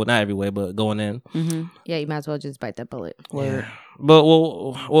way. You know, not every way, but going in. Yeah, you might as well just bite that bullet. Yeah. But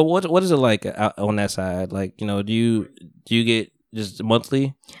well, what is it like on that side? Like, you know, do you get just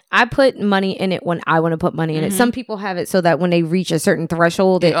monthly? I put money in it when I want to put money in it. Some people have it so that when they reach a certain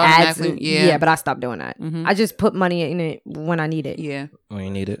threshold, it adds. automatically- yeah. But I stopped doing that. I just put money in it when I need it. Yeah. When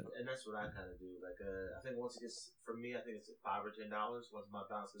you need it. And that's what I kind of do. Like, I think once it gets, for me, I think it's $5 or $10. Once my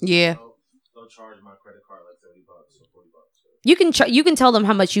balance is Yeah. low, they'll charge my credit card like $30 or $40. You can tell them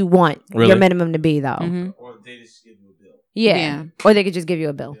how much you want Really? your minimum to be though. Or they just give you a bill. Yeah. Yeah. Or they could just give you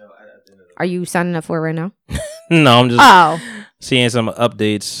a bill. You know, at the end of the Are you signing up for it right now? No, I'm just Oh, seeing some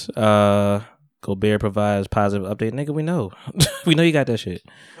updates. Colbert provides positive update. Nigga, we know. We know you got that shit.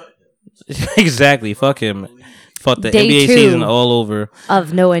 Exactly. Fuck him. Fuck the Day NBA 2 season all over.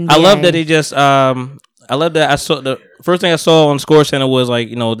 of no NBA. I love that they just I love that I saw the first thing I saw on Score Center was like,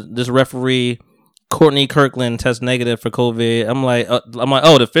 you know, this referee Courtney Kirkland test negative for COVID. I'm like, oh,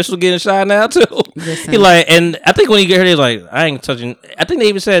 the official getting shot now too. He like, and I think when he got here, he was like, I ain't touching. I think they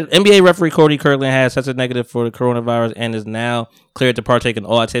even said NBA referee Courtney Kirkland has tested negative for the coronavirus and is now cleared to partake in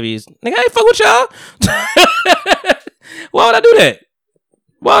all activities. Nigga, I ain't fuck with y'all. Why would I do that?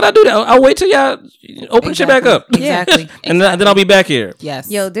 Why would I do that? I'll wait till y'all open shit back up. Exactly. And then I'll be back here. Yes.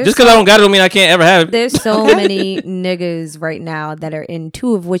 Yo, there's Just because I don't got it don't mean I can't ever have it. There's so many niggas right now that are in,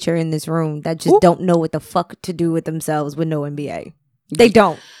 2 of which are in this room, that just don't know what the fuck to do with themselves with no NBA. They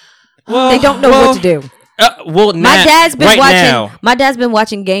don't. They don't know what to do. My dad's been watching. Now, My dad's been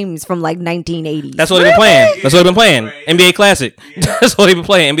watching games from like 1980s. that's what they've been playing. That's what they've been playing. NBA Classic. That's what they've been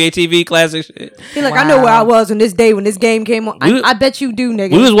playing. NBA TV Classic shit. He's like, I know where I was on this day when this game came on. I bet you do,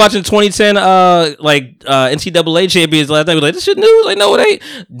 nigga. We was watching 2010 NCAA champions last night. We was like, this shit new. Like, no, it ain't.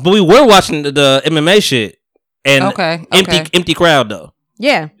 But we were watching the MMA shit. And Okay. empty crowd though.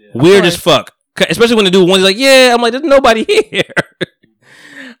 Yeah. Weird as fuck. Especially when the dude one's like, yeah. I'm like, there's nobody here.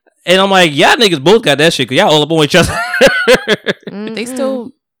 And I'm like, y'all niggas both got that shit because y'all all up on each other. But they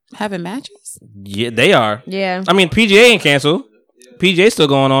still having matches? Yeah, they are. Yeah. I mean, PGA ain't canceled. PGA still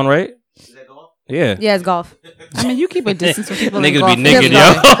going on, right? Yeah. Yeah, it's golf. I mean, you keep a distance from people. Niggas in be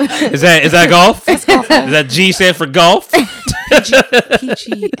golf. nigga, yo. Is that golf? Is that G stand for golf?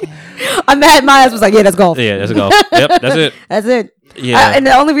 PG. I'm mad. My ass was like, yeah, that's golf. Yeah, that's golf. Yep, that's it. That's it. Yeah. And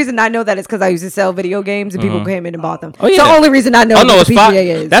the only reason I know that is because I used to sell video games and people came in and bought them. Oh, yeah. It's the only reason I know Oh no, what it's the fun. PGA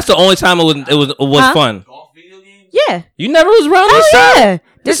is. That's the only time it was fun. Golf video games? Yeah. You never was around Oh, this time. yeah.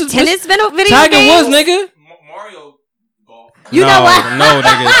 There's This is- tennis video Tiger games. Woods, nigga. Mario golf. You know what? No,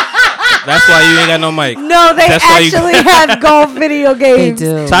 nigga. That's why you ain't got no mic. No, they That's why you- actually have golf video games. They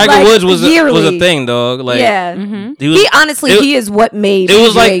do. Tiger Like, Woods was a yearly. thing, dog. Like, Yeah. he Honestly, it- he is what made it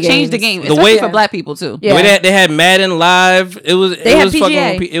was PGA like- games. Change the game, The especially way- for black people too. Yeah. The way they had Madden live, it was They it had was PGA.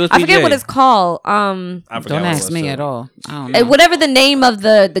 fucking it was PGA. I forget what it's called. I forgot Don't what it ask was, me so. at all. I don't know. Whatever the name of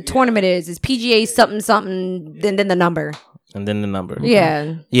the tournament is PGA something something. Then the number. And then the number.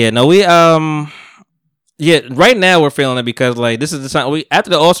 Yeah. Yeah, no, we yeah, right now we're feeling it because like this is the time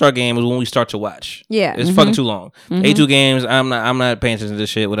after the All-Star game is when we start to watch. Yeah. It's fucking too long. 82 games, I'm not paying attention to this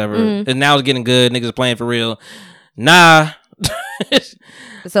shit, whatever. And now it's getting good, niggas playing for real. Nah.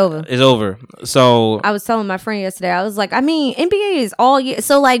 It's over. It's over. So I was telling my friend yesterday, I was like, I mean, NBA is all year.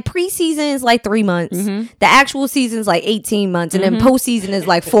 So, like, preseason is like 3 months. The actual season is like 18 months. And then postseason is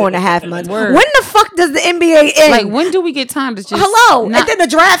like 4.5 months. When the the fuck does the NBA end? Like, when do we get time to just Hello, and then the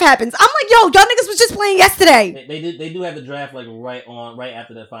draft happens. I'm like, yo, y'all niggas was just playing yesterday. They do have the draft like right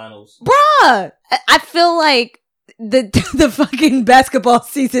after the finals. Bruh, I feel like the fucking basketball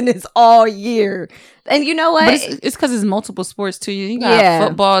season is all year. And you know what? But it's because it's multiple sports too. You got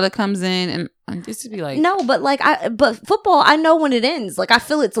football that comes in, and this would be like no, but like but football, I know when it ends. Like I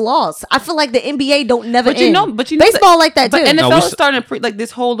feel it's lost. I feel like the NBA don't never end. But baseball like that too. But NFL is starting like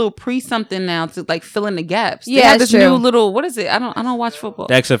this whole little something now to like fill in the gaps. They have this true. new little what is it? I don't watch football.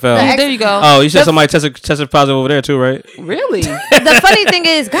 The XFL. There you go. Oh, you said somebody tested positive over there too, right? Really? The funny thing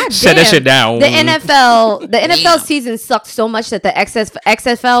is, God shut that shit down. The NFL season sucked so much that the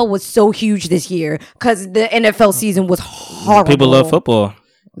XFL was so huge this year because the NFL season was horrible. People love football.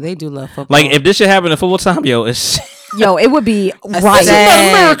 They do love football. Like if this shit happened in football time, it would be riots.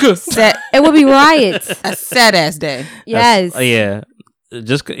 America. It would be riots. A sad ass day. Yes. Yeah.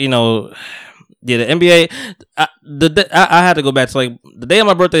 Just the NBA. I had to go back to like the day of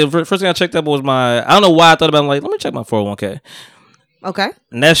my birthday. The first thing I checked up was I don't know why I thought about it. I'm like, let me check my 401k. Okay.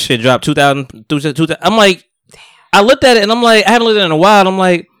 And that shit dropped 2,000. I'm like, I looked at it and I'm like, I haven't looked at it in a while. And I'm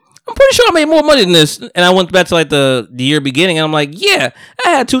like, I'm pretty sure I made more money than this. And I went back to like the year beginning and I'm like, yeah, I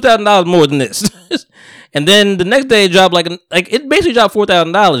had $2,000 more than this. And then the next day it dropped like it basically dropped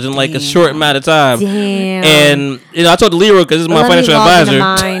 $4,000 in like a short amount of time. Damn. And I told Leroy because this is my financial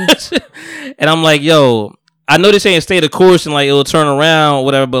advisor. And I'm like, yo, I know this ain't stay the course and like it'll turn around or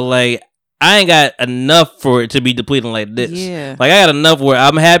whatever, but like I ain't got enough for it to be depleting like this. Yeah. Like I got enough where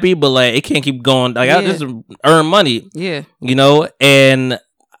I'm happy, but like it can't keep going. Like I just earn money. Yeah. And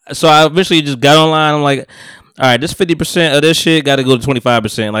so I eventually just got online. I'm like, all right, this 50% of this shit got to go to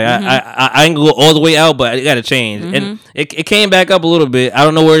 25%. Like I ain't go all the way out, but it got to change. And it came back up a little bit. I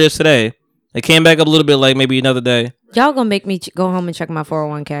don't know where it is today. It came back up a little bit, like maybe another day. Y'all gonna make me go home and check my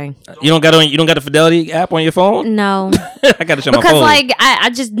 401k. You don't got the Fidelity app on your phone? No, I got to check my phone because like I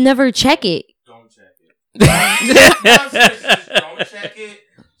just never check it. Don't check it. Just don't check it.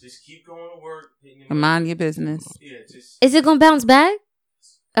 Just keep going to work. Mind your business. Yeah, Is it gonna bounce back?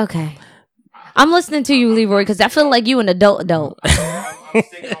 Okay. I'm listening to you, Leroy, because I feel like you an adult. I'm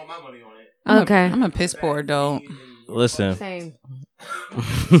sticking all my money on it. Okay. I'm a piss poor adult. Listen. Same.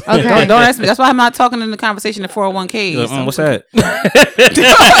 Okay. Don't ask me. That's why I'm not talking in the conversation of 401k. What's that?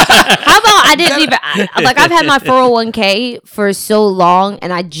 How about I didn't even I've had my 401k for so long,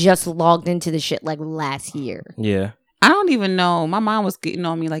 and I just logged into the shit like last year. Yeah. I don't even know. My mom was getting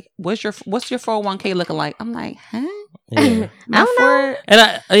on me like, what's your 401k looking like? I'm like, huh? Yeah. I don't know.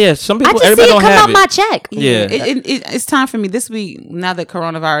 And some people, I just everybody see it don't come have out it. my check. Yeah. It's time for me this week. Now that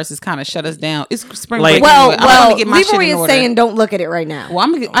coronavirus has kind of shut us down, it's spring Like- break. Well, anyway. I wanna get my Leroy shit in is order. saying don't look at it right now. Well,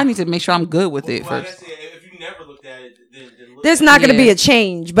 I need to make sure I'm good with it Well, I first. guess if you never looked at it, then look There's at not going to Yeah. be a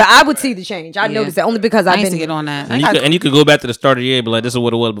change, but I would see the change. I noticed it only because I I've need been to get on that. And you could go back to the start of the year, but like this is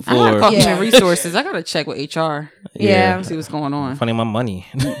what it was I gotta before. call Yeah. human resources. I gotta check with HR. Yeah. See what's going on. Funny my money.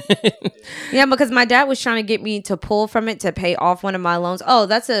 Yeah, because my dad was trying to get me to pull from it to pay off one of my loans. Oh,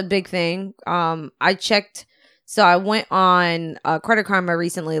 that's a big thing. I checked. So I went on Credit Karma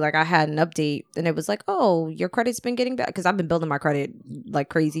recently. Like I had an update, and it was like, "Oh, your credit's been getting better." Because I've been building my credit like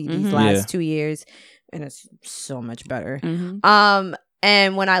crazy these last 2 years, and it's so much better.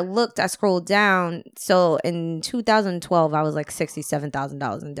 And when I looked, I scrolled down. So in 2012, I was like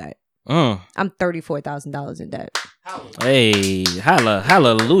 $67,000 in debt. I'm $34,000 in debt. Hey,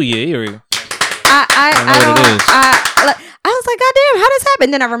 hallelujah. I was like, God damn, how does this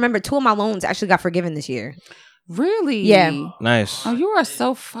happen? Then I remember 2 of my loans actually got forgiven this year. Really? Yeah. Nice. Oh, you are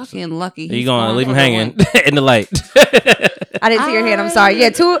so fucking lucky. You gonna leave him hanging in the light? I didn't see your hand. I'm sorry. Yeah,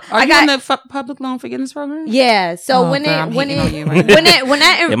 2. Are you in the public loan forgiveness program? Yeah. So Oh, when girl, I'm hating on you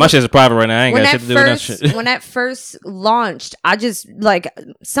right Yeah, my shit's private right now. I ain't got shit to do with that shit. when that first launched, I just like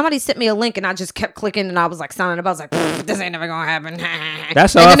somebody sent me a link and I just kept clicking and I was like signing up. I was like, this ain't never gonna happen.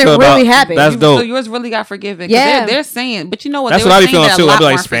 That's how and I then feel it really about. happened. That's dope. So yours really got forgiven. 'Cause Yeah. They're saying, but you know what? That's They what were I be saying feeling that too. a I lot be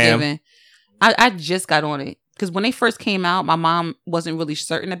like, weren't spam. forgiven. I just got on it. Because when they first came out, my mom wasn't really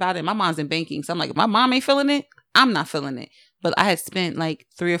certain about it. My mom's in banking. So I'm like, if my mom ain't feeling it, I'm not feeling it. But I had spent like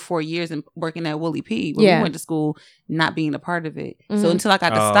 3 or 4 years in working at Willie P. When we went to school, not being a part of it. So until I got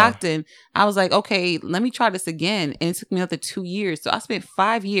to Stockton, I was like, okay, let me try this again. And it took me another 2 years. So I spent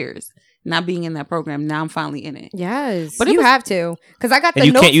 5 years not being in that program. Now I'm finally in it. Yes, But but you was- have to because I got the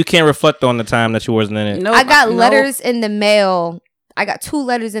And notes. you can't reflect on the time that you wasn't in it. No, I got letters in the mail. I got 2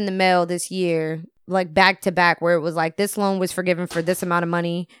 letters in the mail this year like back to back where it was like this loan was forgiven for this amount of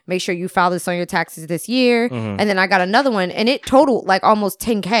money. Make sure you file this on your taxes this year. And then I got another one and it totaled like almost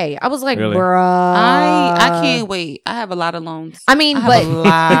 10K. I was like, Really? bruh. I can't wait. I have a lot of loans. I mean, I have but a you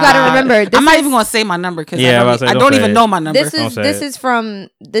lot. gotta remember. I'm not even gonna say my number because Yeah, I was I about to say, don't don't even say know it. my number. This is from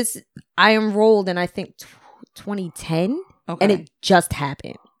this. I enrolled in I think 2010, Okay. and it just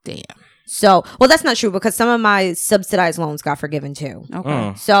happened. Damn. So, well, that's not true because some of my subsidized loans got forgiven too.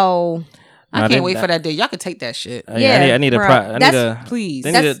 Okay. So, I Nah, can't they- wait for that day. Y'all can take that shit. Yeah, I need a bruh. I need That's- a Please.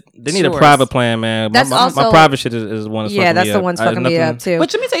 They That's- need a Sure. private plan, man. That's my also- private shit is one that's yeah, fucking that's me the up. one's fucking me up too.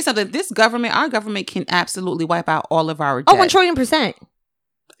 But let me tell you something. This government, our government can absolutely wipe out all of our debt. Oh, 1 trillion%.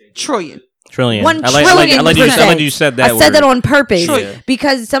 Trillion. Trillion. 1 I like you said that. I said that word. on purpose Trillion.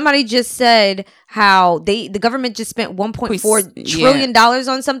 because somebody just said how the government just spent 1.4 trillion dollars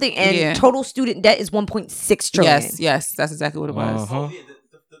on something, and total student debt is 1.6 trillion. Yes, that's exactly what it was. Uh-huh.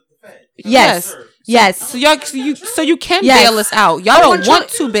 Yes. Yes. So you can Yes. bail us out. Y'all don't want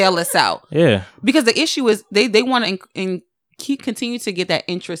to bail us out Yeah. because the issue is they want to continue to get that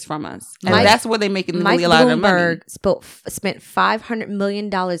interest from us, and Mike- that's where they're making Mike really a lot of money. Bloomberg spent $500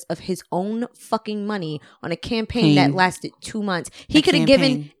 million of his own fucking money on a campaign that lasted 2 months. He could have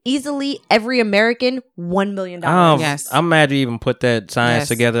given easily every American $1 million. Yes. I'm mad you even put that science Yes.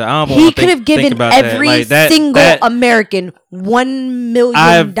 together. I don't He want to could have given about every that. Like, that, single that, American $1 million.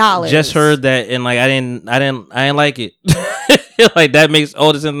 I've just heard that, and like I didn't like it. Like that makes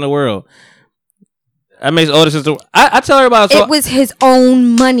all the sense in the world. That makes all the sense. I tell everybody. So it was his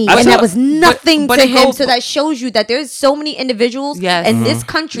own money, I and tell- that was nothing but to it him. goes- So that shows you that there's so many individuals Yes. in this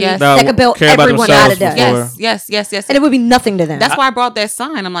country Yes. that could bail Care about everyone out of themselves debt, before- Yes. and it would be nothing to them. That's why I brought that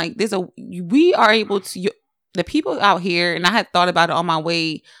sign. I'm like, we are able to, the people out here, and I had thought about it on my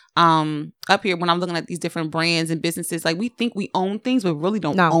way up here when I'm looking at these different brands and businesses. Like, we think we own things, but really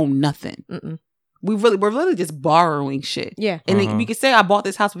don't own nothing. Mm-mm. We're really just borrowing shit. Yeah. And then we can say I bought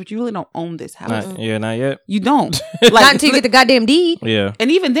this house, but you really don't own this house. not yet. You don't. Not until you get the goddamn deed. Yeah.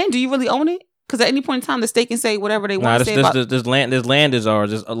 And even then, do you really own it? Because at any point in time, the state can say whatever they want to say about. This land is ours.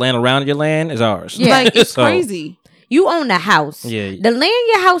 This land around your land is ours. Yeah. Like, it's So, crazy. You own the house. Yeah. The land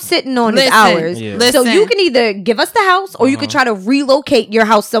your house sitting on is Listen, ours. Yeah. So listen. you can either give us the house or you could try to relocate your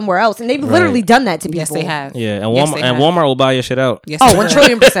house somewhere else. And they've literally done that to people. Yes, they have. Yeah, and Yes, Walmart they have. Walmart will buy your shit out. Yes, Oh, they 1 have.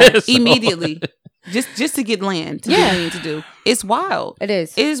 trillion%. So- Immediately. Just to get land. To do what they need to do. It's wild. It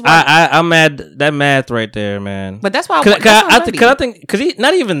is. It is wild. I'm mad. That math right there, man. But that's why I think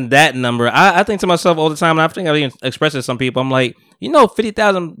not even that number. I think to myself all the time, and I think I've even expressed it to some people. I'm like,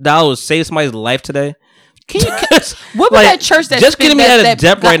 $50,000 saved somebody's life today. Can you? What was Like, that church that just spent getting me out of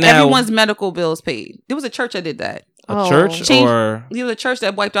debt got right now? Everyone's medical bills paid. There was a church that did that. A church Changed- or There was a church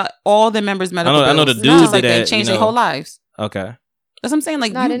that wiped out all the members' medical bills. I know the dude Just like did they that, changed you their know. whole lives. okay. That's what I'm saying.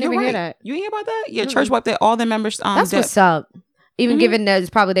 Like, No, I didn't you're even hear right. that. You ain't hear about that? Yeah, church wiped out all the members' That's debt. what's up. Even given that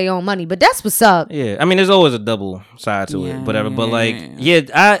it's probably their own money, but that's what's up. Yeah, I mean, there's always a double side to it, whatever. But like,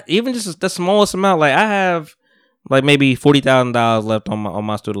 I even just the smallest amount, like I have like maybe $40,000 left on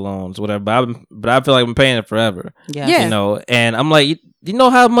my student loans, whatever. But I feel like I'm paying it forever. Yeah. You know, and I'm like, you know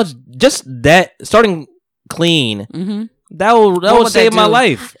how much just that starting clean that would save my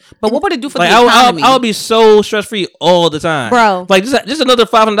life. But what would it do for Like the economy? I would be so stress free all the time, Bro. Like just another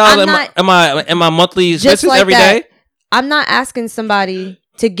 $500 in my monthly expenses like every that. day. I'm not asking somebody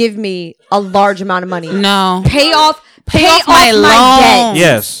to give me a large amount of money. No. Pay off my my loans. debt.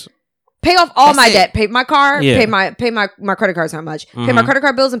 Yes. Pay off all That's my it. debt. Pay my car. Yeah. Pay my credit cards. How much? Pay my credit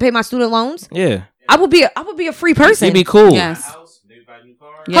card bills and pay my student loans. Yeah. I would be a free person. You'd be cool. Yes. House, maybe buy a new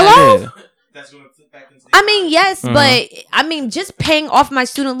car. Hello? Yeah. That's gonna flip back into. I mean, yes, but I mean, just paying off my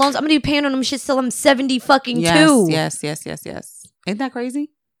student loans. I'm gonna be paying on them shit till I'm 70 fucking two. Yes. Ain't that crazy?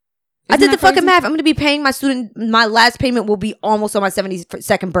 I Isn't did the that fucking crazy? math. I'm gonna be paying my student. My last payment will be almost on my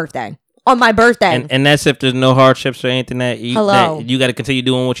 72nd birthday. On my birthday. And that's if there's no hardships or anything that you got to continue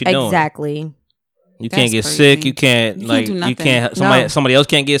doing what you're doing. Exactly. You That's can't get crazy. sick. You can't You like can't do you nothing. can't No. somebody else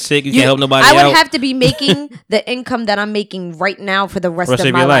can't get sick. You can't help nobody I would out. have to be making the income that I'm making right now for the rest, rest of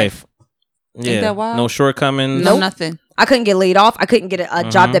of my your life. Yeah, that wild? no shortcomings. No, nothing. I couldn't get laid off. I couldn't get a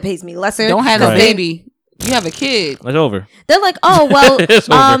job that pays me lesser. Don't have a 'cause they- baby. You have a kid. It's over. They're like, oh well, It's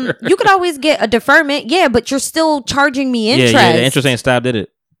over. you could always get a deferment. Yeah, but you're still charging me interest. Yeah, the interest ain't stopped, did it?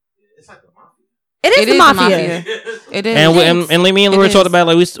 It's like the mafia. It is the mafia. It is. And me and It Laura is. talked about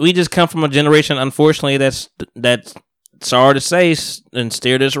like we just come from a generation, unfortunately, that's sorry to say and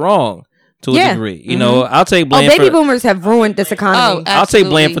steered us wrong. to a degree. You know, I'll take blame. Baby boomers have ruined this economy. I'll take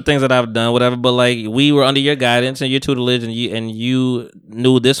blame for things that I've done, whatever. But like, we were under your guidance and your tutelage, and you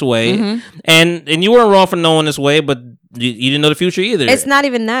knew this way, and you weren't wrong for knowing this way, but you didn't know the future either. It's not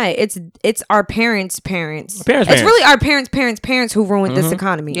even that. It's our parents. It's really our parents who ruined this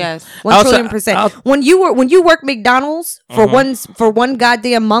economy. Yes, 1,000,000,000%. When you work McDonald's for one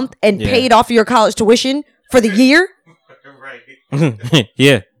goddamn month and paid off your college tuition for the year.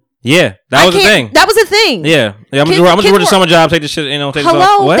 Right. Yeah, that was a thing. That was a thing. Yeah. I'm just working summer job. Take this shit. Take this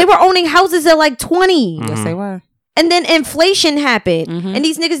off. What? They were owning houses at like 20. Yes, they were. And then inflation happened, and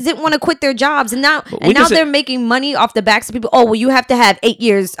these niggas didn't want to quit their jobs, and now they're making money off the backs of people. Oh, well, you have to have 8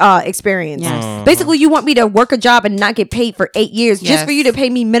 years experience. Yes. Basically, you want me to work a job and not get paid for 8 years just for you to pay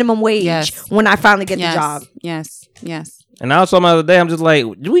me minimum wage when I finally get the job. Yes. And I was talking about the other day. I'm just like,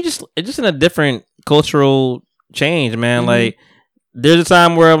 it's just in a different cultural change, man. Like, there's a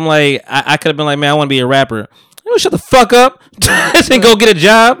time where I'm like, I could have been like, man, I want to be a rapper. You know, shut the fuck up and go get a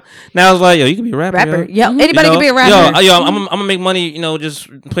job. Now I was like, yo, you can be a rapper. Yo. Anybody can be a rapper. Yo, I'm gonna make money. Just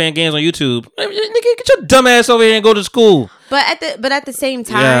playing games on YouTube. Nigga, get your dumb ass over here and go to school. But at the same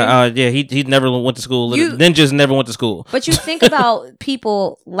time, he never went to school. Then just never went to school. But you think about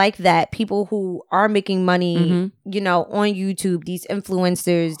people like that, people who are making money, on YouTube, these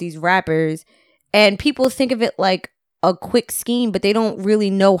influencers, these rappers, and people think of it like a quick scheme, but they don't really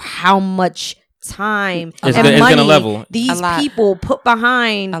know how much time and money these people put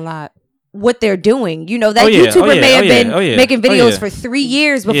behind a lot what they're doing. YouTuber may have been making videos for 3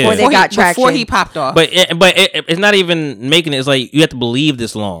 years before they got traction. Before he popped off. But it's not even making it. It's like you have to believe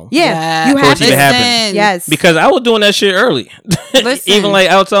this long. Yeah. You have to happen. Yes. Because I was doing that shit early. Even like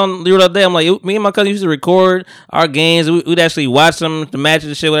I was telling you the other day, I'm like, me and my cousin used to record our games. We'd actually watch them, the matches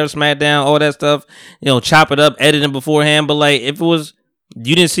and shit, whatever, SmackDown, all that stuff. Chop it up, edit them beforehand. But like, if it was,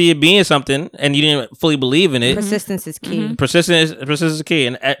 you didn't see it being something and you didn't fully believe in it. Persistence is key. Persistence is key,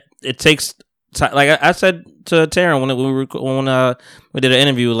 and it takes time. Like I said to Taryn when we did an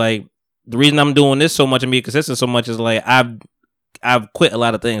interview, like, the reason I'm doing this so much and being consistent so much is like I've quit a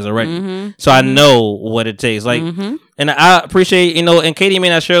lot of things already, so I know what it takes. Like, and I appreciate and Katie may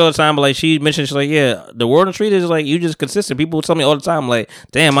not share all the time, but like she mentioned, she's like, yeah, the word on the street is like, you just consistent. People tell me all the time, like,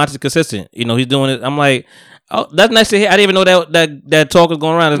 damn, Monty's consistent. He's doing it. I'm like, oh, that's nice to hear. I didn't even know that talk was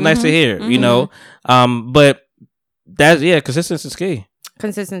going around. It's nice to hear, but consistency is key.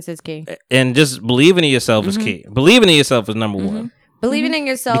 Consistency is key. And just believing in yourself is key. Believing in yourself is number one. Believing in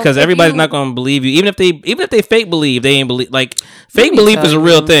yourself, because everybody's not going to believe you. Even if they fake believe, they ain't believe. Like, fake belief is a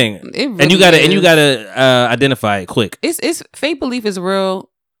real thing, really, and you gotta identify it quick. It's fake belief is real.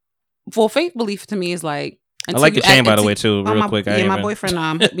 For fake belief to me is like. I like your chain, by the way, too, real quick. Yeah, my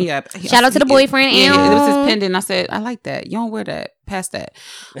boyfriend hit me up. Shout out to the boyfriend. Yeah, it was his pendant. I said, I like that. You don't wear that. Pass that.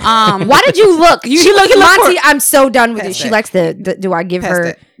 Why did you look? She look, Monty, I'm so done with it. She likes the do I give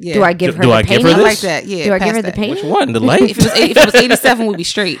her? Yeah. Do I give her the paint? I like that. Yeah. Do I give her the paint? Which one? The light? If it was 87, we'd be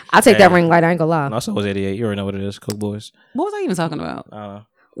straight. I'll take that ring light. I ain't gonna lie. No, so it was 88. You already know what it is. Cook Boys. What was I even talking about?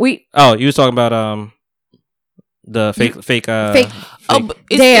 You was talking about the fake.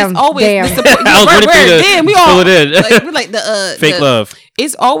 It's always damn. Damn, we all we like the fake love.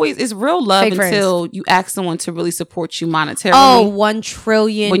 It's real love fake until you ask someone to really support you monetarily. Oh, 1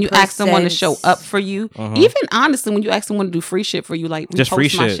 trillion. When you ask someone to show up for you, even honestly, when you ask someone to do free shit for you, like just free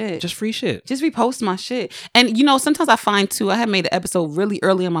my shit, just free shit, just repost my shit. And sometimes I find too, I had made an episode really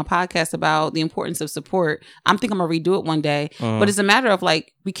early in my podcast about the importance of support. I'm thinking I'm gonna redo it one day, but it's a matter of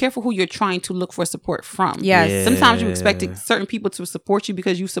like, be careful who you're trying to look for support from. Yes. Sometimes you expect certain people to support you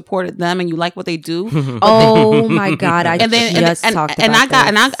because you supported them and you like what they do. Oh my God!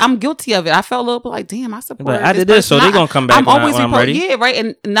 I'm guilty of it. I felt a little bit like, damn, I supported. But I did this, so they're gonna come back. I'm always when I'm ready. Yeah, right.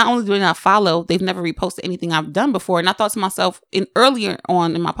 And not only do they not follow, they've never reposted anything I've done before. And I thought to myself, earlier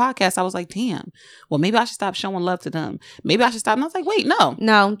on in my podcast, I was like, damn, well, maybe I should stop showing love to them. Maybe I should stop. And I was like, wait, no,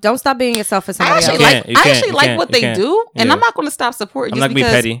 don't stop being yourself for somebody else. I actually like what they do, and I'm not going to stop supporting. I'm not gonna be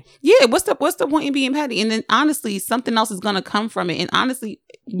petty. Yeah, what's the point in being petty? And then honestly, something else is going to come from it. And honestly,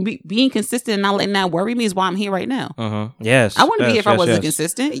 being consistent and not letting that worry me is why I'm here right now. Yes, I wouldn't be here if I wasn't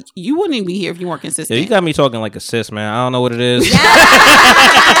consistent. You wouldn't even be here if you weren't consistent. Yeah, you got me talking like a sis, man. I don't know what it is.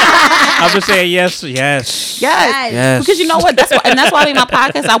 I'm just saying yes. Because you know what? That's why I made my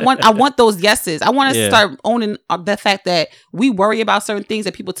podcast. I want those yeses. I want to start owning the fact that we worry about certain things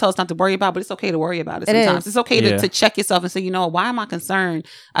that people tell us not to worry about, but it's okay to worry about it sometimes. It's okay to check yourself and say, why am I concerned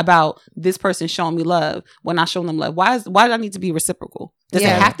about this person showing me love when I show them love? Why do I need to be reciprocal? Does it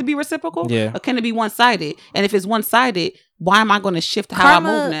have to be reciprocal? Yeah. Or can it be one-sided? And if it's one-sided, why am I going to shift how I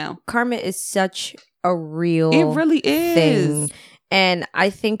move now? Karma is such a real It really is. thing. And I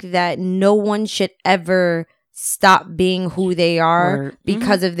think that no one should ever stop being who they are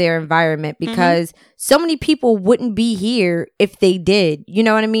because of their environment, because so many people wouldn't be here if they did. You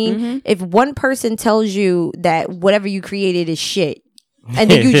know what I mean? If one person tells you that whatever you created is shit,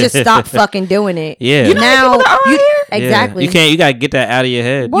 and then you just stop fucking doing it. Yeah. You know now, exactly. You gotta get that out of your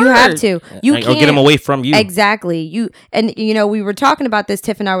head. You have to. You can't, or get them away from you. Exactly. We were talking about this.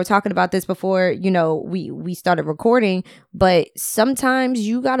 Tiff and I were talking about this before. We started recording. But sometimes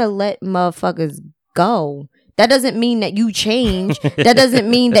you gotta let motherfuckers go. That doesn't mean that you change. That doesn't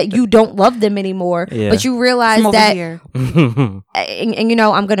mean that you don't love them anymore. Yeah. But you realize that, and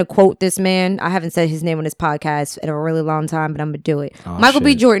I'm going to quote this man. I haven't said his name on this podcast in a really long time, but I'm going to do it. Michael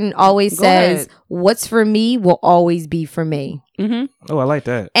B. Jordan always says, what's for me will always be for me. Oh, I like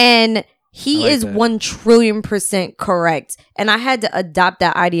that. And he is 1,000,000,000% correct. And I had to adopt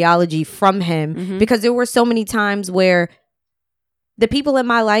that ideology from him because there were so many times where the people in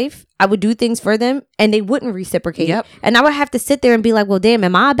my life, I would do things for them and they wouldn't reciprocate. Yep. And I would have to sit there and be like, well, damn,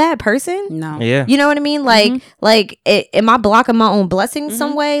 am I a bad person? No. Yeah. You know what I mean? Like, am I blocking my own blessings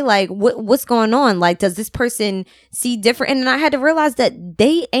some way? Like, what's going on? Like, does this person see different? And I had to realize that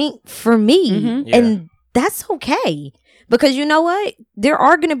they ain't for me. And that's okay. Because you know what? There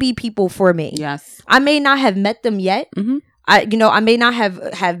are going to be people for me. Yes. I may not have met them yet. I may not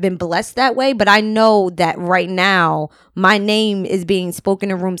have been blessed that way, but I know that right now my name is being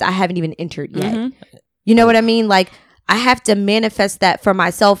spoken in rooms I haven't even entered yet. You know what I mean? Like, I have to manifest that for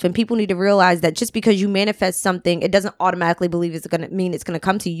myself, and people need to realize that just because you manifest something, it doesn't automatically believe it's going to mean it's going to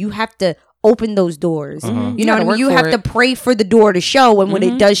come to you. You have to open those doors. You know what I mean? You have to pray for the door to show, and when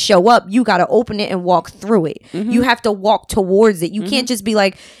it does show up, you got to open it and walk through it. You have to walk towards it. You can't just be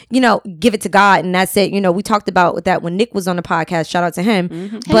like, give it to God and that's it. We talked about that when Nick was on the podcast. Shout out to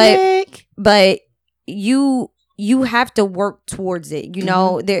him. But you have to work towards it.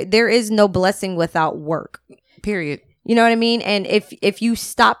 There is no blessing without work. Period. You know what I mean? And if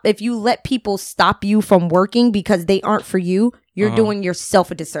you let people stop you from working because they aren't for you, you're doing yourself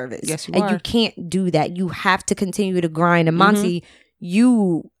a disservice. Yes, you and are. You can't do that. You have to continue to grind. And Monty,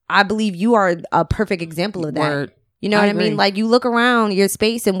 I believe you are a perfect example of that. Word. You know what I mean? Like, you look around your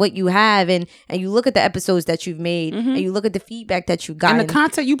space and what you have, and you look at the episodes that you've made, and you look at the feedback that you've gotten, and the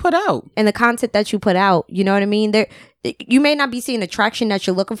content you put out, You know what I mean? You may not be seeing the traction that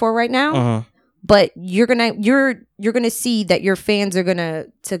you're looking for right now. But you're gonna see that your fans are gonna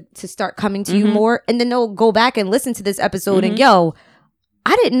to start coming to you more, and then they'll go back and listen to this episode and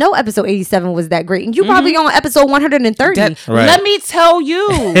I didn't know episode 87 was that great, and you probably on episode 130. Right. Let me tell you,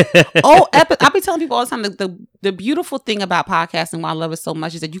 I be telling people all the time the beautiful thing about podcasting, why I love it so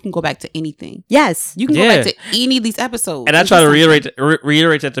much, is that you can go back to anything. Yes, you can go back to any of these episodes, and I try to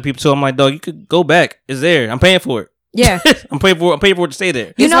reiterate that to people too. I'm like, dog, you could go back. It's there. I'm paying for it. Yeah, I'm paying for it to stay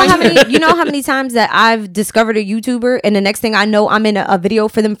there. You know how many times that I've discovered a YouTuber, and the next thing I know, I'm in a video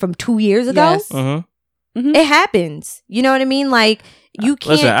for them from 2 years ago. Yes. It happens. You know what I mean? Like, you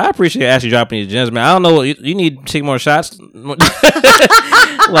can't. Listen, I appreciate actually dropping these gems, man. I don't know. You need to take more shots.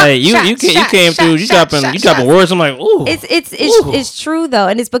 Like you came through. You dropping words. I'm like, ooh. It's true though,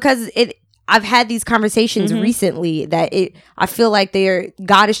 and it's because I've had these conversations recently that I feel like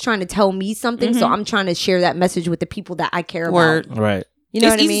God is trying to tell me something, so I'm trying to share that message with the people that I care about. Right. You know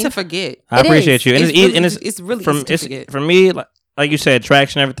what I mean? It's easy to forget. I appreciate you, and it's really easy to forget. For me. Like you said,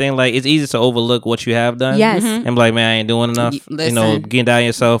 traction, everything. Like, it's easy to overlook what you have done. Yes. And be like, man, I ain't doing enough. Listen, getting down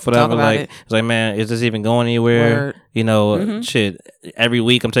yourself, whatever. Like, it's like, man, is this even going anywhere? Word. Shit. Every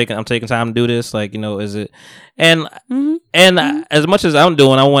week I'm taking time to do this. Like, is it? And as much as I'm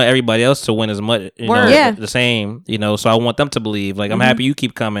doing, I want everybody else to win as much. The same. So I want them to believe. Like, I'm happy you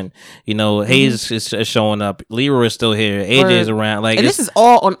keep coming. Hayes is showing up. Leroy is still here. AJ is around. Like, and this is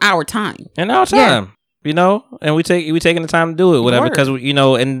all on our time. And our time. Yeah. And we taking the time to do it, whatever, because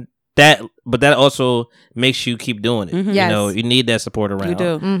and that also makes you keep doing it. Yes. You need that support around. You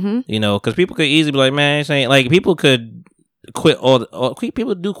do. Because people could easily be like, man, this ain't like, people could quit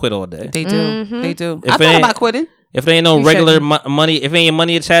people do quit all day. They do. They do. If I thought about quitting. If there ain't no regular money, if ain't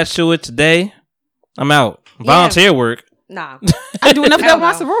money attached to it today, I'm out. Volunteer work. Nah, I do enough of that in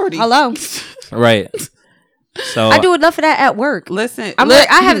my sorority. Hello. Right. So I do enough of that at work. Listen,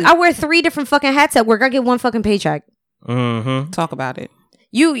 I wear 3 different fucking hats at work. I get 1 fucking paycheck. Talk about it.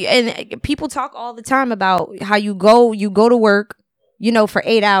 And people talk all the time about how you go to work, for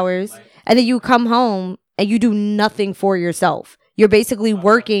 8 hours, and then you come home and you do nothing for yourself. You're basically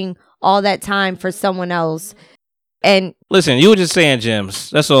working all that time for someone else. And listen, you were just saying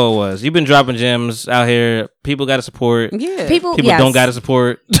gems. That's all it was. You've been dropping gems out here. People got to support. Yeah. people People don't got to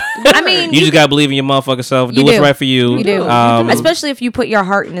support. I mean, you just got to believe in your motherfucking self. Do You what's do. right for you. You do. Especially especially if you put your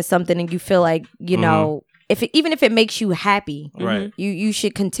heart into something and you feel like, you know, even if it makes you happy, right. you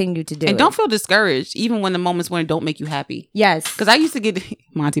should continue to do it. And don't feel discouraged, even when the moments when it don't make you happy. Yes. Because I used to get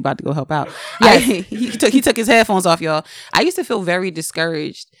Monty about to go help out. Yes. He took his headphones off, y'all. I used to feel very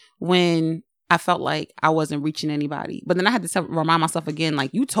discouraged when I felt like I wasn't reaching anybody. But then I had to remind myself again,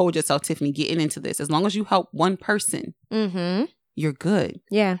 like, you told yourself, Tiffany, getting into this, as long as you help one person, you're good.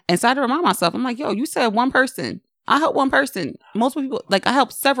 Yeah. And so I had to remind myself, I'm like, yo, you said one person. I help one person. Multiple people, like, I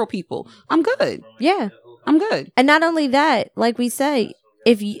help several people. I'm good. Yeah. I'm good. And not only that, like we say,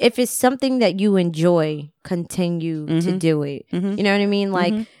 if it's something that you enjoy, continue to do it. You know what I mean?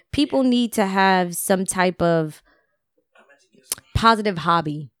 Like, people need to have some type of positive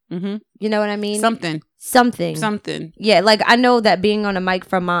hobby. You know what I mean? Something. Yeah, like I know that being on a mic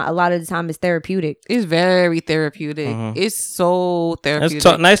from a lot of the time is therapeutic. It's very therapeutic. It's so therapeutic.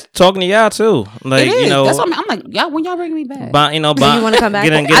 It's nice talking to y'all too. Like, it is. you know, That's what I'm like, y'all, when y'all bring me back. But, you know, Do you want to come back?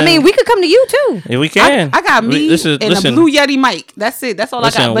 Get in. I mean, we could come to you too. Yeah, we can. I got me and a blue Yeti mic. That's it. That's all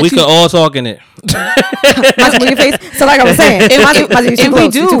I got. But we could all talk in it. My face. So like I was saying, and we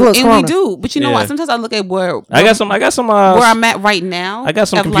do. But you know what? Sometimes I look at where I got some. Where I'm at right now. I got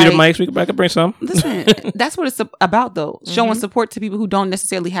some computer mics. I could bring some. Listen, that's what it's about, though. Showing support to people who don't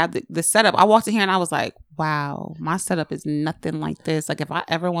necessarily have the setup. I walked in here and I was like, wow, my setup is nothing like this. Like, if I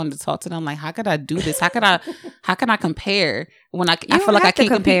ever wanted to talk to them, like, how could I do this? How can I compare when I feel like I can't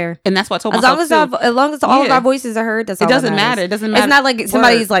compare? And that's what I told myself. As long as all of our voices are heard, that's all. It doesn't matter. It doesn't matter. It's not like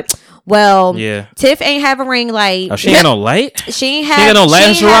somebody's like, well, Tiff ain't have a ring light. Oh, she ain't no light. She ain't have no light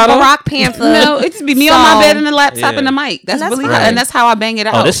in Shoutout? Rock Panther. No, it just be me on my bed and the laptop and the mic. That's really right. and that's how I bang it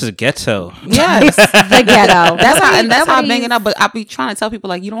out. Oh, this is ghetto. Yes, the ghetto. That's how I bang it out. But I be trying to tell people,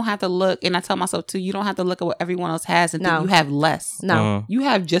 like, you don't have to look, and I tell myself too, you don't have to look at what everyone else has and think you have less. No, you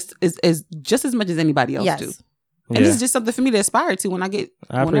have just as much as anybody else do. And this is just something for me to aspire to when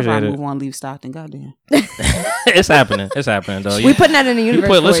whenever I move on, leave Stockton. Goddamn. It's happening. It's happening, though. We putting that in the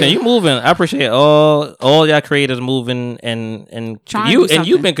universe. Listen, you moving. I appreciate all y'all creators moving and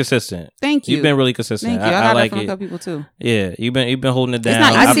you've been consistent. Thank you. You've been really consistent. Thank you. I got like that from it. a couple people too. Yeah, you've been holding it down.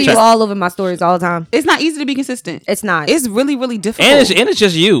 I see you all over my stories all the time. It's not easy to be consistent. It's not. It's really, really difficult. And it's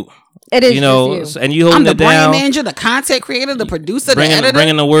just you. It is, you know, just you. And you holding it down. I'm the brand manager, the content creator, the producer, the editor.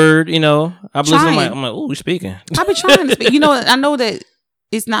 Bringing the word, you know. I'm listening. I'm like, oh, we speaking. I be trying to speak. You know, I know that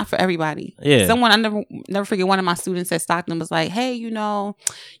it's not for everybody. Yeah. Someone, I never forget, one of my students at Stockton was like, hey, you know,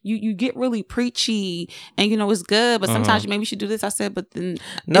 you get really preachy and, you know, it's good, but sometimes maybe you should do this. I said, but then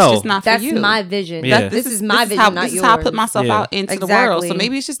it's just not for you. That's my vision. Yeah. This is my vision, not yours. This is how I put myself out into the world. So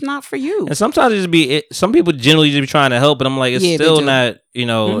maybe it's just not for you. And sometimes it just some people generally just be trying to help, but I'm like, it's still not, you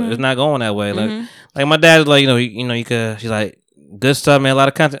know, it's not going that way. Like my dad's like, you could, she's like, good stuff, man, a lot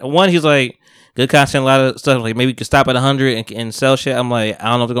of content. One, he's like, good content, a lot of stuff. Like, maybe you could stop at 100 and sell shit. I'm like, I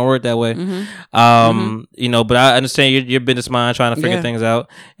don't know if it's gonna work that way. You know, but I understand your business mind trying to figure things out.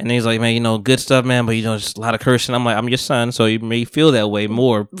 And then he's like, man, you know, good stuff, man, but you know, just a lot of cursing. I'm like, I'm your son, so you may feel that way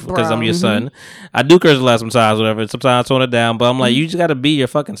more because I'm your son. I do curse a lot sometimes, whatever. Sometimes I tone it down, but I'm like, you just gotta be your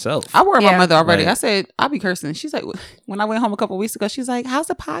fucking self. I worry about my mother already. I said, I'll be cursing. She's like, when I went home a couple of weeks ago, she's like, how's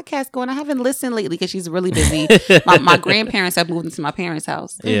the podcast going? I haven't listened lately because she's really busy. my grandparents have moved into my parents'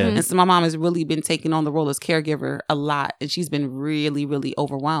 house. And so my mom has really been taking on the role as caregiver a lot, and she's been really, really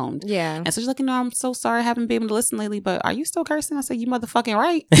overwhelmed. Yeah. And so she's like, I'm so sorry I haven't been able to listen lately, but are you still cursing? I said, you motherfucking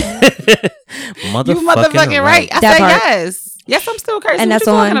right. You motherfucking right. I said, yes. Yes, I'm still cursing. And what that's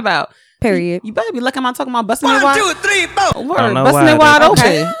you talking about? Period. You better be lucky I'm talking about busting it wide. 1, 2, 3, 4. Word, busting it wide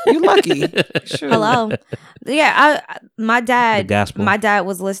open. You lucky. Sure. Hello. Yeah, my dad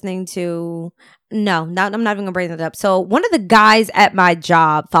was listening to No, I'm not even gonna bring that up. So one of the guys at my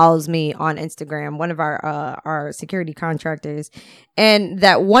job follows me on Instagram, one of our security contractors, and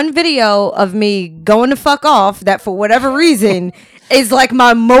that one video of me going to fuck off, that for whatever reason is like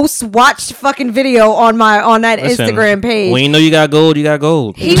my most watched fucking video on that Instagram page. When you know you got gold, you got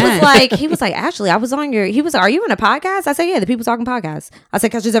gold. He was like, Ashley, I was on your. He was like, are you on a podcast? I said, yeah, the People Talking Podcast. I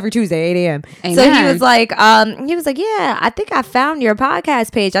said, catch us every Tuesday, 8 a.m. Amen. So he was like, yeah, I think I found your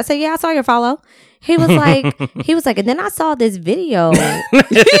podcast page. I said, yeah, I saw your follow. He was like, and then I saw this video,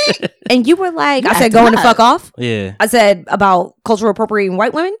 and you were like, I said, going to fuck off. Yeah. I said about cultural appropriating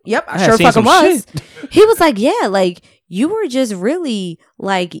white women. Yep, I sure fucking was. He was like, yeah, like you were just really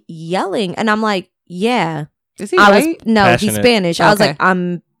like yelling, and I'm like, yeah. Is he white? No, he's Spanish. Okay. I was like,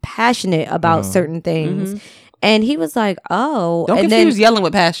 I'm passionate about certain things. And he was like, oh. Don't and confuse then, yelling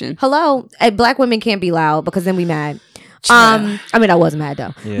with passion. hello, black women can't be loud because then we mad. I mean, I was mad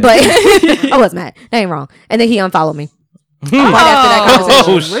though, Yeah. but I was mad. That ain't wrong. And then he unfollowed me. Right after that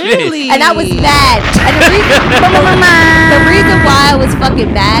conversation. Oh, shit. Really? And I was mad. And the reason why I was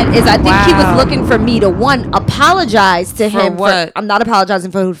fucking mad is I think he was looking for me to, one, apologize to him. what? I'm not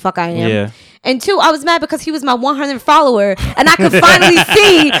apologizing for who the fuck I am. Yeah. And two, I was mad because he was my 100th follower, and I could finally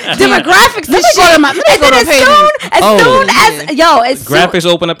see demographics and shit. As soon Graphics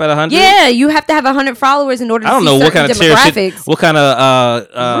open up at 100. yeah, you have to have 100 followers in order to I don't see know what certain kind of tier demographics. shit. What kind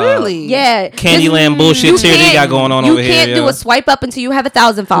of Really? Yeah, Candyland bullshit tier they got going on over here. You can't do a swipe up until you have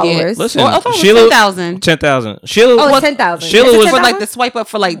 1,000 followers. Listen, Well, I thought it was Sheila 10,000. 10,000. Sheila. Oh, it's 10,000. Sheila Is it was 10,000? For like the swipe up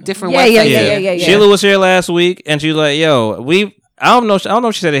for like different Yeah, websites. yeah. Sheila was here last week, and she was like, "Yo, I don't know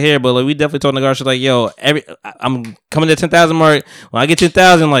if she said it here, but like we definitely told the girl, she's like, yo, I'm coming to 10,000 mark. When I get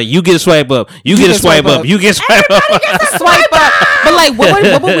 10,000, like you get a swipe up, you get a swipe up, you get swipe up, Swipe up. But like,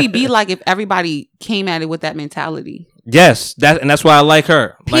 what would we be like if everybody came at it with that mentality? Yes, that's why I like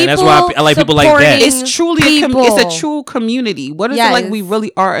her. Like that's why I like people like that. supporting- It's truly it's a true community. What is it like? We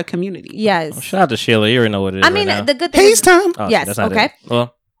really are a community. Yes. Shout out to Sheila. You already know what it is. I mean, right now. the good thing is, FaceTime. Oh, yes, that's not okay. it.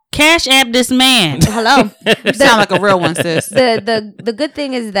 Well, Cash app this man. hello. You sound like a real one, sis. The good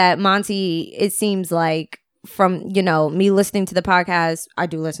thing is that Monty, it seems like from, me listening to the podcast, I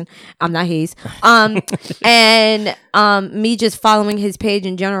do listen. I'm not his. And me just following his page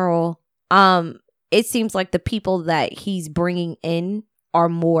in general, it seems like the people that he's bringing in are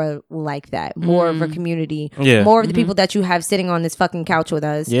more like that, more of a community, Yeah. more of the people that you have sitting on this fucking couch with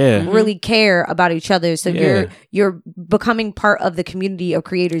us, Yeah. really care about each other. So Yeah. you're becoming part of the community of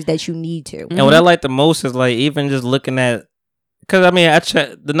creators that you need to. and what I like the most is like even just looking at, because I mean I check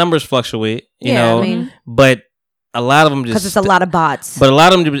the numbers fluctuate, you Yeah, know, I mean, but a lot of them just because it's a lot of bots. But a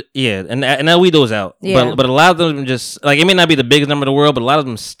lot of them, yeah, and I weed those out. Yeah. But a lot of them just like it may not be the biggest number in the world, but a lot of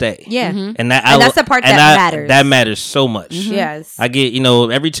them stay. Yeah. And that And that's the part that matters. That matters so much. Yes. I get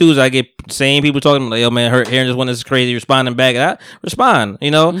every Tuesday I get same people talking like, yo man, hearing this one is crazy, responding back, and I respond,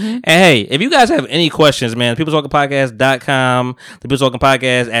 And hey, if you guys have any questions, man, peopletalkingpodcast.com, the People Talking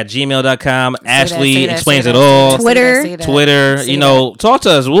Podcast at gmail.com. Ashley explains it all. Twitter. Talk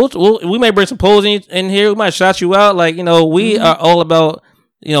to us. We may bring some polls in here. We might shout you out. Like, we are all about,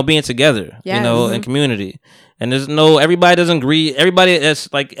 being together, Yes. in community. And there's everybody doesn't agree. Everybody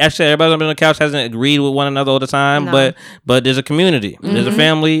that's like, actually, everybody on the couch hasn't agreed with one another all the time, No. but there's a community. There's a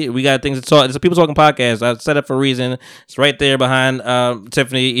family. We got things to talk. It's a People Talking Podcast. I set up for a reason. It's right there behind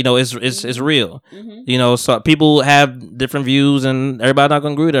Tiffany. It's real. So people have different views and everybody's not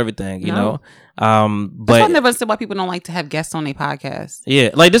going to agree with everything, But I never understood why people don't like to have guests on their podcast. yeah,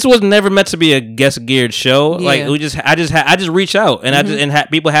 like this was never meant to be a guest geared show. Yeah. Like I just reach out and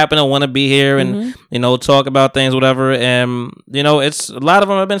people happen to want to be here and talk about things, whatever. And it's a lot of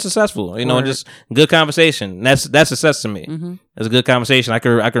them have been successful. And just good conversation. That's success to me. It's a good conversation. I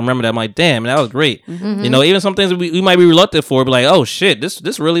can remember that. I'm like, damn, that was great. Even some things we might be reluctant for, but like, oh shit,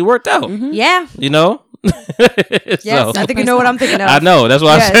 this really worked out. Yeah. Yes. So, I think you know what I'm thinking of. I know. That's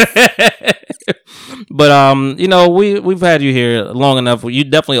why Yes. I said. But we've had you here long enough. You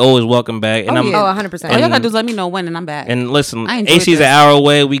definitely always welcome back. And Oh, 100%. All y'all gotta do is let me know when, and I'm back. And listen, I enjoyed AC's this. an hour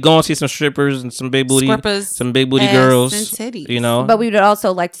away. We go and see some strippers and some big booty, Strippers, some big booty ass, girls. and titties. But we would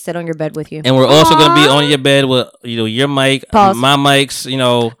also like to sit on your bed with you. And we're also gonna be on your bed with your mic, Pause. my mics.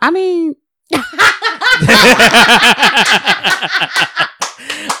 I mean,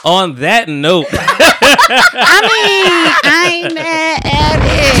 On that note, I ain't mad at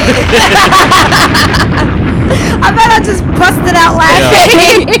it. I bet I just busted out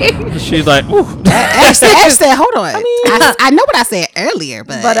laughing. she's like, ooh. Actually, hold on. I know what I said earlier,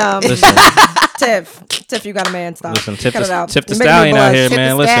 but Listen, Tiff, you got a man. Stop. listen, Tiff Cut it out. the You're making me Stallion out blush. here, Tip man.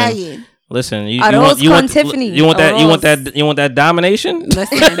 the Listen. stallion. Listen, you Arroz want con Tiffany. you want that domination?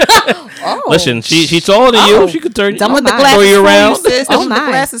 Listen, Listen, she's taller than you. She could turn don't let the my. glasses throw you fool around. sis. Oh Don't let the my.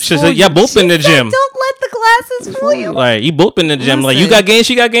 glasses She fool said, you. y'all both in the gym. Don't let the glasses fool you. Like you both in the gym. Like you Listen. got games,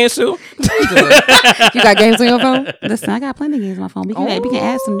 she got games too. You got games on your phone? Listen, I got plenty of games on my phone. We can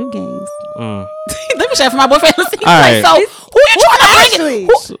add some new games. Mm. Let me share for my boyfriend. All right. So who you trying to bring?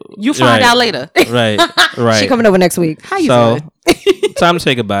 You find Right. out later. Right, right. She coming over next week. How you So feeling? time to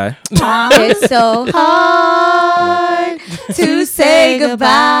say goodbye. It's so hard to say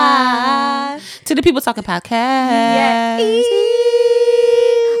goodbye. To the People Talking Podcast. Yeah.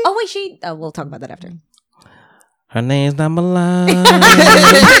 Oh wait, we'll talk about that after. Her name's not Milan.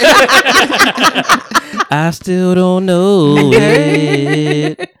 I still don't know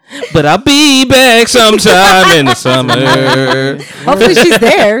it. but I'll be back sometime in the summer. Hopefully she's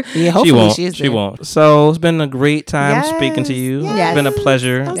there. Yeah, hopefully She won't. So it's been a great time speaking to you. Yes. It's been a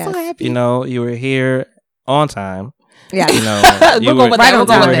pleasure. I'm so happy. You know, you were here on time. Yeah. You know, you were right on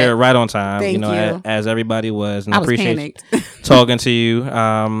time. here right on time. Thank you know, you. as everybody was. And I I was appreciate panicked. talking to you.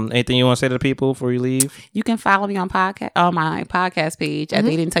 Anything you want to say to the people before you leave? You can follow me on my podcast page at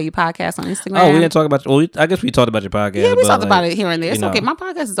They Didn't Tell You Podcast on Instagram. Oh, we didn't talk about. Well, I guess we talked about your podcast. Yeah, we but, talked about it here and there. It's you know. okay. My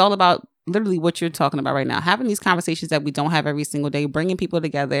podcast is all about literally what you're talking about right now. Having these conversations that we don't have every single day, bringing people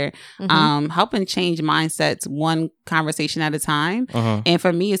together, helping change mindsets one conversation at a time. And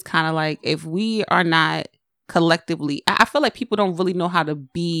for me, it's kind of like if we are not collectively, I feel like people don't really know how to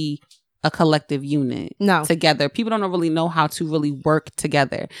be a collective unit together. People don't really know how to really work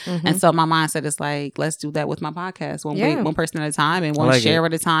together. And so my mindset is like, let's do that with my podcast. One person at a time, and one share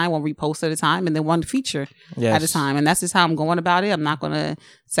at a time, one repost at a time, and then one feature at a time. And that's just how I'm going about it. I'm not going to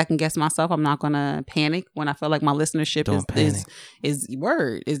second guess myself. I'm not going to panic when I feel like my listenership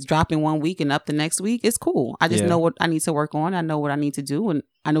is dropping one week and up the next week. It's cool. I just know what I need to work on. I know what I need to do, and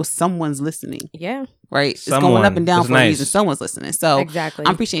I know someone's listening. Yeah. Right? It's going up and down for a reason. Someone's listening. So exactly.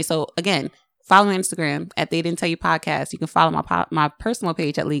 I'm appreciating it. So again, follow me on Instagram at They Didn't Tell You Podcast. You can follow my personal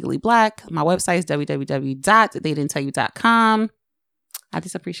page at Legally Black. My website is www.theydidn'ttellyu.com. I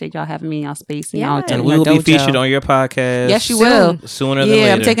just appreciate y'all having me in y'all space and y'all. And we will be featured on your podcast. Yes, you will. Sooner than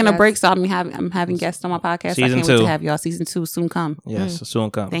later. I'm taking a break, so I'm having guests on my podcast. Season I can't wait to have y'all. Season 2 soon come. Yes, soon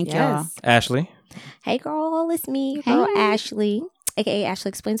come. Thank y'all. Ashley. Hey girl, it's me, girl Ashley. AKA Ashley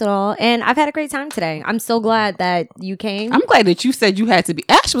Explains It All. And I've had a great time today. I'm so glad that you came. I'm glad that you said you had to be.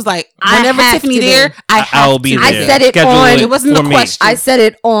 Ash was like, whenever Tiffany there, I'll be there. I said it on. It wasn't the question. I said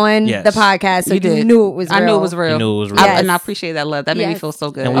it on the podcast, so you knew it was real. I knew it was real. You knew it was real. And I appreciate that love. That made me feel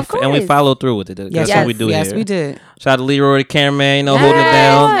so good. And we followed through with it. That's what we do here. Yes, we did. Shout out to Leroy, the cameraman, holding it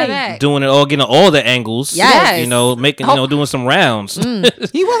down, doing it all, getting all the angles. Yes. Making, doing some rounds. He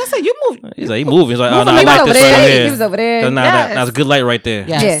was. I said, you moved. He's like, he moving. He's like, oh, no, I He like was this over right there. here. He was over there. That's a good light right there.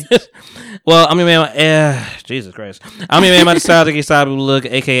 Yes. Well, I mean, man, Jesus Christ. I mean, man, my side look,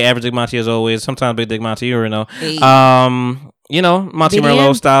 aka Average Dick Monty as always. Sometimes Big Dick Monty, you already know. Hey. Monty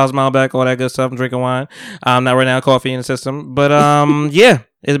Merlot, Styles, Malbec, all that good stuff. I'm drinking wine. Not right now, coffee in the system. But yeah,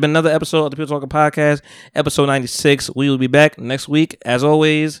 it's been another episode of the People Talking Podcast, episode 96. We will be back next week. As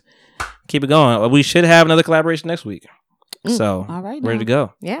always, keep it going. We should have another collaboration next week. So, all right, ready to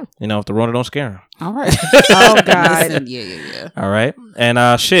go. Yeah. If the Rona don't scare him. All right. Oh, God. Listen, yeah. All right. And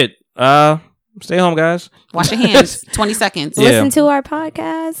stay home, guys. Wash your hands. 20 seconds. Yeah. Listen to our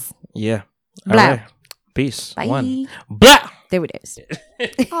podcast. Yeah. All Blah. right. Peace. Bye. One. Blah. There it is.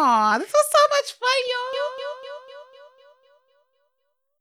 Aw, this was so much fun, y'all.